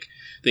even. Like,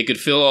 they could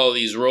fill all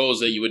these roles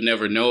that you would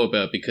never know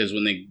about because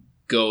when they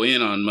go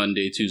in on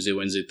Monday, Tuesday,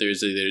 Wednesday,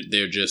 Thursday,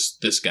 they're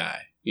just this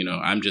guy. You know,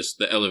 I'm just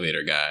the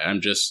elevator guy.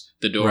 I'm just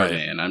the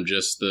doorman. I'm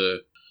just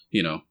the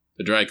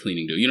dry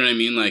cleaning dude. You know what I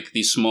mean? Like,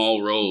 these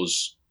small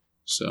roles.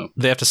 So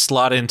they have to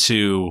slot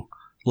into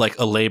like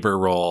a labor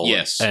role,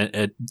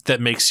 and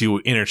that makes you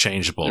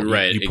interchangeable.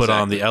 Right, you put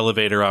on the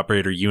elevator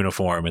operator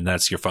uniform, and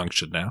that's your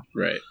function now.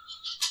 Right.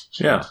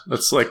 Yeah,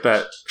 that's like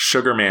that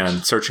Sugar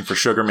Man searching for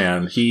Sugar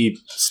Man. He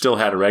still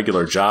had a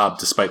regular job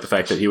despite the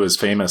fact that he was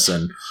famous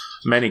in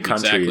many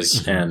countries.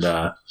 Exactly. And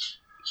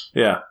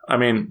I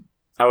mean,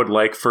 I would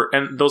like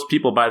and those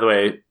people, by the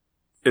way,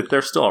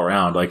 they're still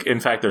around. Like, in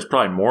fact, there's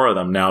probably more of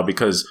them now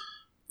because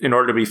in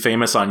order to be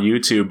famous on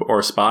YouTube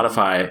or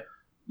Spotify,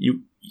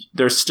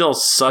 there's still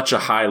such a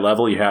high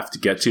level you have to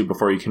get to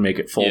before you can make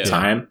it full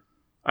time.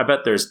 I bet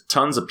there's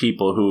tons of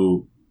people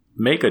who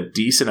make a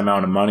decent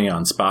amount of money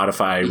on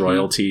Spotify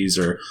royalties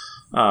or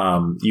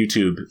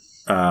YouTube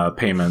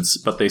payments,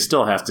 but they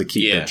still have to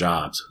keep their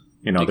jobs,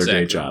 their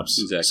day jobs.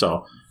 Exactly.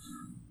 So,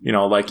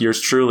 like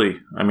yours truly,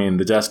 I mean,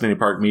 the Destiny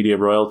Park Media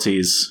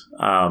royalties,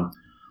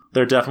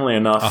 they're definitely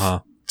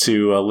enough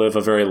to live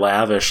a very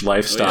lavish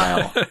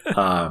lifestyle.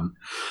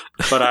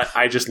 But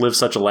I just live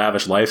such a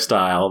lavish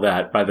lifestyle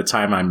that by the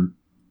time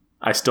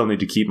I still need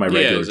to keep my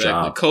regular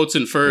job. Coats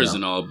and furs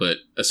and all, but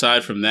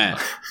aside from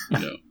that,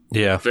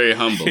 yeah, very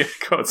humble.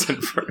 Coats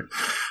and furs.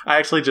 I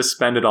actually just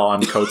spend it all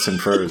on coats and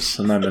furs,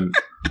 and then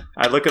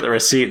I look at the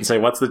receipt and say,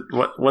 "What's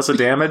the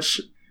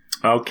damage?"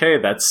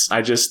 Okay,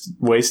 I just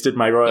wasted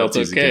my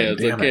royalties. That's okay. Again.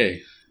 That's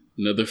okay.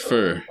 Another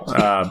fur.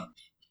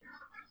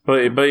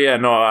 But yeah,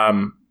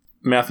 no.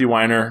 Matthew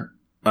Weiner,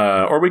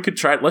 or we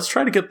could let's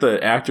try to get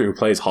the actor who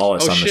plays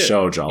Hollis on the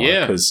show, Jala.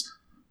 Yeah. Because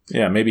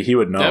maybe he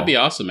would know. That'd be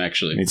awesome,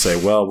 actually. And he'd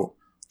say, well,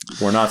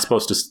 we're not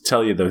supposed to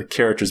tell you the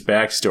character's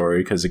backstory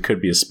because it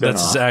could be a spin-off.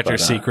 That's his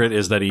actor's secret,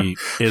 is that he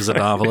is a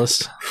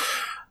novelist.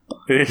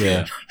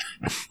 Yeah.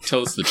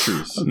 Tell us the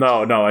truth.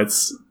 No,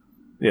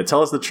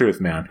 tell us the truth,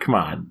 man. Come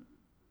on.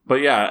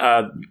 But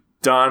yeah,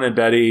 Don and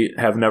Betty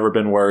have never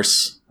been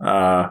worse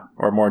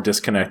or more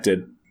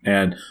disconnected.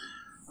 And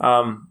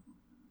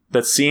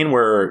that scene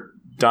where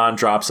Don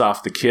drops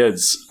off the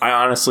kids, I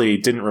honestly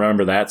didn't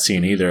remember that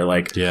scene either.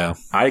 Like,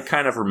 I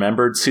kind of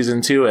remembered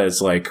season 2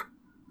 as like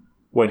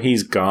when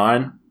he's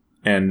gone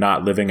and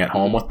not living at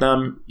home with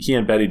them, he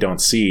and Betty don't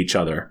see each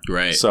other.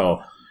 Right. So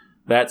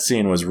that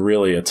scene was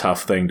really a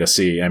tough thing to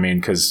see. I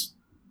mean, because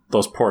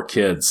those poor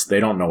kids, they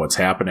don't know what's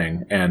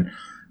happening. And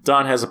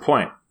Don has a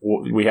point.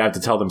 We have to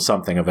tell them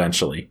something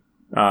eventually.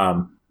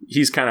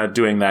 He's kind of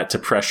doing that to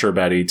pressure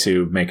Betty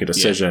to make a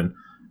decision.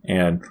 Yeah.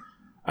 And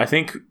I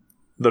think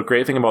the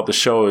great thing about the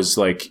show is,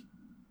 like,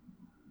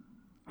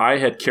 I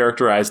had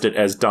characterized it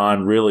as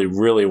Don really,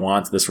 really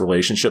wants this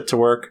relationship to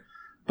work.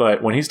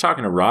 But when he's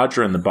talking to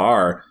Roger in the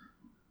bar,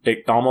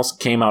 it almost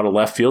came out of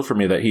left field for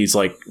me that he's,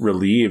 like,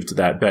 relieved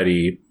that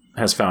Betty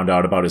has found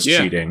out about his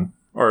cheating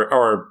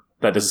or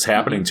that this is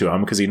happening to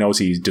him because he knows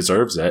he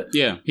deserves it.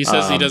 Yeah. He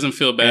says he doesn't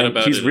feel bad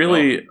about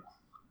it.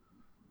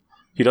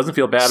 He doesn't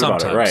feel bad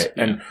sometimes, about it, right?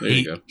 Yeah, and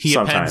he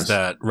appends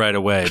that right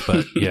away,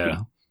 but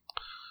yeah.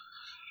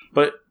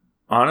 But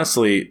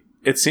honestly,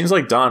 it seems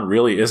like Don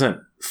really isn't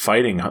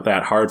fighting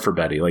that hard for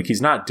Betty. Like,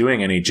 he's not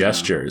doing any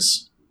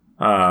gestures.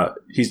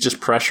 He's just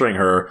pressuring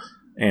her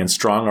and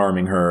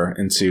strong-arming her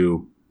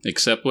into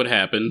accept what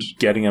happened,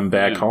 getting him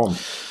back home.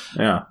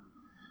 Yeah.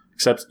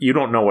 Except you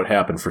don't know what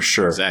happened for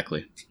sure.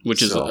 Exactly.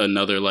 Which is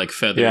another, like,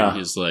 feather in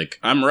his, like,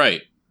 I'm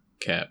right,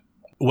 cap.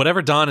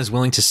 Whatever Don is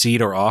willing to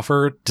cede or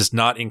offer does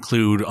not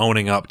include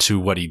owning up to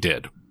what he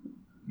did.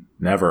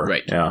 Never.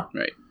 Right. Yeah.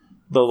 Right.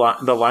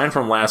 The line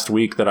from last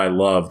week that I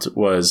loved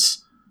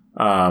was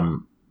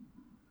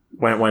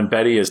when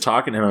Betty is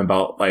talking to him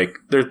about, like,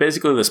 there's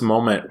basically this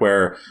moment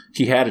where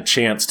he had a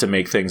chance to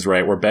make things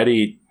right, where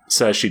Betty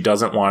says she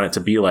doesn't want it to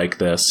be like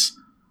this.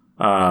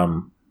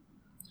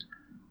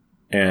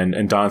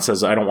 And Don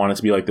says, I don't want it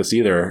to be like this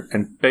either.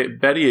 And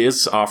Betty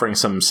is offering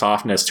some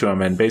softness to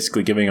him and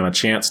basically giving him a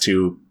chance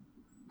to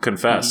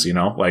confess,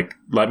 like,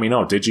 let me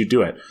know, did you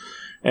do it?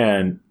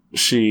 And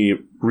she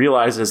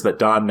realizes that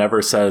Don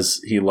never says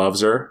he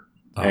loves her.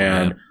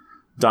 Man.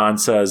 Don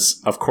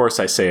says, of course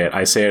I say it.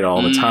 I say it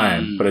all the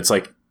time. But it's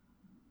like,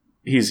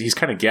 he's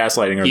kind of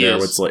gaslighting her there.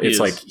 It's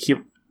like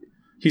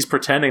he's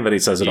pretending that he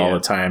says it all the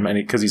time. And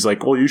because he's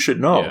like, well, you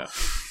should know. Yeah.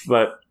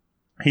 But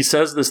he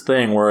says this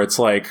thing where it's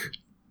like,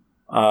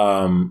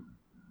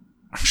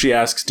 she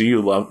asks, do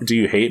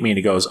you hate me? And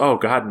he goes, oh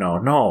God,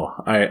 no,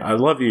 I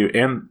love you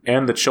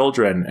and the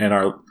children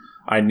and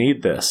I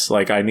need this.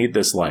 Like, I need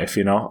this life,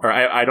 or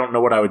I don't know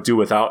what I would do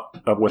without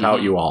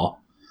you all.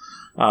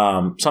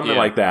 Something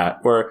like that,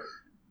 where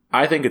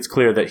I think it's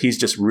clear that he's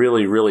just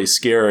really, really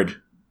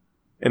scared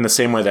in the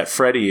same way that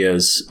Freddie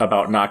is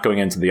about not going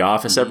into the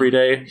office every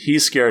day.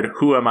 He's scared.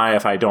 Who am I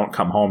if I don't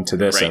come home to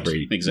this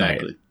every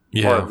night?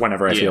 Or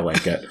whenever I feel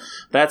like it.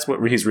 That's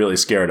what he's really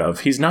scared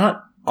of. He's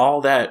not all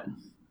that.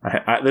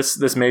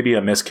 This may be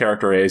a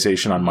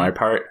mischaracterization on my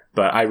part,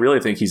 but I really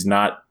think he's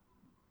not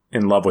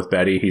in love with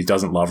Betty. He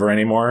doesn't love her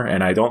anymore,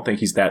 and I don't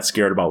think he's that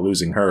scared about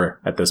losing her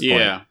at this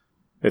point. Yeah,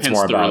 it's hence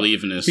more the about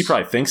relievedness. He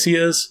probably thinks he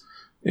is.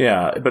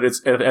 Yeah, but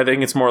I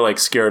think it's more like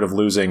scared of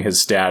losing his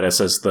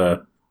status as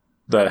the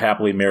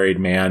happily married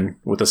man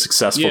with a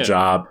successful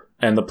job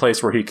and the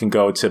place where he can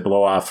go to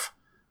blow off.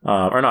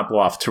 Or not blow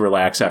off, to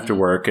relax after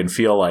work and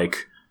feel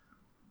like,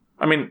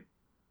 I mean,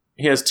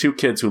 he has 2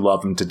 kids who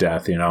love him to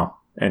death,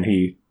 and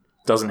he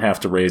doesn't have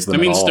to raise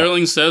them at all.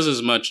 Sterling says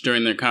as much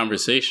during their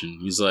conversation.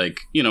 He's like,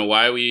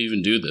 why we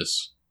even do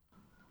this?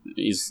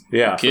 He's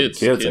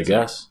kids, I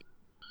guess.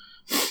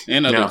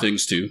 And other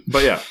things too.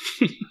 But yeah.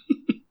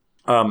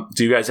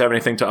 Do you guys have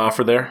anything to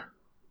offer there?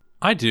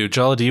 I do.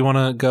 Jala, do you want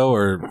to go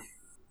or?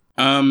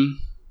 I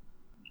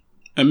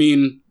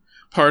mean,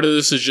 part of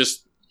this is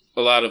just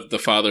a lot of the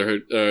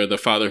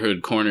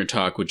fatherhood corner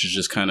talk, which is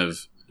just kind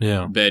of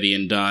Betty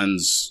and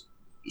Don's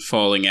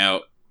falling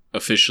out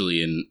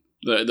officially, and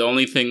The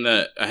only thing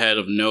that I had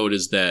of note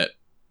is that,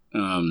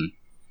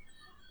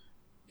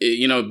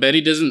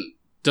 Betty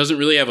doesn't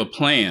really have a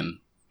plan.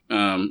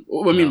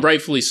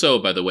 Rightfully so,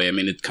 by the way. I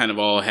mean, it kind of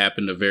all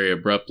happened very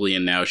abruptly,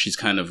 and now she's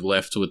kind of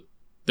left with...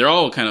 They're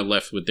all kind of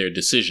left with their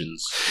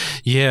decisions.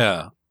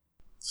 Yeah.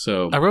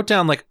 So I wrote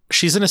down, like,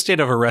 she's in a state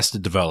of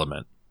arrested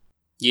development.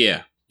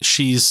 Yeah.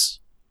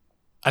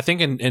 I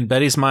think in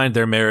Betty's mind,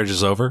 their marriage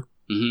is over.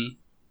 Mm-hmm.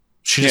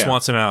 She just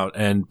wants him out,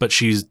 but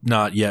she's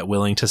not yet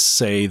willing to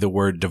say the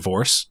word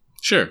divorce.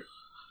 Sure.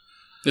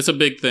 It's a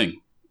big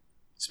thing,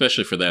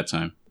 especially for that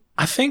time.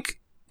 I think,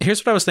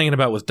 here's what I was thinking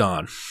about with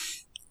Dawn.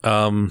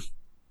 And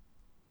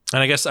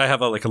I guess I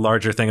have a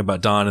larger thing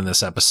about Dawn in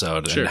this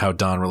episode and how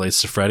Dawn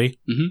relates to Freddy.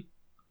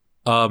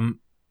 Mm-hmm.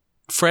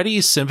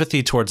 Freddy's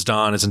sympathy towards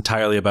Dawn is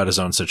entirely about his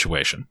own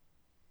situation.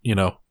 You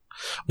know,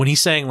 when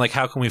he's saying, like,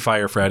 how can we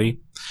fire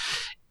Freddy?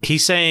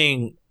 He's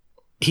saying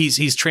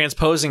he's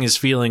transposing his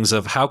feelings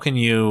of how can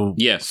you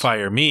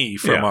fire me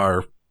from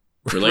our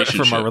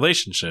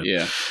relationship.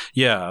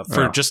 Yeah.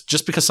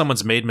 Just because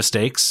someone's made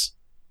mistakes,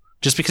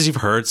 just because you've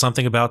heard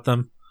something about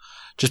them,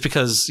 just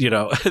because,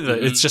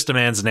 it's just a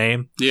man's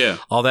name. Yeah.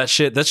 All that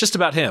shit. That's just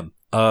about him.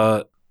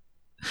 And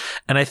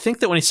I think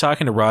that when he's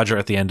talking to Roger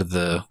at the end of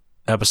the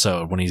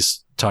episode, when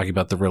he's talking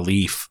about the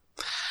relief,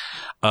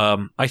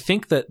 I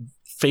think that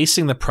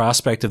facing the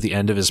prospect of the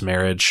end of his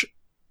marriage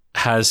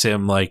has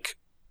him, like,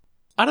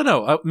 I don't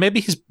know, maybe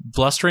he's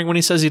blustering when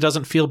he says he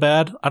doesn't feel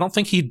bad. I don't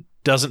think he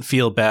doesn't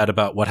feel bad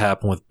about what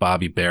happened with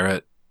Bobby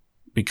Barrett,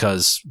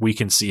 because we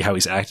can see how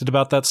he's acted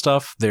about that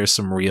stuff. There's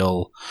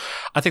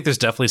I think there's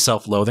definitely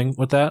self-loathing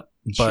with that,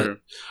 but sure.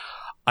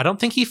 I don't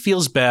think he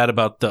feels bad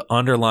about the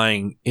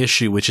underlying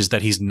issue, which is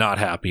that he's not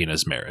happy in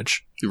his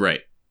marriage.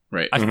 Right.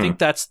 I think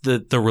that's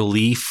the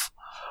relief,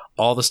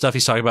 all the stuff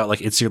he's talking about,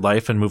 like, it's your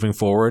life and moving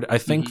forward. I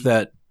think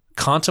that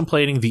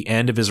contemplating the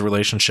end of his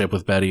relationship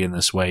with Betty in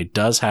this way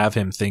does have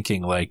him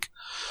thinking, like,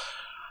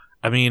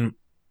 I mean,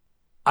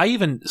 I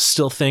even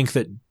still think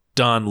that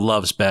Don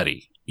loves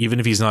Betty, even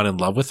if he's not in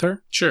love with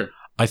her. Sure.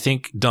 I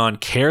think Don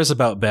cares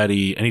about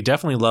Betty, and he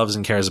definitely loves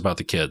and cares about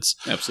the kids.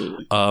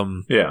 Absolutely.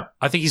 Yeah.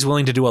 I think he's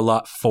willing to do a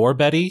lot for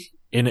Betty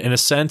in a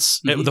sense.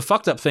 The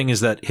fucked up thing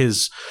is that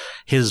his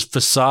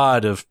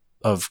facade of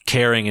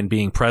caring and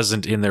being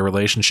present in their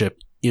relationship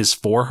is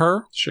for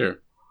her. Sure.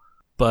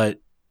 But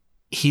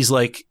he's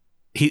like,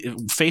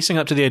 facing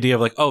up to the idea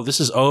of, like, oh,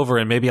 this is over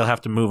and maybe I'll have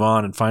to move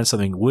on and find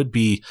something, would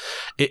be,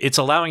 it's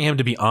allowing him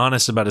to be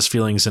honest about his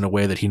feelings in a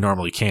way that he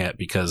normally can't,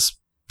 because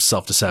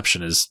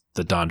self-deception is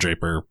the Don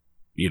Draper,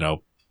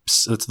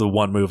 it's the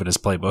one move in his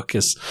playbook,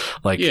 is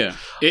like, yeah,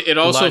 it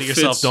also lie to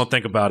yourself, don't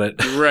think about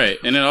it. Right.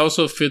 And it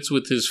also fits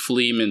with his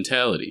flea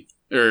mentality,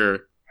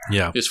 or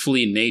his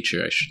flea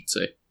nature, I should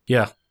say.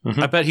 Yeah.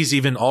 I bet he's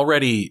even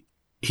already,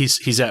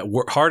 he's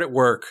hard at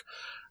work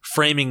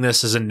framing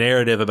this as a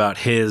narrative about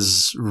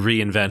his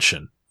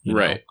reinvention.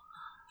 Right.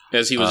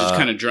 As he was just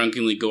kind of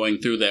drunkenly going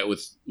through that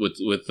with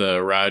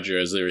Roger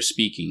as they were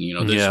speaking.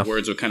 Those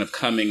words were kind of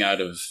coming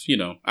out of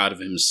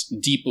him,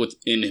 deep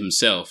within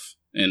himself.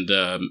 And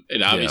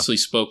it obviously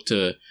spoke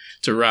to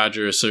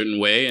Roger a certain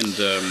way.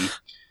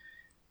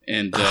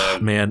 And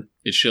man,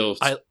 it shows.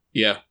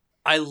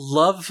 I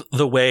love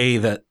the way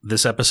that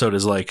this episode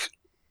is, like,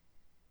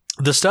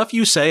 the stuff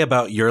you say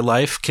about your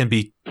life can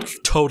be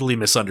totally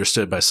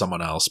misunderstood by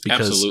someone else,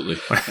 because absolutely.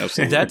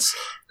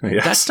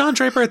 That's Don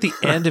Draper at the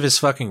end of his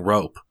fucking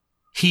rope.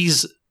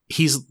 He's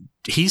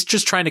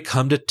just trying to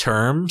come to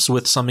terms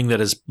with something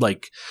that has,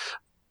 like,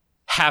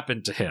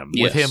 happened to him,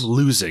 with him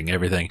losing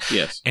everything.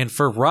 Yes. And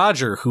for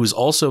Roger, who's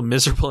also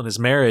miserable in his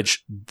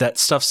marriage, that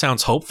stuff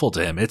sounds hopeful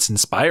to him. It's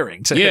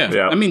inspiring to him.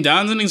 Yeah. I mean,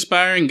 Don's an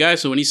inspiring guy,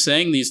 so when he's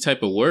saying these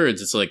type of words,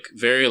 it's like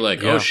very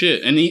like, oh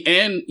shit. And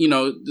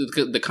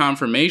the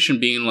confirmation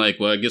being like,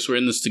 well, I guess we're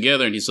in this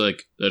together, and he's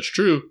like, that's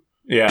true.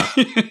 Yeah.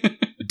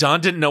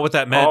 Don didn't know what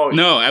that meant. Oh,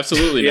 no,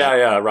 absolutely not.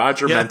 Yeah.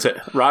 Roger meant it.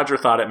 Roger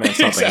thought it meant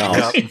something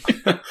else.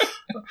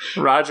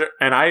 Roger,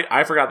 and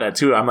I forgot that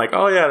too. I'm like,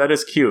 oh yeah, that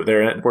is cute.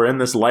 We're in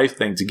this life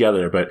thing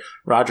together, but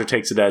Roger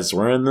takes it as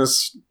we're in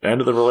this end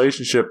of the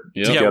relationship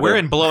together. Yeah, we're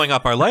in blowing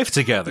up our life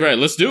together. Right,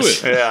 let's do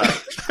it. Yeah.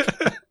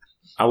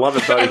 I love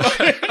it, buddy.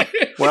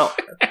 Well,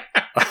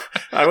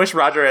 I wish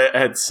Roger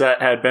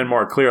had been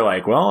more clear,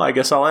 like, well, I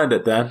guess I'll end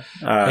it then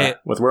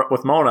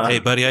with Mona. Hey,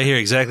 buddy, I hear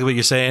exactly what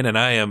you're saying, and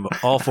I am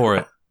all for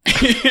it.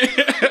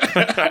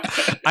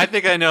 I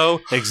think I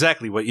know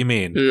exactly what you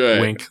mean. Right.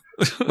 Wink.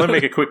 Let me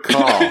make a quick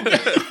call.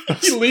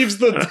 He leaves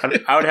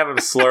the... I would have him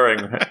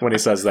slurring when he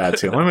says that,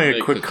 too. Let me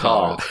make a quick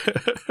call.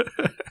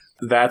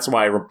 That's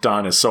why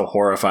Don is so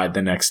horrified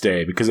the next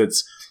day, because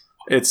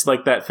it's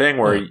like that thing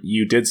where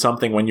you did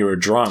something when you were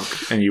drunk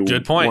and you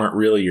weren't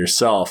really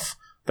yourself,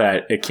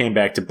 that it came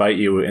back to bite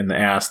you in the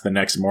ass the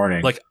next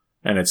morning. Like,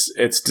 and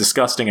it's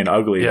disgusting and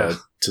ugly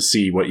to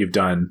see what you've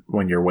done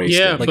when you're wasted.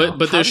 Yeah, like,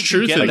 but there's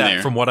truth in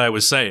there. From what I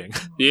was saying.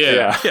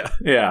 Yeah.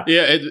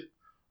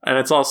 And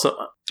it's also...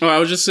 Oh, I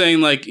was just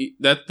saying, like,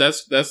 that's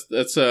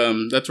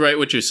right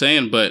what you're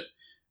saying, but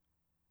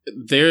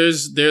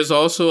there's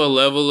also a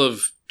level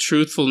of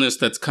truthfulness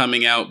that's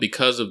coming out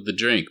because of the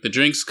drink. The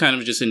drink's kind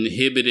of just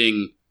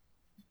inhibiting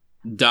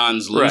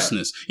Don's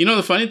looseness. Right. You know,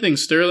 the funny thing,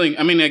 Sterling,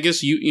 I mean, I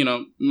guess you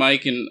know,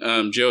 Mike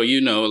and Joe, you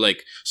know,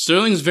 like,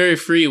 Sterling's very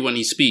free when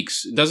he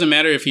speaks. It doesn't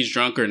matter if he's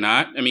drunk or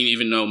not. I mean,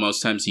 even though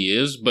most times he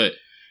is, but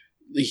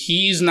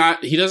he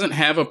doesn't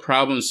have a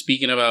problem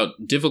speaking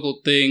about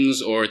difficult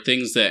things or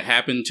things that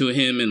happen to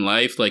him in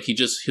life. Like, he'll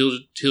just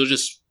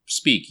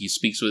speak. He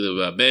speaks with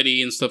about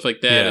Betty and stuff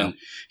like that, and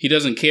he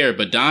doesn't care.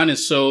 But Don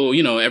is so,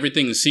 you know,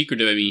 everything is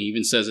secretive. I mean, he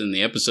even says in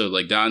the episode,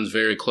 like, Don's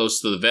very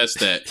close to the vest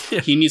that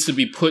he needs to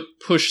be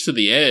pushed to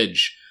the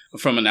edge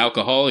from an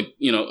alcoholic,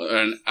 you know,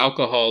 an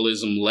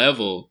alcoholism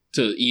level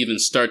to even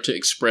start to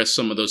express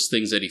some of those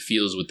things that he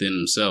feels within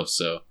himself.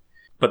 So,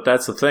 but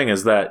that's the thing,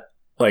 is that,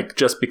 like,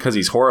 just because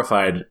he's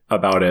horrified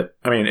about it,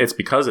 I mean, it's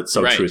because it's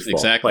so truthful.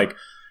 Exactly. Like,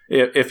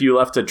 if you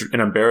left an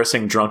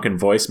embarrassing drunken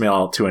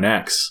voicemail to an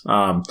ex,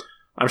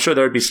 I'm sure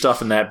there would be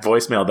stuff in that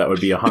voicemail that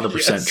would be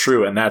 100%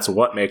 true, and that's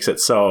what makes it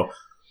so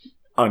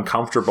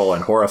uncomfortable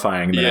and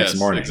horrifying the next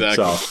morning.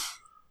 Exactly. So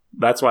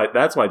that's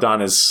why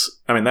Don is,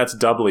 I mean, that's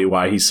doubly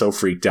why he's so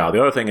freaked out.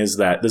 The other thing is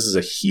that this is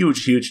a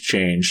huge, huge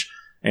change,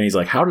 and he's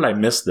like, how did I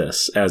miss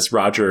this? As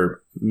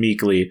Roger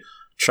meekly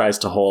tries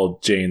to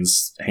hold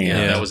Jane's hand.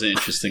 Yeah, that was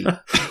interesting.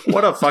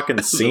 What a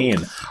fucking scene.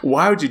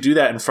 Why would you do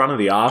that in front of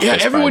the office? Yeah,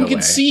 everyone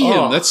can see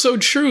him. That's so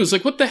true. It's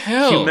like, what the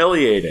hell?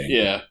 Humiliating.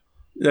 Yeah.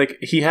 Like,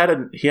 he had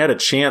a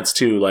chance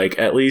to, like,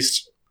 at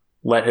least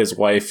let his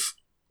wife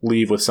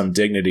leave with some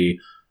dignity,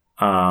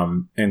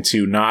 and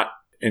to not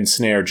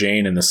ensnare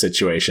Jane in the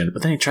situation.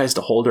 But then he tries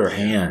to hold her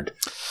hand.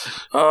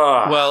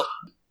 Well,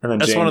 and then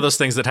that's Jane, one of those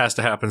things that has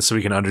to happen so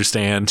we can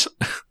understand.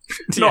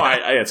 No,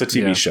 it's a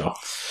TV show.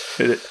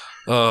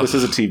 This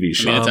is a TV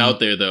show. I mean, it's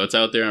out there, though. It's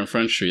out there on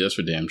Front Street. That's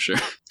for damn sure.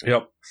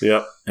 Yep.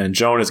 And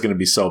Joan is going to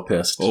be so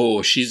pissed.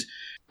 Oh,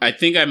 I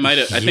think I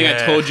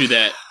told you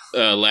that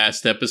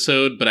last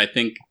episode, but I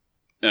think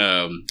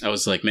I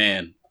was like,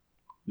 man,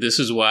 this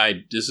is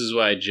why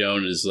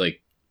Joan is,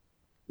 like,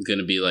 going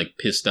to be, like,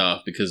 pissed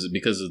off because of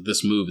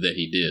this move that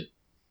he did.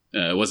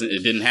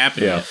 It didn't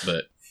happen yet,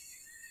 but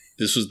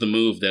this was the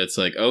move that's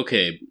like,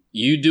 okay,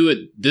 you do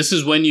it. This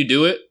is when you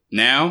do it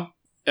now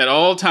at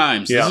all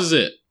times. This is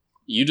it.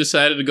 You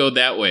decided to go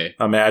that way.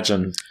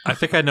 Imagine. I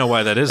think I know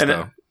why that is,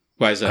 though.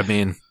 Why is that? I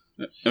mean,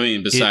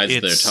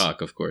 besides their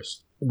talk, of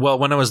course. Well,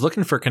 when I was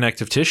looking for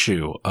connective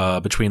tissue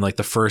between, like,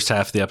 the first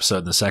half of the episode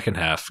and the second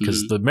half,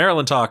 because the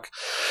Marilyn talk,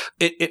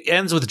 it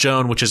ends with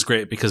Joan, which is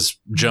great because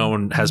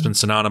Joan has been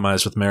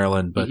synonymized with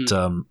Marilyn, but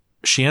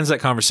she ends that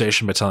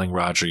conversation by telling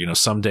Roger, you know,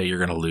 someday you're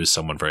going to lose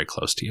someone very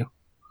close to you,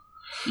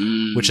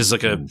 which is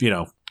like a, you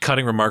know,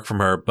 cutting remark from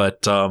her,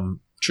 but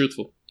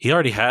truthful. He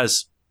already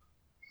has.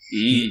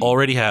 He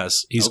already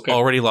has. He's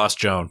already lost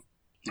Joan.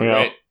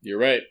 You're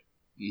right.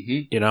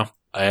 Mm-hmm. You know,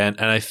 and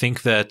I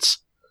think that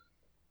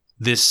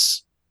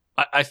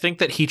I think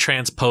that he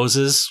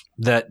transposes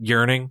that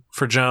yearning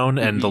for Joan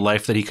and the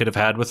life that he could have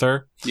had with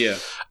her,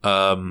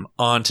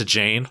 onto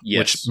Jane,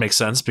 which makes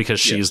sense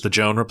because she's the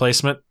Joan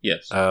replacement.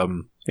 Yes.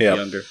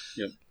 Younger.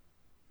 Yep.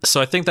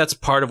 So I think that's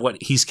part of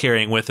what he's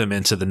carrying with him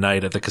into the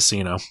night at the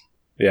casino.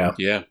 Yeah.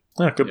 Yeah.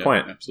 Good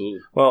point.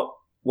 Absolutely. Well,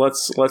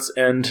 let's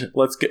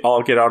get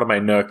out of my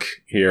nook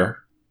here.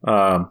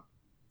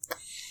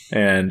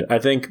 And I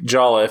think,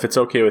 Jala, if it's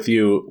okay with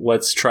you,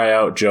 let's try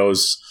out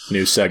Joe's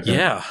new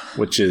segment,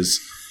 which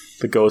is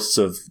the Ghosts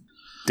of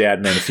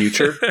Dad Men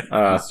Future.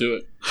 Let's do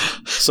it.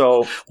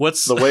 So,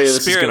 what's the way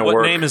this is going to work?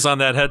 What name is on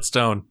that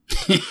headstone?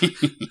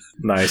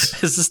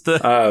 Nice. Is this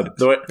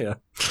the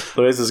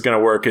way this is going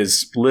to work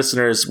is,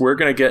 listeners, we're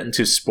going to get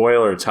into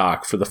spoiler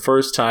talk for the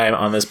first time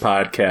on this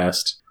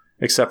podcast,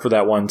 except for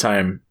that one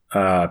time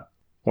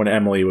when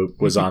Emily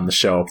was on the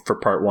show for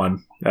part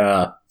 1.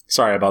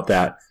 Sorry about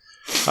that.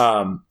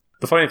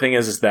 The funny thing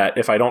is that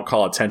if I don't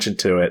call attention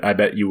to it, I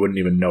bet you wouldn't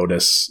even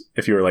notice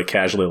if you were, like,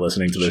 casually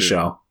listening to the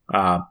show.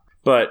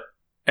 But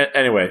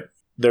anyway,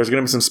 there's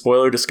going to be some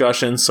spoiler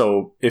discussion.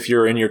 So if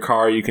you're in your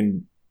car, you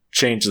can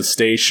change the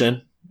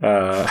station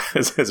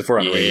as if we're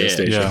on a radio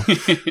station.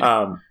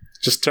 Yeah.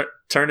 Just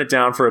turn it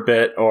down for a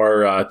bit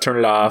or turn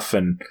it off,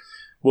 and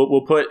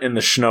we'll put in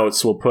the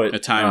schnotes. We'll put a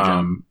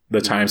time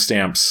the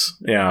timestamps,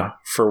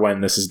 for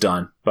when this is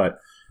done. But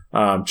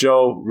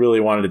Joe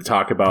really wanted to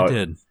talk about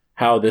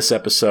how this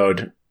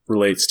episode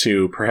relates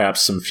to perhaps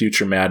some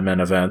future Mad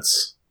Men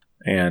events,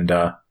 and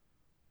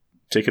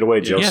take it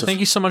away, Joseph. Yeah, thank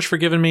you so much for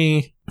giving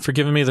me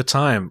the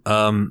time.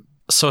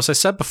 So as I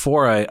said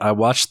before, I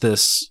watched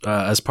this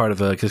as part of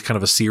a kind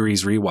of a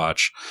series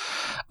rewatch,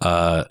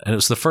 and it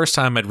was the first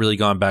time I'd really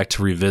gone back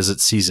to revisit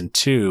season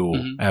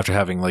 2 after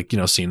having, like, you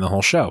know, seen the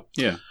whole show.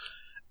 Yeah,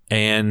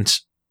 and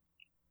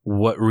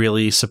what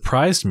really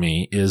surprised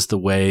me is the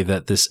way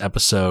that this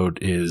episode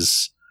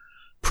is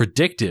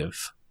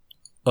predictive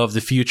of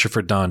the future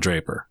for Don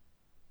Draper.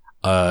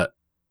 What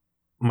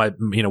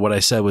I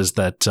said was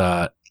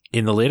that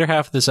in the later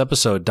half of this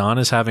episode, Don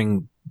is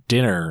having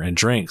dinner and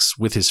drinks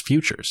with his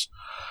futures.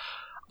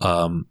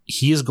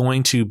 He is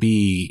going to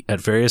be, at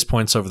various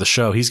points over the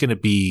show, he's going to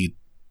be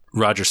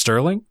Roger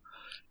Sterling,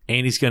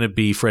 and he's going to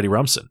be Freddie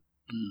Rumsen.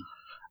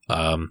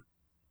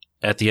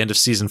 At the end of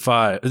season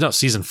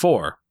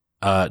 4,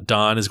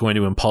 Don is going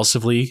to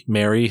impulsively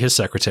marry his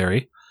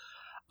secretary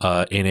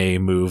in a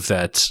move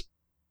that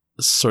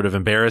sort of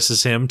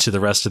embarrasses him to the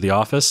rest of the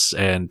office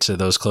and to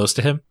those close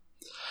to him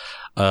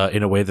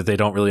in a way that they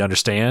don't really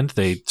understand.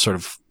 They sort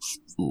of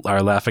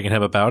are laughing at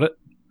him about it.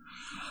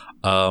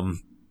 And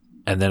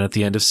then at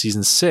the end of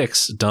season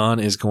 6, Don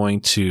is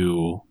going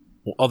to,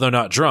 although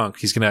not drunk,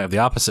 he's going to have the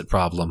opposite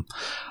problem.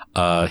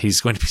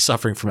 He's going to be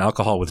suffering from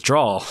alcohol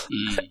withdrawal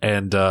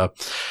and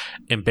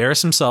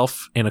embarrass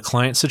himself in a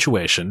client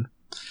situation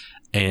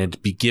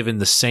and be given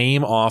the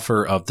same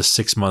offer of the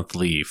 6-month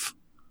leave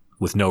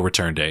with no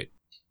return date.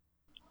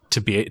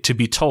 To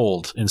be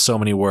told in so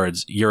many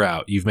words, you're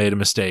out. You've made a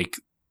mistake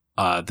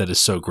that is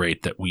so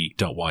great that we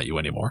don't want you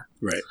anymore.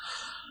 Right.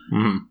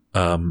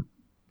 Mm-hmm.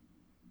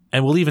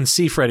 And we'll even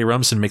see Freddie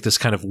Rumsen make this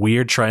kind of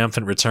weird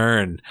triumphant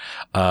return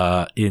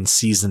in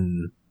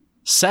season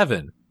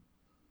 7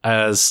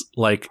 as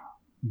like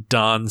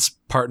Don's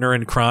partner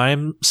in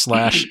crime /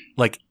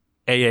 like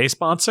AA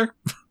sponsor.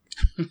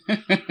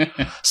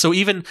 So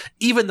even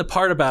the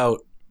part about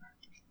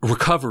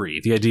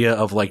recovery, the idea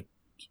of like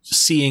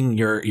seeing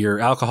your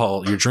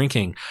alcohol, your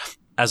drinking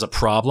as a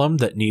problem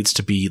that needs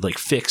to be like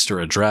fixed or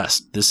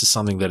addressed, this is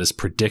something that is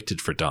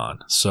predicted for Don.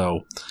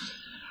 So,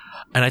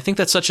 and I think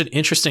that's such an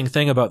interesting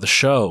thing about the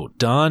show.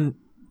 Don,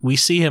 we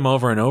see him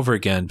over and over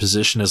again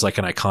positioned as like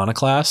an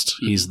iconoclast.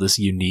 He's this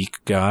unique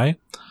guy.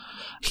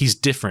 He's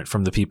different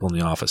from the people in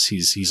the office.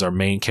 He's our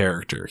main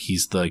character.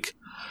 He's like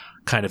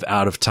kind of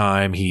out of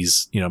time.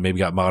 He's, maybe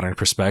got modern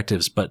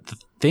perspectives, but the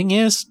thing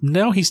is,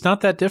 no, he's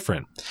not that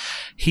different.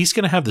 He's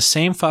going to have the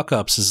same fuck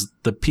ups as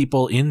the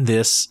people in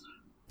this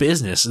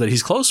business that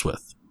he's close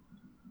with.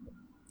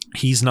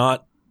 He's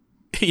not,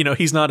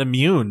 he's not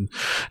immune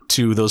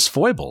to those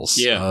foibles.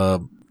 Yeah.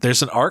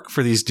 There's an arc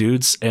for these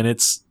dudes and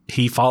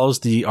he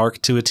follows the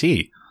arc to a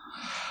T.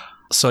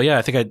 So yeah,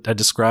 I think I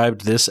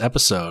described this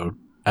episode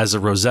as a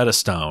Rosetta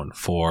Stone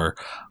for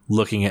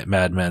looking at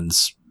Mad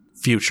Men's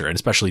future, and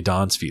especially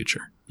Don's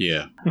future.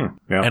 Yeah.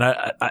 Yeah.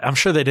 And I'm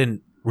sure they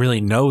didn't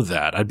really know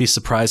that. I'd be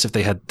surprised if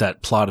they had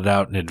that plotted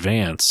out in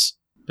advance.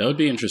 That would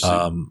be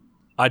interesting.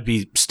 I'd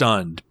be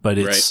stunned, but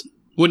it's... Right.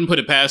 Wouldn't put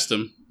it past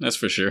them, that's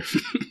for sure.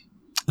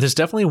 There's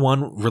definitely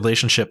one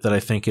relationship that I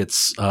think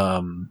it's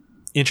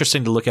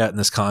interesting to look at in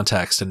this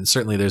context, and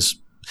certainly there's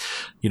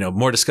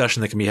more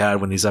discussion that can be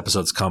had when these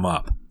episodes come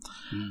up.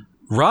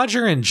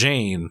 Roger and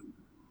Jane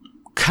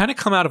kind of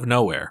come out of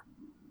nowhere.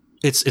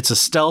 It's a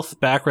stealth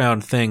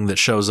background thing that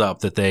shows up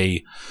that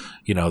they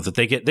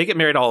get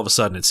married all of a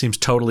sudden. It seems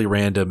totally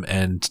random,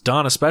 and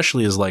Don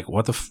especially is like,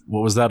 what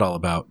was that all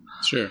about?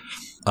 Sure.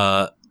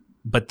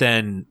 But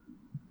then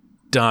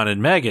Don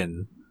and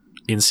Megan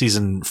in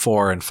season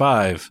 4 and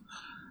 5,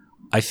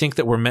 I think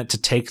that we're meant to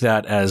take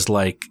that as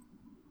like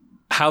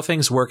how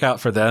things work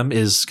out for them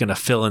is going to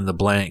fill in the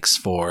blanks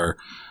for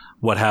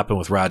what happened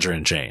with Roger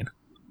and Jane.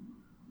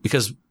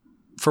 Because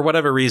for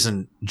whatever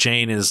reason,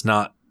 Jane is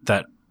not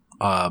that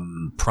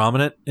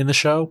prominent in the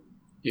show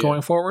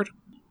going forward.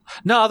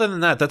 No, other than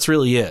that, that's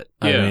really it.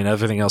 Yeah. I mean,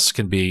 everything else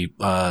can be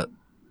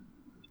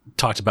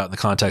talked about in the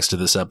context of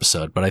this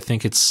episode. But I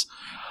think it's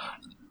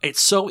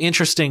so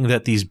interesting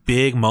that these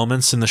big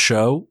moments in the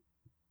show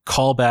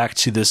call back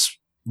to this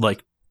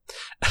like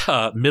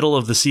middle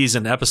of the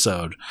season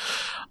episode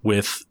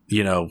with,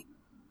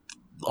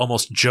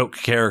 almost joke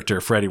character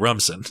Freddie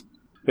Rumsen.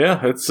 Yeah,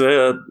 it's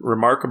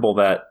remarkable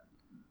that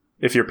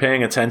if you're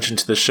paying attention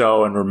to the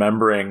show and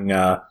remembering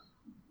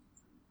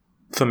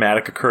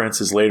thematic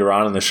occurrences later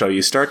on in the show,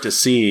 you start to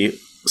see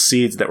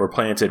seeds that were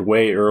planted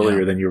way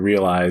earlier than you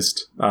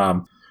realized.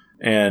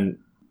 And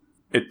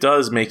it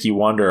does make you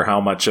wonder how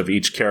much of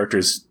each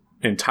character's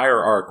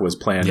entire arc was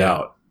planned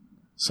out.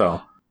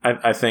 So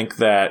I think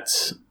that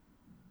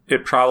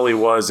it probably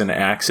was an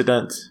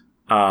accident.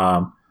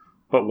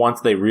 But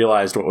once they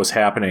realized what was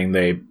happening,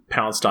 they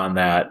pounced on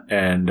that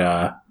and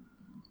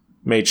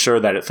made sure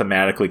that it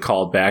thematically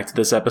called back to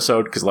this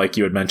episode. Because like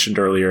you had mentioned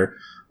earlier,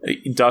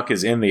 Duck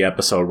is in the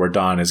episode where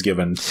Don is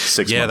given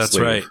 6 months that's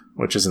leave, right.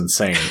 which is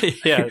insane.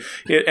 Yeah. And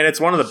it's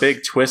one of the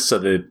big twists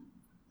of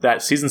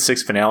that season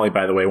 6 finale,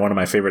 by the way, one of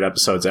my favorite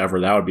episodes ever.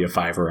 That would be a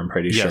 5-er, I'm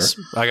pretty sure. Yes,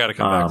 I got to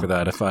come back for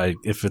that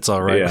if it's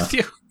all right with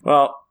you.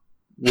 Well,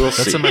 we'll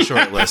see. That's on my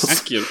short list.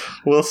 Thank you.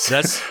 We'll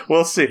see.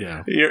 We'll see.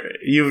 Yeah.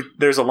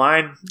 There's a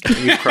line.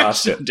 You've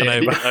crossed it. And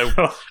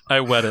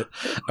I wet it.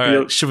 All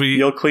right. Should we?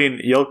 You'll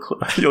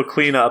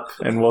clean up,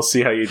 and we'll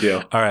see how you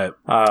do. All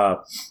right.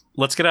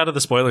 Let's get out of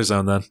the spoiler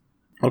zone then.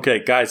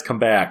 Okay, guys, come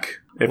back.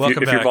 If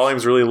Welcome your back.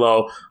 volume's really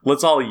low,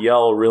 let's all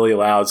yell really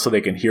loud so they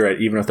can hear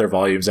it, even if their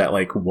volume's at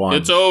like 1.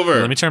 It's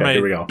over. Let me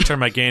here we go. turn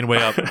my gain way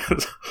up.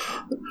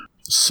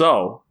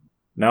 So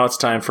now it's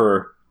time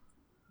for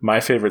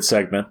my favorite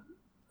segment,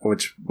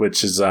 which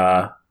is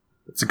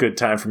it's a good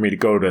time for me to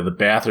go to the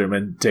bathroom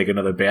and take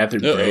another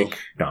bathroom break.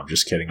 No, I'm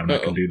just kidding. I'm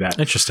not going to do that.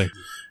 Interesting.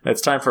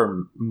 It's time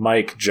for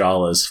Mike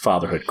Jala's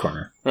Fatherhood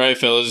Corner. All right,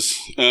 fellas.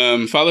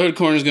 Fatherhood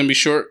Corner is going to be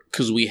short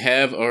because we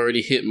have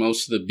already hit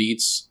most of the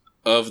beats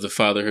of the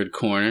Fatherhood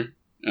Corner.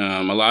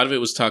 A lot of it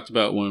was talked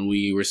about when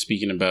we were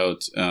speaking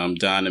about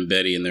Don and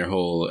Betty and their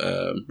whole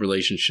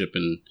relationship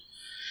and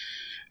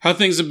how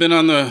things have been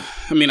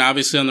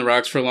obviously on the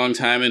rocks for a long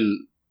time.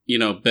 And, you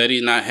know, Betty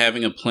not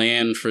having a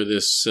plan for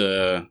this,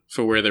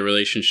 for where the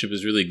relationship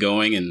is really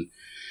going. And,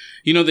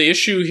 you know, the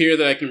issue here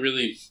that I can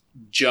really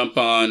jump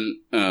on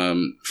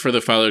for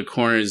the Fatherhood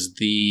Corner is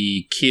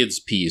the kids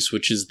piece,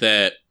 which is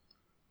that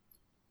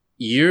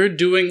you're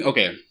doing,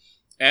 okay,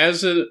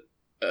 as an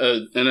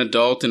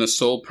adult and a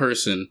sole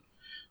person,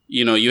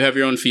 you know, you have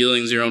your own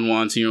feelings, your own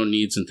wants, your own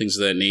needs and things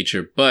of that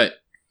nature.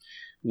 But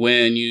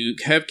when you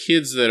have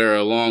kids that are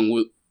along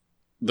with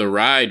the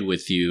ride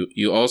with you,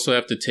 you also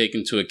have to take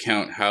into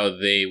account how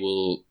they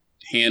will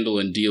handle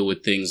and deal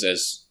with things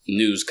as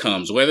news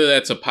comes, whether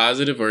that's a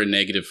positive or a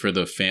negative for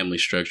the family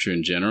structure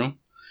in general.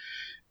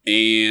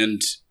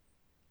 And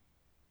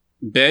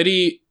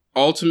Betty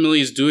ultimately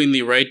is doing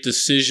the right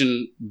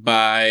decision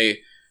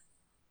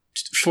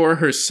for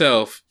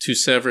herself to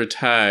sever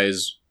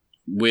ties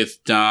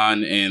with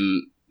Don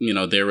and, you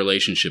know, their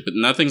relationship. But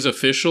nothing's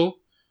official,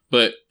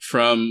 but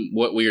from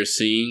what we are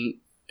seeing,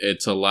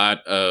 it's a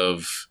lot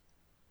of,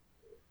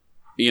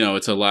 you know,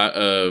 it's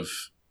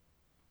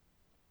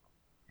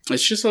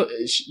just,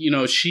 you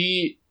know,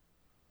 she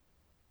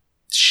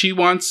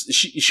wants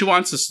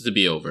this to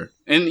be over.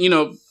 And, you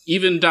know,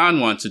 even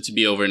Don wants it to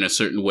be over in a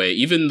certain way,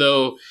 even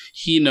though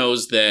he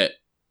knows that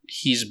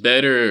he's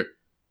better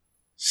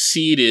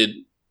seated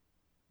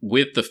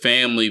with the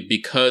family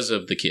because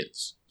of the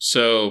kids.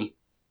 So,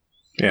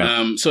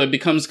 so it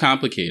becomes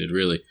complicated,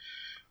 really.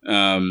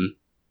 And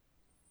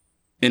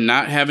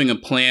not having a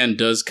plan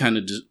does kind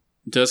of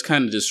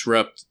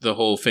disrupt the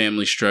whole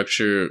family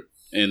structure,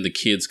 and the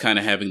kids kind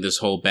of having this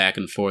whole back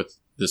and forth,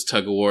 this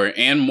tug of war,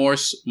 and more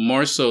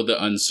so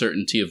the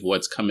uncertainty of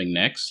what's coming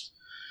next.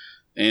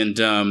 And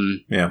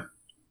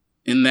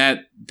in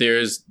that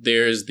there's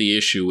the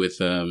issue with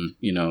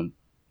you know,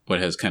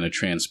 what has kind of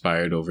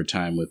transpired over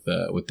time with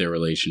their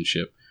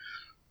relationship.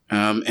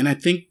 And I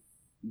think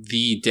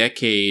the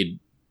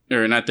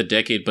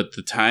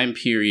time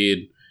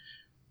period,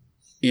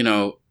 you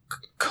know,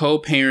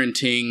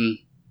 co-parenting,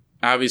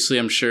 obviously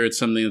I'm sure it's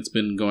something that's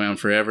been going on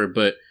forever,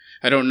 but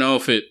I don't know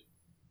if it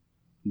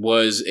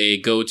was a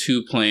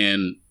go-to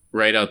plan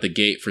right out the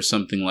gate for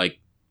something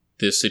like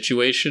this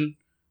situation.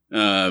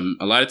 A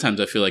lot of times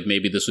I feel like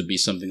maybe this would be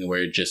something where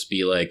it'd just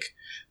be like,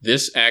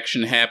 this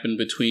action happened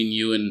between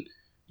you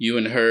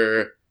and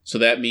her, so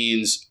that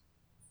means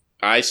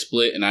I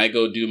split and I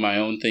go do my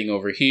own thing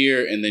over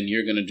here, and then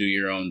you're going to do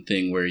your own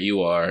thing where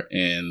you are,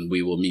 and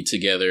we will meet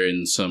together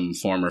in some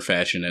form or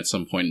fashion at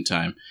some point in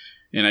time.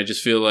 And I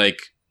just feel like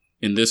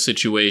in this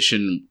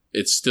situation,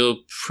 it's still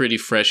pretty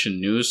fresh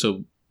and new,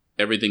 so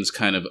everything's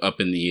kind of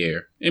up in the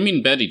air. I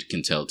mean, Betty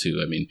can tell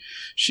too. I mean,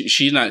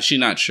 she's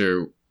not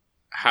sure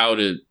how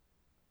to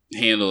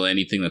handle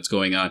anything that's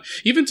going on,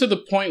 even to the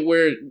point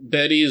where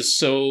Betty is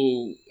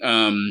so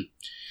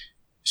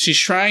she's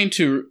trying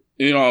to,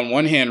 you know, on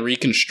one hand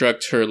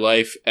reconstruct her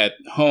life at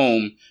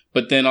home,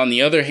 but then on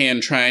the other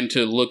hand trying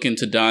to look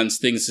into Don's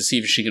things to see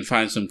if she can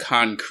find some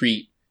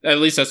concrete. At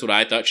least that's what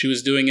I thought she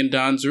was doing in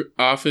Don's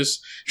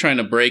office, trying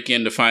to break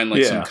in to find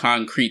like some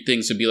concrete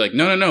things to be like,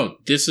 no,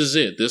 this is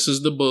it. This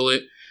is the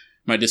bullet.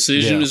 My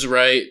decision is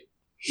right.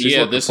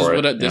 This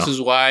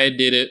is why I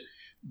did it.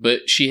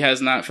 But she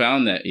has not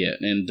found that yet.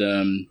 And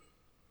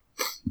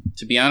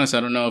to be honest,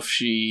 I don't know if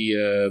she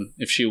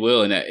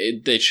will. And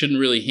it shouldn't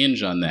really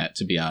hinge on that,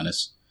 to be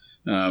honest.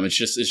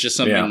 It's just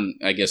something,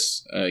 I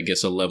guess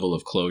a level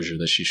of closure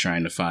that she's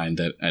trying to find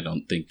that I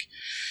don't think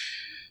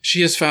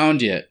she has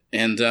found yet.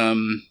 And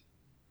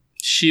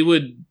she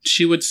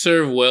would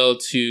serve well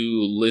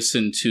to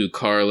listen to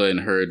Carla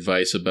and her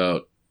advice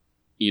about,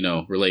 you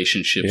know,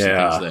 relationships and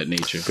things of that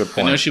nature. Good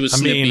point. I know she was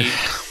snippy.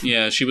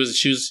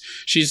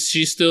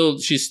 She's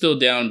still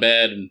down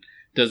bad and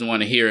doesn't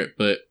want to hear it,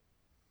 but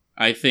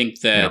I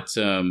think that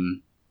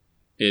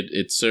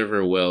it served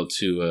her well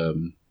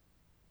to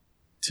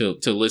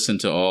listen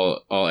to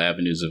all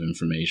avenues of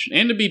information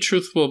and to be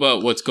truthful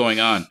about what's going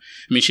on. I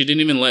mean, she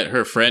didn't even let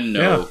her friend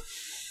know. Yeah.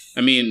 I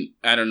mean,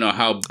 I don't know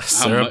how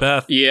Sarah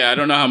Beth. Yeah, I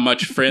don't know how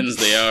much friends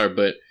they are,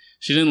 but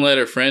she didn't let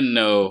her friend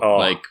know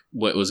like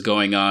what was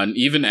going on,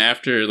 even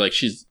after like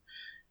she's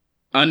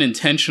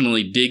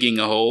unintentionally digging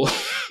a hole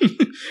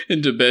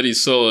into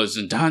Betty's soul.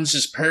 And Don's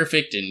just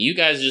perfect, and you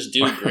guys just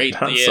do great.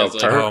 So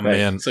like, oh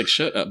man, it's like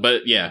shut up.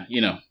 But yeah, you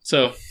know.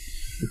 So,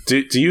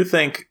 do you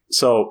think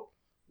so?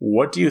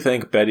 What do you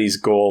think Betty's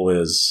goal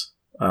is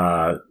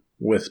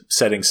with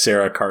setting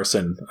Sarah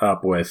Carson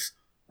up with?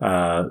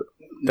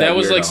 That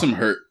was like some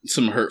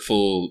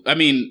hurtful. I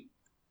mean,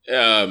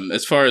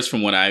 as far as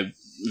from what I'm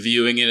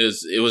viewing it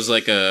was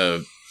like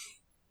a,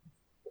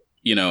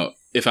 you know,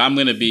 if I'm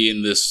going to be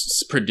in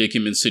this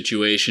predicament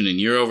situation and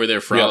you're over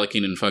there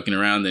frolicking and fucking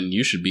around, then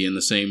you should be in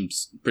the same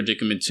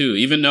predicament too.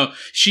 Even though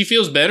she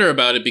feels better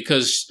about it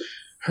because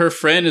her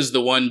friend is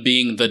the one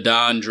being the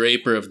Don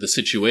Draper of the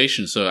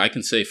situation. So I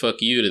can say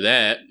fuck you to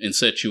that and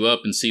set you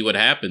up and see what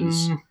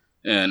happens.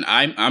 And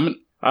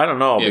I don't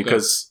know, Yeah,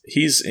 because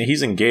he's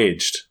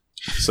engaged.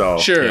 So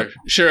Sure.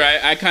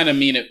 I kind of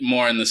mean it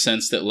more in the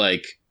sense that,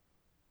 like,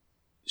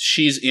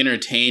 she's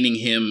entertaining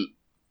him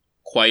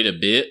quite a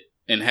bit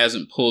and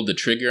hasn't pulled the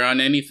trigger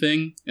on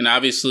anything. And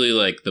obviously,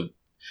 like, I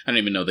don't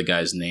even know the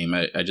guy's name.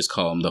 I just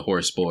call him the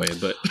horse boy,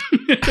 but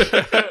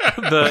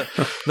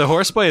The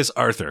horse boy is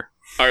Arthur.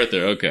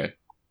 Arthur, okay.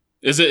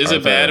 Is it Arthur,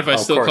 bad if I of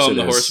still course call him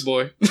it the is. horse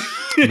boy?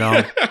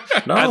 No,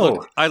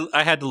 no.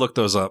 I had to look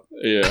those up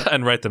Yeah.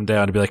 and write them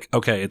down to be like,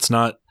 okay, it's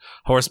not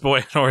horse boy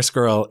and horse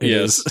girl. It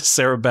is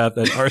Sarah Beth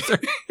and Arthur.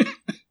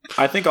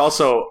 I think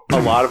also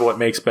a lot of what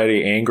makes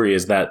Betty angry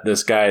is that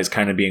this guy is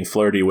kind of being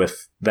flirty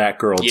with that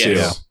girl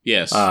too.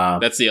 Yes.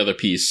 That's the other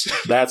piece.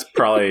 That's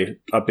probably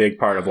a big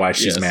part of why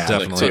she's Yes, mad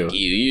definitely. Like, too. fuck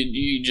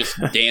you just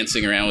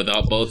dancing around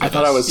without both of us. I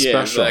thought I was Yeah,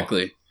 special.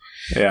 exactly.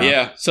 Yeah.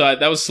 Yeah, so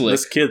that was slick.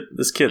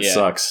 This kid Yeah.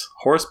 sucks.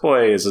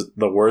 Horseboy is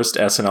the worst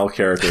SNL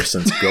character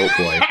since Goat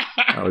Boy,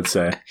 I would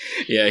say.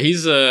 Yeah,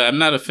 he's I'm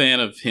not a fan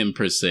of him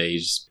per se.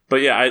 He's- But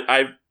yeah,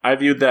 I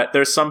viewed that.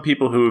 There's some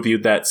people who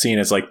viewed that scene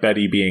as like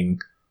Betty being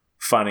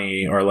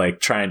funny or like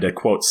trying to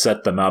quote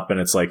set them up, and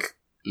it's like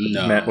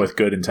no. meant with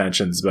good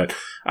intentions. But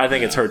I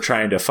think it's her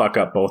trying to fuck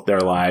up both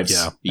their lives.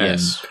 Yeah.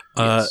 Yes.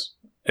 And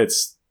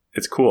Yes.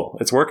 it's cool.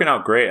 It's working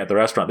out great at the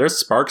restaurant. There's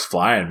sparks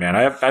flying, man.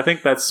 I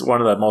think that's one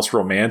of the most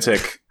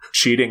romantic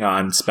cheating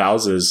on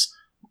spouses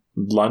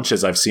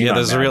lunches I've seen. Yeah, on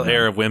there's a Mad real Men.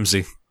 air of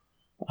whimsy.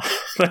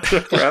 We're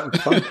having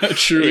fun. A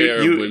true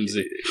air of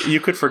whimsy. You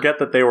could forget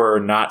that they were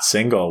not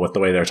single with the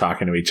way they're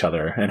talking to each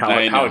other, and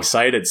I how know.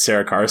 excited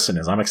Sarah Carson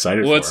is. I'm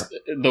excited Well,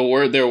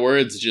 for her. their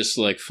words just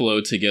like flow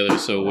together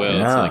so well.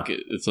 Yeah.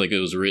 It's like it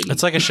was written.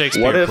 It's like a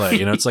Shakespeare What if- play,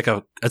 you know. It's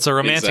a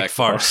romantic Exactly.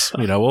 farce.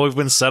 You know, well, we've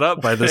been set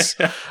up by this.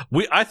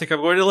 I think I'm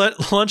going to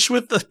let lunch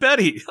with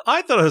Betty.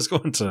 I thought I was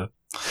going to.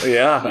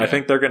 Yeah, I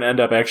think they're going to end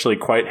up actually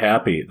quite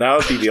happy. That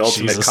would be the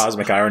ultimate Jesus.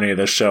 cosmic irony of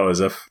this show, is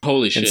if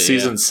Holy shit. in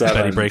season 7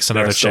 Betty breaks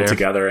another they're still chair.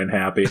 together and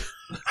happy.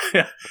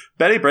 Yeah.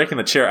 Betty breaking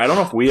the chair. I don't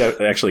know if we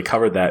actually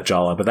covered that,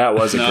 Jala, but that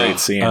was a No. great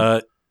scene.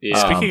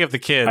 Yeah. Speaking of the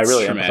kids, I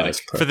really traumatic.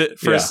 empathize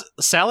for Yeah.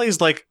 Sally's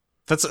like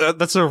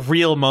that's a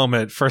real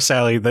moment for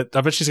Sally that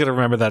I bet she's gonna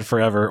remember that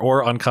forever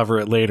or uncover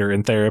it later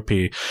in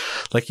therapy.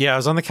 Like, yeah, I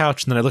was on the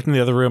couch and then I looked in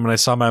the other room and I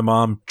saw my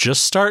mom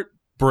just start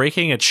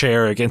breaking a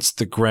chair against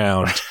the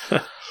ground.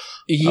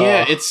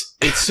 Yeah, it's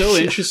so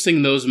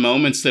interesting, those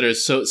moments that are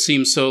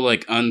seem so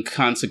like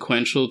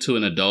unconsequential to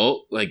an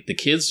adult. Like the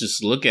kids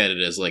just look at it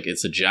as like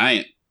it's a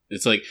giant.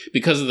 It's like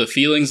because of the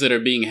feelings that are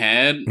being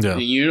had, Yeah.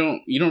 you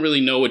don't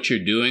really know what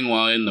you're doing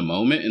while in the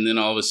moment, and then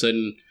all of a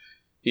sudden,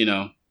 you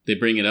know, they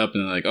bring it up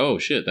and they're like, "Oh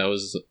shit, that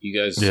was you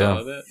guys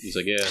saw that?" He's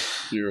like, "Yeah,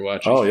 we were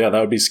watching." Oh yeah, that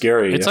would be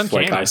scary It's if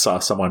like uncanny. I saw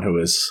someone who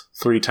is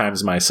 3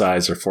 times my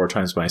size or 4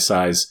 times my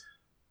size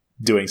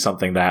doing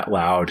something that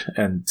loud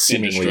and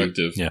seemingly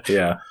Indestructive.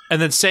 yeah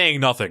And then saying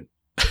nothing.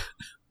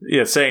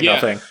 saying Yeah.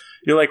 nothing.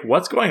 You're like,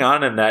 what's going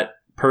on in that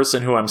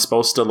person who I'm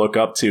supposed to look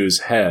up to's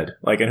head?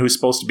 Like, and who's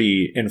supposed to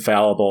be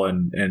infallible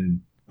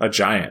and a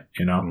giant,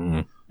 you know,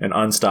 Mm. and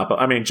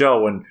unstoppable. I mean,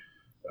 Joe,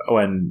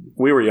 when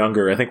we were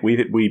younger, I think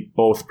we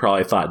both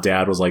probably thought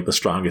Dad was like the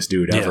strongest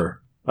dude Yeah.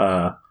 ever.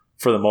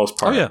 For the most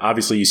part. Oh, yeah.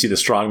 Obviously, you see the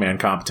strongman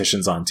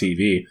competitions on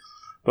TV,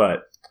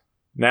 but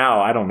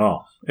now I don't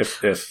know.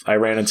 If I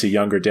ran into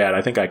younger Dad,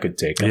 I think I could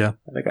take him. Yeah.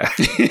 I think I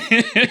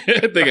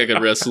I think I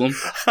could wrestle him.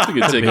 I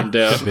could take him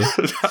down. Could be.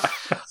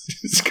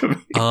 It's gonna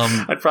be-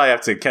 Um, I'd probably have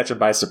to catch him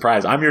by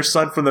surprise. I'm your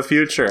son from the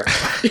future.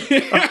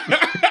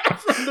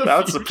 That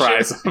would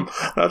surprise him.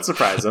 That would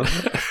surprise him.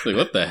 Like,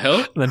 what the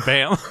hell? then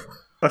bam.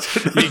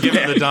 You give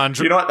him the Don.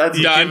 You know what? That's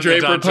Don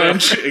Draper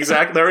punch.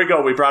 Exactly. There we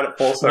go. We brought it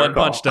full circle. One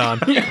punch Don.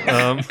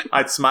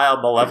 I'd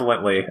smile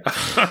malevolently.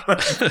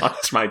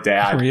 Punch my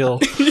dad.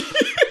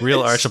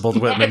 Real Archibald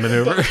Whitman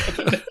maneuver.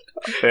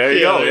 There you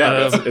go. Yeah,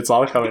 Yeah, yeah. it's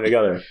all coming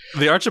together.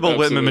 The Archibald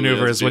Whitman Absolutely,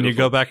 maneuver that's is when you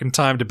beautiful. go back in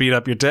time to beat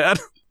up your dad.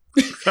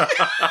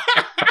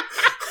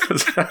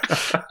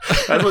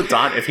 That's what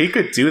Don. If he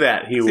could do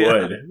that, he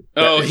would.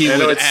 Oh, he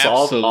And it would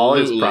solve all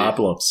his absolutely.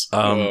 problems.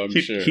 Oh, I'm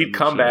He'd, sure, he'd I'm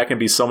come sure. back and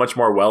be so much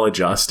more well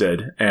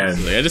adjusted.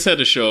 And Like, I just had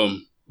to show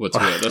him what's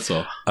what. That's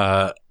all.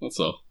 That's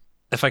all.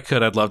 If I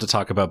could, I'd love to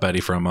talk about Betty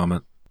for a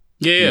moment.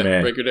 Yeah.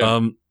 Man. Break her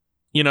down.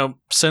 You know,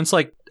 since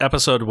like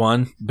episode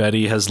 1,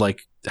 Betty has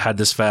like had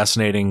this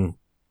fascinating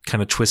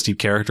kind of twisty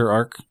character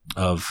arc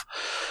of,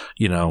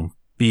 you know,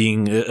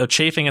 being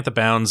chafing at the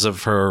bounds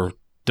of her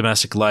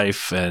domestic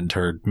life and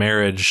her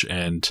marriage,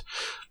 and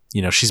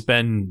you know, she's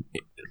been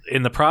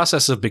in the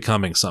process of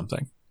becoming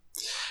something.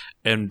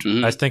 And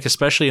Mhm. I think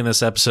especially in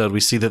this episode, we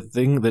see the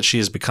thing that she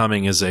is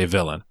becoming is a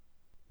villain.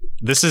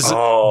 This is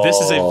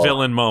a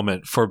villain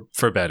moment for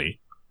Betty.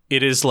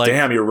 It is like,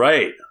 damn, you're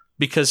right.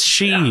 because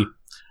she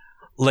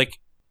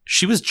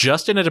was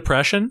just in a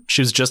depression.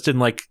 She was just in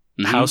like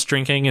Mhm. house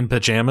drinking in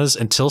pajamas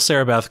until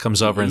Sarah Beth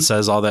comes over and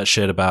says all that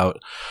shit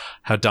about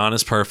how Dawn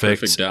is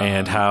perfect, Perfect Dawn.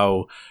 and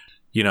how,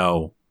 you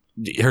know,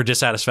 her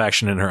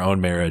dissatisfaction in her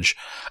own marriage.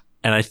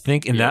 And I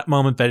think in that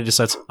moment, Betty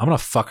decides, I'm going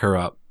to fuck her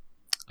up.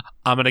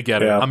 I'm going to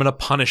get her. Yeah. I'm going to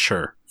punish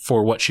her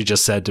for what she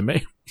just said to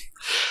me.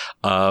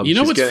 You know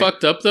She's what's getting-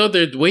 fucked up though?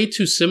 They're way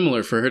too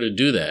similar for her to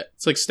do that.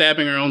 It's like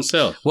stabbing her own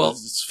self. Well,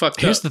 it's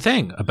fucked Here's up. the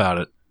thing about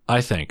it,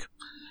 I think.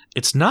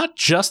 It's not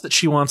just that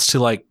she wants to,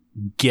 like,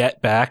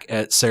 get back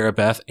at Sarah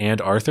Beth and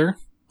Arthur,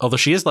 although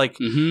she is, like,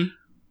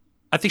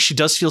 I think she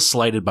does feel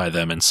slighted by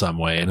them in some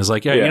way and is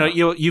like, yeah. You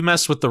know, you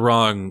messed with the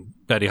wrong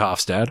Betty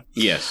Hofstad.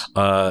 Yes.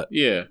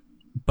 Yeah.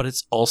 But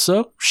it's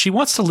also, she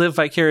wants to live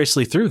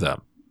vicariously through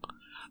them.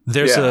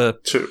 There's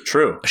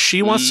true.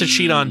 She wants to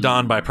cheat on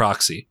Don by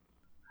proxy.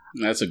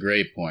 That's a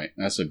great point.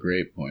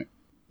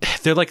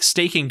 They're like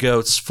staking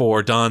goats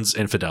for Don's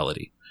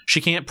infidelity. She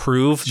can't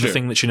prove the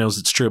thing that she knows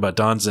that's true about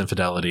Don's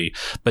infidelity,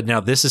 but now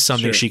this is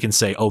something she can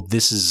say, oh,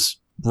 this is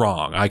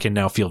wrong. I can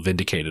now feel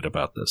vindicated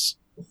about this.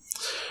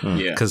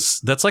 Yeah. Because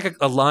that's like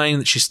a line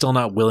that she's still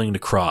not willing to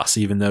cross,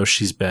 even though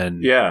she's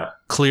been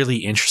clearly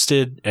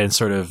interested and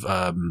sort of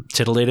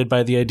titillated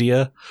by the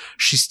idea.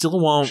 She still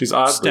won't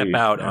step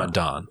out on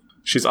Don.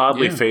 She's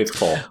oddly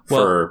faithful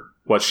for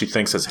what she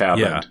thinks has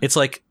happened. Yeah, it's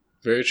like...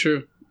 Very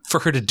true. For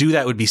her to do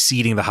that would be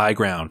ceding the high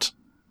ground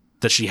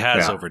that she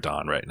has over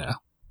Don right now.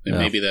 And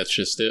maybe that's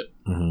just it.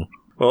 Mm-hmm.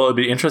 Well, it'd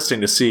be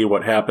interesting to see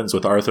what happens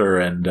with Arthur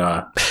and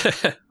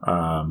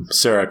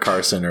Sarah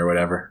Carson or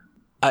whatever.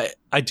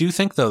 I do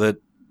think, though, that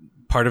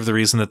part of the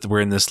reason that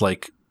we're in this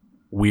like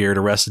weird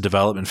Arrested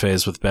Development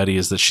phase with Betty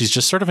is that she's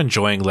just sort of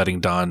enjoying letting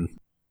Don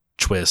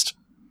twist.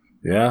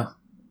 Yeah,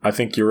 I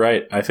think you're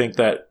right. I think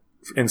that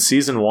in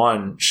season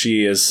 1,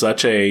 she is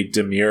such a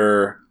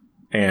demure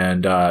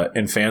and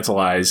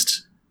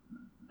infantilized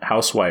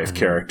housewife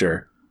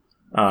character.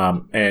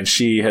 And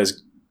she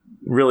has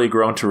really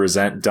grown to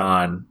resent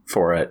Don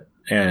for it.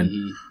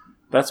 And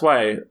that's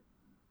why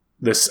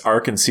this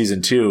arc in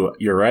season 2,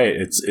 you're right,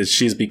 it's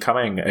she's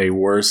becoming a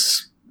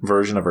worse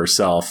version of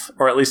herself,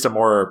 or at least a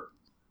more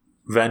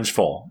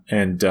vengeful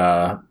and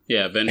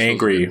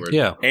angry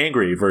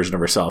version of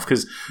herself.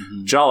 Because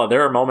Jala,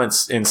 there are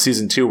moments in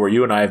season 2 where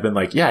you and I have been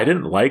like, I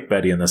didn't like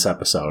Betty in this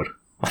episode.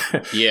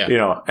 Yeah. You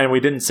know, and we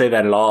didn't say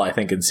that at all, I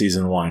think, in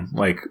season 1.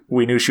 Like,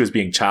 we knew she was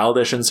being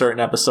childish in certain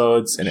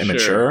episodes and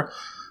immature.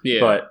 Yeah.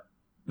 But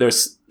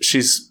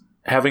she's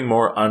having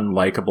more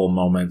unlikable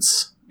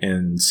moments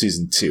in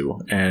season 2.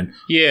 And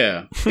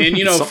and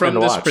you know, from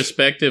this watch.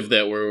 perspective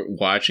that we're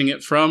watching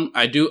it from,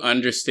 I do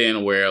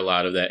understand where a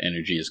lot of that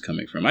energy is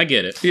coming from. I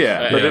get it.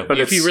 But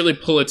if you really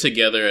pull it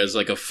together as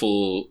like a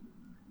full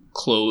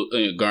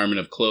garment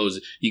of clothes,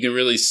 you can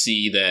really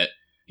see that,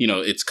 you know,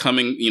 it's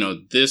coming, you know,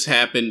 this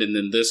happened and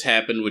then this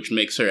happened, which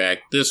makes her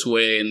act this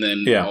way. And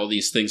then all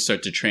these things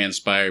start to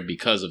transpire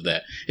because of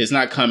that. It's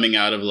not coming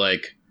out of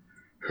like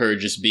her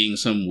just being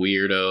some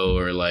weirdo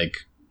or like,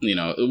 you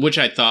know, which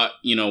I thought,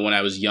 you know, when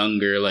I was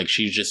younger, like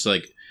she's just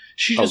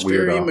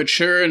very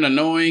immature and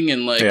annoying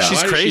and like,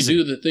 She's why crazy. does she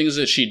do the things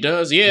that she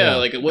does?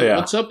 Like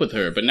what's up with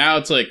her? But now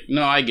it's like,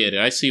 no, I get it.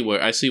 I see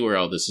where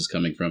all this is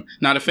coming from.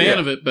 Not a fan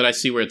of it, but I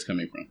see where it's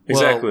coming from.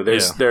 Exactly.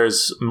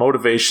 There's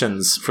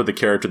motivations for the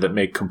character that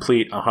make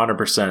complete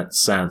 100%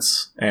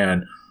 sense.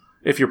 And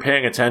if you're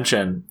paying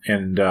attention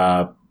and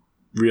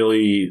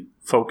really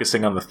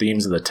focusing on the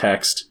themes of the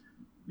text,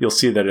 you'll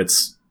see that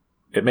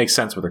it makes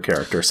sense with her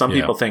character. Some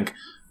people think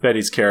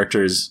Betty's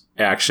character's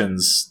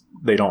actions,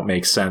 they don't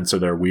make sense or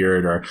they're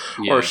weird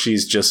or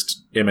she's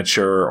just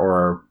immature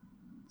or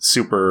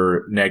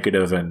super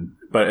negative.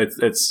 But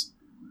it's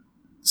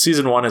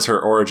season 1 is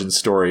her origin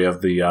story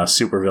of the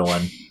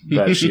supervillain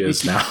that she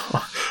is now,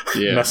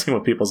 messing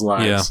with people's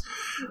lives.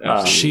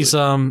 Yeah. She's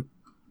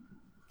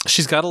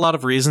got a lot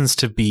of reasons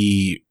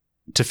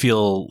to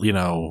feel, you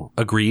know,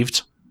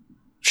 aggrieved.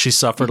 She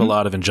suffered a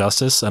lot of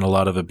injustice and a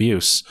lot of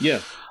abuse.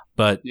 Yeah.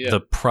 But the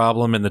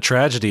problem and the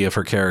tragedy of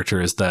her character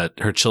is that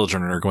her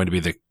children are going to be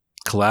the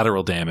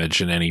collateral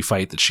damage in any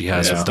fight that she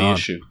has with Don.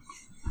 That's the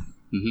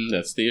issue.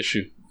 That's the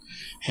issue.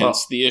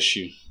 Hence the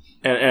issue.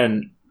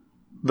 And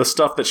the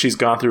stuff that she's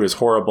gone through is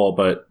horrible,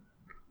 but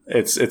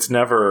it's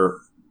never...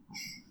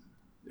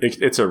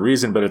 It's a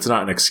reason, but it's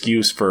not an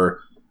excuse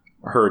for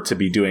her to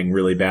be doing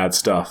really bad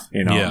stuff.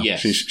 You know,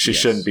 she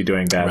shouldn't be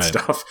doing bad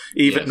stuff,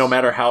 even no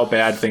matter how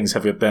bad things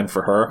have been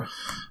for her.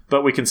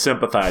 But we can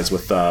sympathize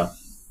with the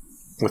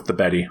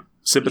Betty.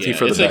 Sympathy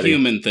for the Betty. It's a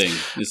human thing.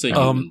 It's a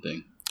human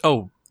thing.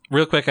 Oh,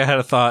 real quick, I had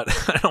a thought.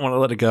 I don't want to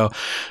let it go.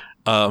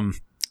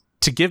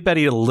 To give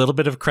Betty a little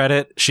bit of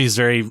credit, she's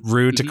very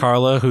rude to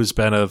Carla, who's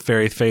been a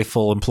very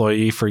faithful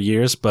employee for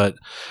years, but...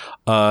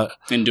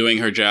 and doing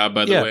her job,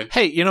 by the way.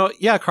 Hey, you know,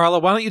 Carla,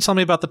 why don't you tell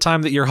me about the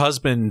time that your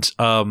husband,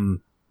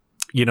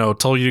 you know,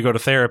 told you to go to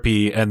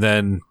therapy and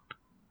then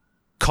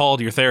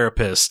called your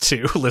therapist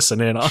to listen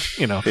in on,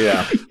 you know.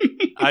 Yeah.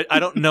 I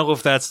don't know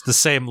if that's the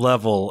same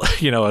level,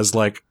 you know, as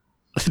like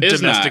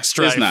domestic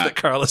strife that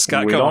Carla's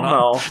got going on. We don't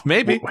know.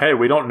 Maybe. Hey,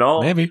 we don't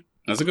know. Maybe.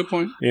 That's a good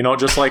point. You know,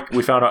 just like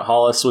we found out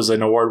Hollis was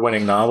an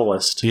award-winning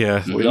novelist.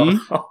 Yeah. We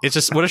don't know. It's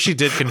just, what if she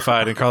did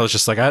confide and Carla's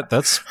just like,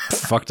 that's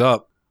fucked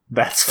up.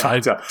 That's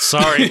fucked up.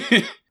 Sorry.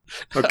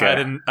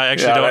 Okay. I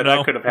actually don't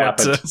know could have what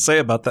happened. to say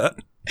about that.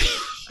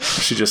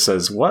 She just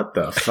says, what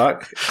the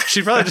fuck?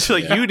 She'd probably just be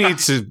like, you need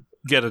to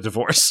get a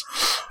divorce.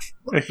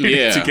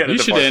 You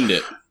should end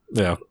it.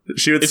 Yeah.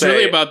 She would It's say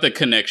really about the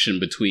connection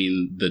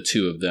between the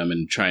two of them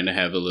and trying to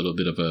have a little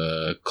bit of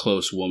a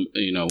close woman,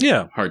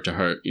 heart to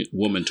heart,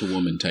 woman to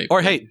woman type.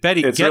 Or, thing. hey,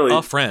 Betty, It's get really-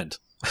 a friend.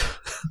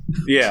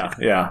 Yeah.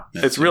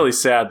 That's It's really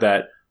sad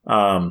that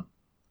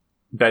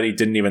Betty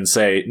didn't even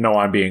say, "No,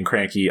 I'm being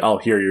cranky. I'll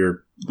hear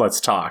your. Let's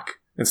talk."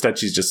 Instead,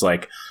 she's just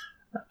like,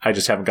 "I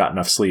just haven't got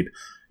enough sleep."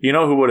 You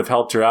know who would have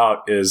helped her out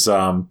is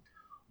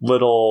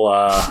little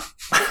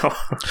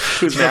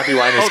who's Matthew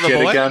Weiner's the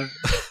kid boy? again?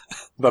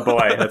 The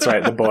boy. That's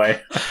right, the boy.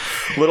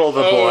 The Oh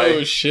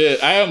boy.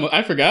 shit!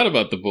 I forgot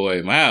about the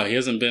boy. Wow, he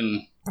hasn't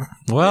been.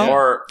 Well,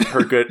 Or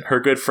her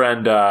good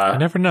friend I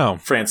never know.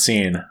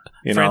 Francine.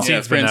 You know,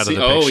 Francine's been out of the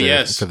Francine. Oh, picture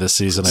yes. for this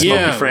season. I Yeah, think.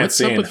 what's up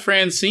Francine. with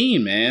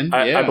Francine, man?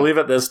 I believe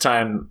at this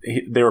time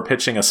they were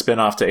pitching a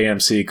spin-off to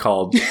AMC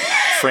called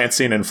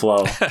Francine and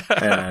Flo,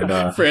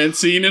 and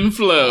Francine and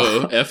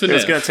Flo. F and it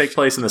was F. going to take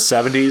place in the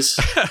 70s.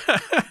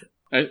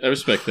 I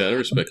respect that. I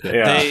respect that.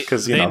 Yeah, They,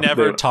 'cause, they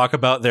never talk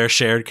about their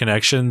shared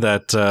connection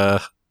that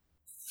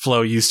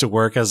Flo used to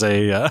work as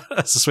a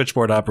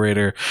switchboard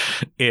operator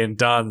in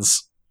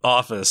Don's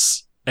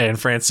office, and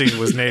Francine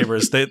was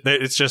neighbors.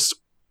 It's just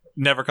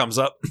never comes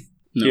up.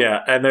 No. Yeah,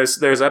 and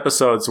there's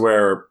episodes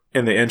where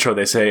in the intro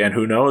they say, "And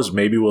who knows,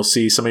 maybe we'll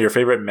see some of your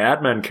favorite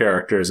Mad Men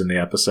characters in the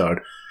episode."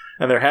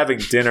 And they're having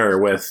dinner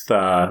with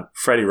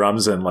Freddie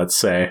Rumsen, let's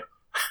say.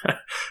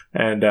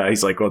 And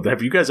he's like, "Well,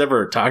 have you guys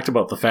ever talked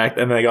about the fact?"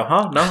 And they go,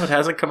 "Huh? No, it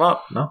hasn't come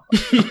up. No."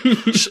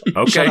 Okay.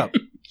 Shut up.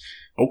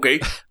 Okay.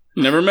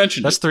 Never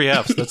mentioned That's 3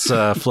 Fs.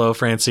 That's Flo,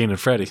 Francine, and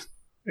Freddie.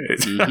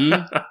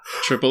 Mhm.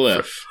 Triple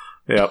F.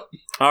 Yep.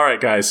 All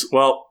right, guys.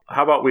 Well,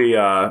 how about we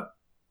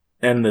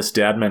end this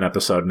Dadman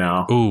episode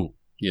now? Ooh.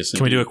 Yes.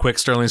 Can we do indeed. a quick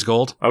Sterling's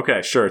Gold?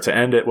 Okay, sure. To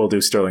end it, we'll do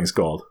Sterling's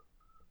Gold.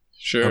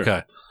 Sure.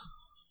 Okay.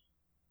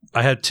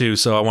 I had 2,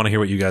 so I want to hear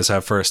what you guys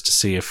have first to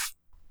see if...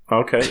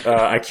 Okay.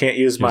 I can't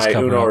use Just my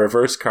cover Uno up.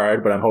 reverse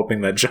card, but I'm hoping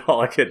that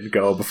Jala can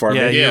go before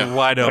Yeah, me. Yeah. you're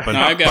wide open. No,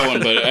 I got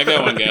one, but I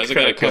got one, guys. I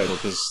got a Okay, good. couple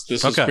because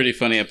this was Okay. a pretty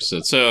funny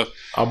episode. So,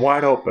 I'm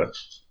wide open.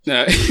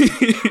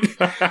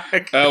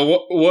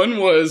 one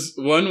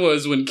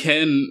was when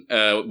Ken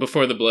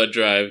before the blood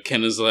drive.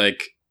 Ken is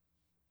like,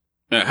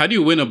 "How do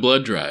you win a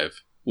blood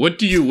drive? What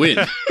do you win?"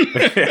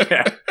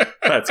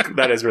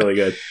 That is really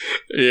good.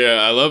 Yeah,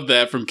 I love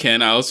that from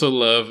Ken. I also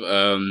love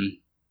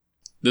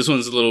this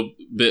one's a little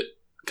bit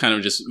kind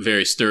of just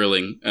very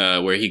Sterling,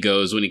 where he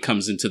goes when he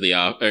comes into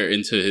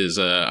into his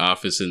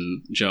office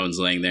and Joan's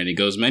laying there, and he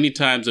goes, "Many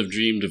times I've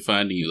dreamed of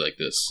finding you like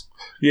this."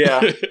 Yeah,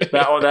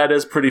 that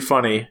is pretty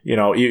funny. You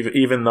know,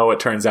 even though it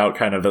turns out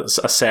kind of a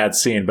sad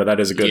scene, but that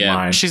is a good Yeah.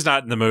 line. She's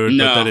not in the mood,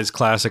 No. but that is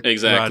classic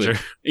Exactly. Roger.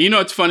 You know,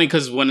 it's funny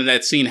because when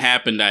that scene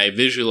happened, I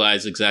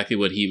visualized exactly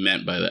what he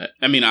meant by that.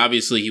 I mean,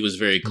 obviously he was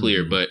very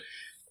clear, but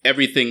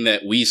everything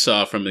that we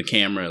saw from the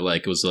camera,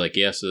 like, was like,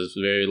 yes, it's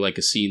very like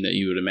a scene that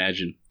you would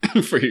imagine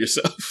for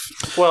yourself.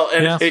 Well,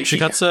 and Yeah, she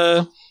cuts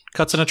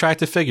an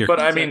attractive figure. But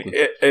I Exactly.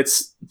 mean,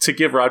 it's to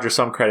give Roger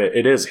some credit.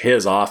 It is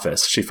his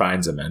office she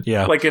finds him in.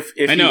 Yeah. like if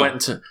I he know. went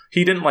into,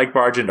 he didn't like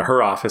barge into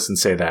her office and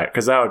say that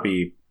because that would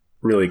be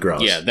really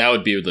gross. Yeah, that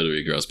would be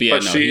literally gross. But yeah,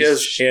 but no, she he's-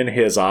 is in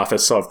his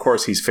office, so of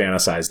course he's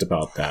fantasized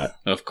about that.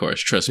 Of course,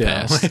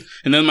 trespass. Yeah.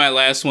 And then my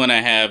last one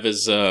I have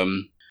is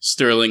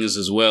Sterling is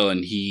as well,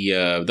 and he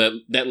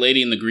that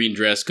lady in the green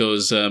dress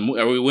goes, "Are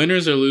we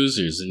winners or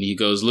losers?" And he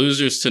goes,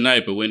 "Losers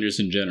tonight, but winners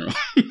in general."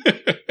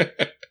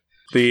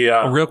 The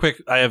Real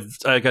quick,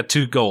 I got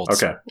 2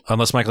 golds. okay,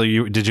 Unless, Michael,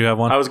 did you have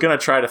one? I was gonna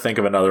try to think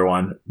of another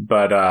one,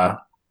 but I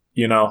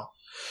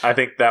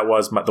think that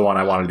was the one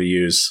I wanted to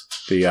use.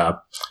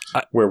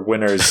 We're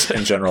winners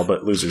in general,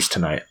 but losers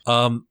tonight.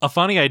 A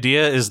funny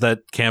idea is that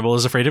Campbell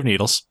is afraid of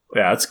needles.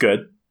 Yeah, that's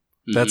good.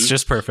 That's Mhm.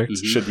 just perfect.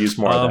 Mhm. Should use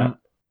more of that.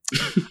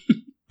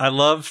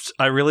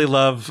 I really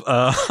love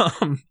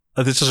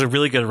this is a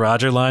really good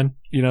Roger line,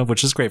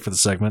 which is great for the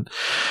segment.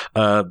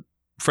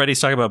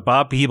 Freddie's talking about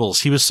Bob Peebles.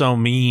 He was so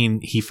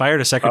mean. He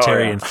fired a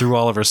secretary Oh, yeah. and threw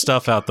all of her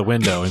stuff out the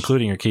window,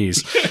 including her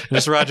keys. And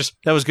Mr. Rogers,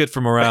 that was good for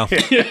morale.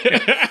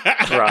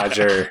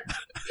 Roger.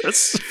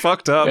 That's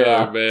fucked up.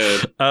 Yeah.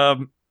 Oh,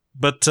 man.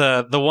 But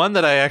the one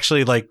that I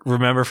actually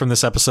remember from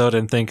this episode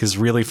and think is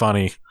really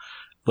funny,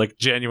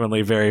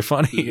 genuinely very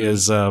funny, Mhm.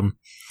 is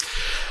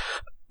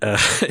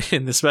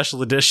in the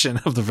special edition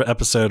of the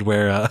episode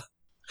where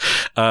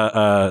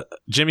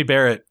Jimmy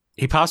Barrett,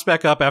 he pops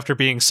back up after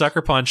being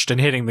sucker punched and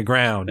hitting the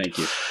ground. Thank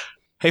you.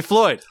 Hey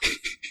Floyd,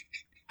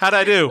 how'd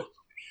I do?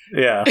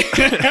 Yeah.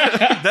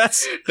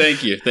 That's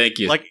Thank you.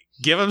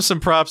 give him some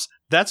props.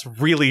 That's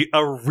really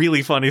a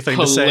really funny thing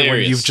to say when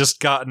Hilarious. you've just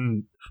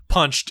gotten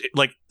punched,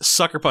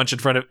 sucker punch in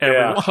front of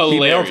everyone. Yeah.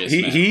 Hilarious,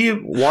 He, man. he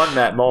won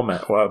that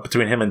moment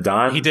between him and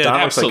Don. He did.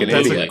 Don looks like an Absolutely.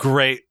 That's idiot. a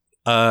great.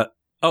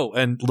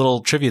 And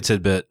little trivia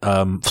tidbit: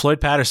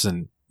 Floyd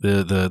Patterson,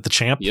 the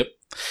champ. Yep.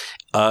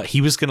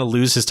 He was going to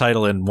lose his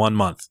title in 1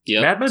 month.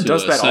 Yep. Mad Men To,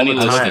 does that all Sonny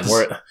the time, Liston.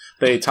 where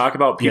they talk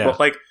about people. Yeah.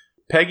 Like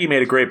Peggy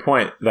made a great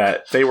point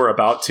that they were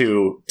about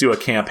to do a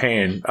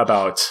campaign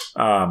about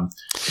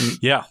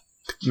Yeah,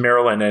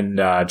 Marilyn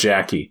and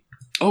Jackie.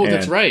 Oh,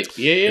 that's And right.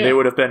 Yeah. They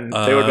would have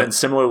been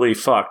similarly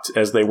fucked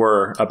as they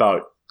were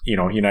about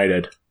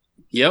united.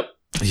 Yep,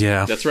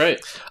 Yeah. that's right.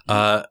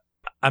 I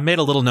made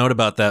a little note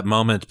about that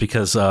moment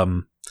because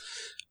Don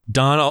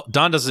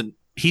doesn't.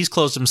 He's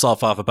closed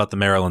himself off about the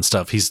Maryland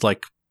stuff. He's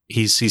like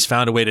he's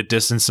found a way to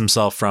distance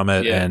himself from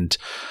it and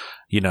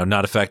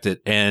not affect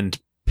it. And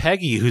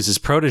Peggy, who's his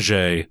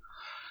protege,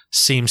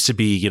 seems to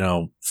be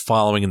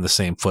following in the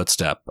same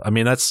footstep. I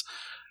mean, that's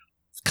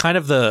kind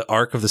of the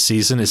arc of the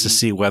season is to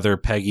see whether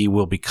Peggy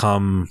will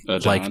become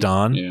like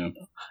Don.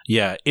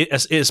 Yeah.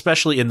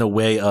 Especially in the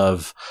way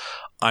of,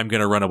 I'm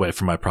going to run away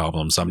from my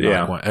problems. I'm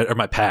not going, or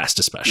my past,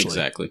 especially.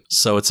 Exactly.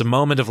 So it's a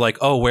moment of like,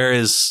 oh, where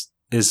is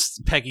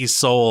Peggy's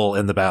soul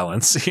in the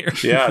balance here?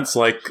 Yeah, it's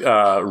like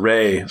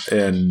Rey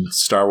in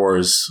Star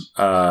Wars,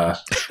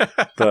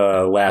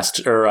 the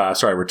last,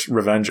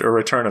 Revenge or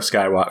Return of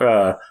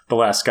Skywalker, the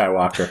Last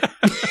Skywalker.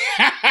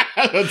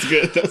 That's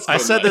good. I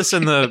said this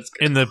in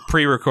the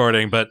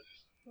pre-recording, but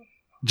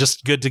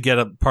just good to get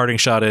a parting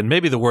shot in.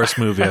 Maybe the worst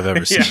movie I've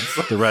ever seen,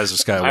 The Rise of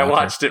Skywalker. I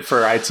watched it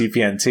for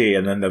ITPNT,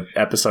 and then the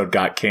episode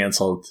got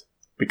canceled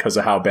because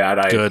of how bad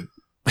I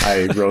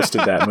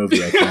roasted that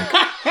movie, I think.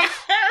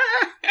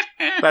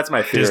 That's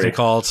my theory. Disney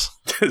called.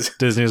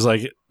 Disney was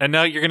like, and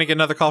now you're going to get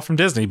another call from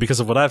Disney because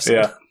of what I've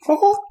said. Yeah.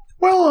 Oh,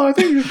 well, I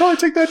think you should probably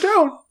take that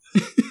down.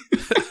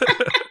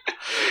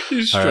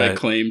 He strike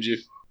claimed you.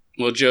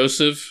 Well,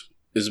 Joseph,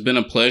 it's been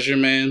a pleasure,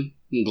 man.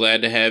 I'm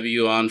glad to have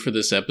you on for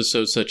this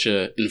episode. Such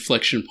a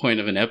inflection point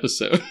of an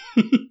episode.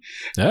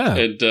 Yeah.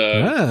 And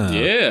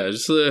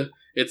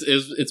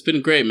it's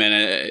been great,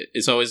 man.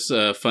 It's always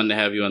fun to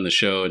have you on the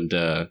show and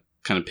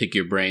kind of pick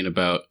your brain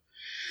about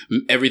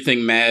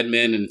everything Mad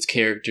Men and its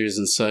characters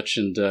and such.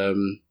 And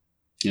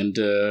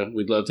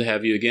we'd love to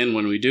have you again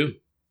when we do.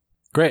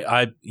 Great.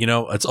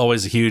 It's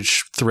always a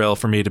huge thrill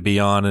for me to be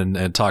on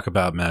and talk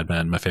about Mad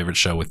Men, my favorite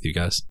show, with you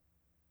guys.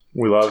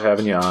 We love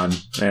having you on,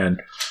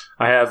 and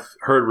I have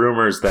heard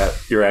rumors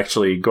that you're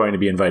actually going to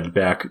be invited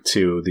back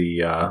to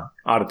the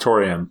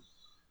auditorium.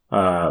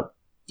 The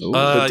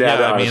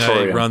Dada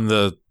Auditorium.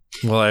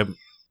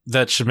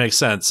 That should make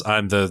sense.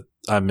 I'm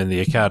in the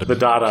academy. The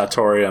Dada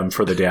Auditorium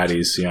for the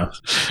daddies. Yeah.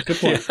 Good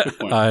point. Good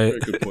point. Very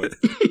good point.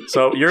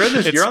 So you're on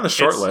the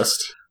short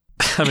list.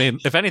 I mean,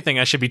 if anything,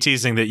 I should be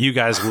teasing that you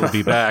guys will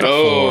be back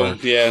for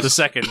the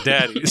second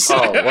daddies.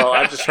 Oh, well,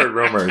 I've just heard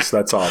rumors.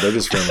 That's all. They're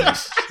just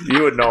rumors.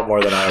 You would know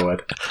more than I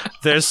would.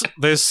 There's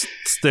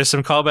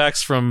some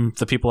callbacks from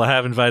the people I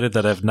have invited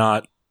that have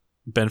not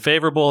been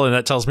favorable, and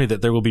that tells me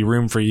that there will be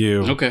room for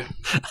you. Okay.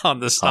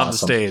 On the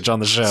stage, on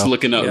the show. It's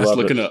looking up. It's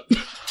looking up.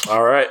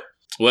 All right.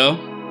 Well,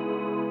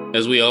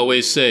 as we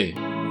always say,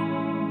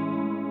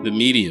 the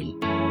medium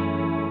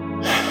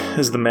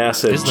is the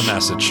message.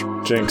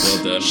 Jinx.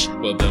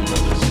 Well done,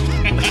 brothers.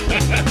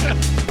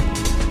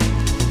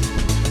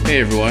 Hey,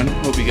 everyone.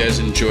 Hope you guys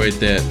enjoyed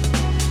that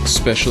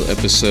special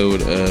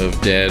episode of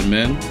Dad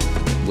Men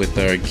with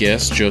our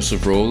guest,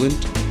 Joseph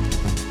Rowland,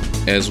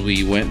 as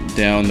we went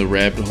down the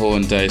rabbit hole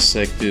and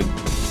dissected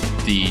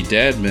the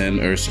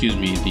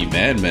the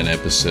Mad Men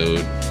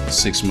episode,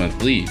 6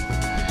 Month Leave.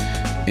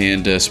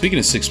 And speaking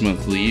of 6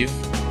 Month Leave,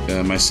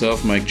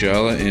 myself, Mike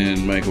Jala,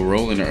 and Michael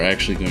Rowland are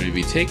actually going to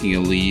be taking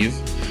a leave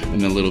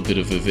and a little bit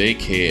of a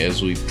vacay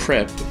as we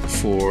prep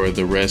for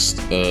the rest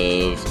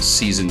of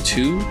season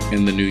 2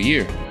 in the new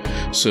year.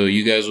 So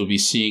you guys will be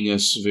seeing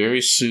us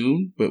very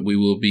soon, but we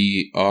will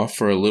be off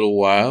for a little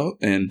while.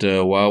 And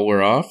while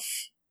we're off,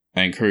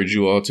 I encourage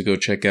you all to go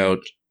check out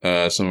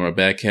some of our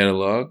back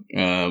catalog,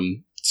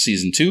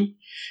 season 2.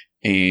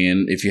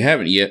 And if you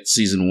haven't yet,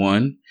 season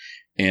 1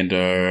 and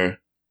our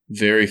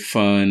very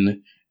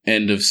fun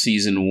end of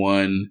season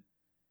 1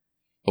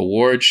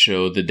 award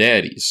show, The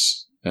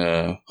Daddies,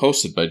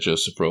 hosted by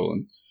Joseph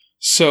Rowland.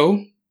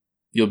 So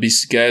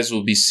guys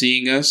will be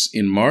seeing us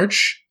in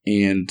March,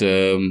 and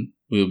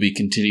we'll be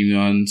continuing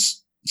on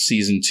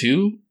season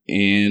 2.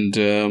 And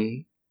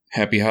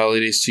happy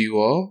holidays to you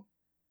all,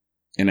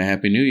 and a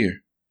happy new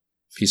year.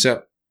 Peace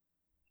out.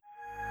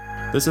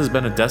 This has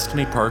been a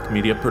Destiny Park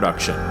Media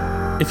production.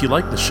 If you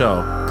like the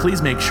show,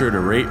 please make sure to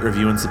rate,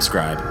 review, and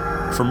subscribe.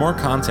 For more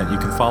content, you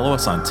can follow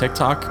us on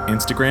TikTok,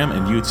 Instagram,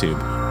 and YouTube.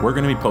 We're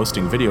going to be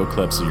posting video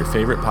clips of your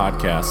favorite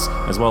podcasts,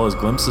 as well as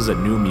glimpses at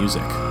new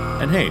music.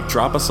 And hey,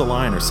 drop us a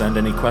line or send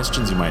any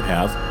questions you might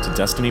have to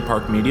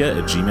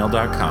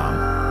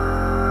destinyparkmedia@gmail.com.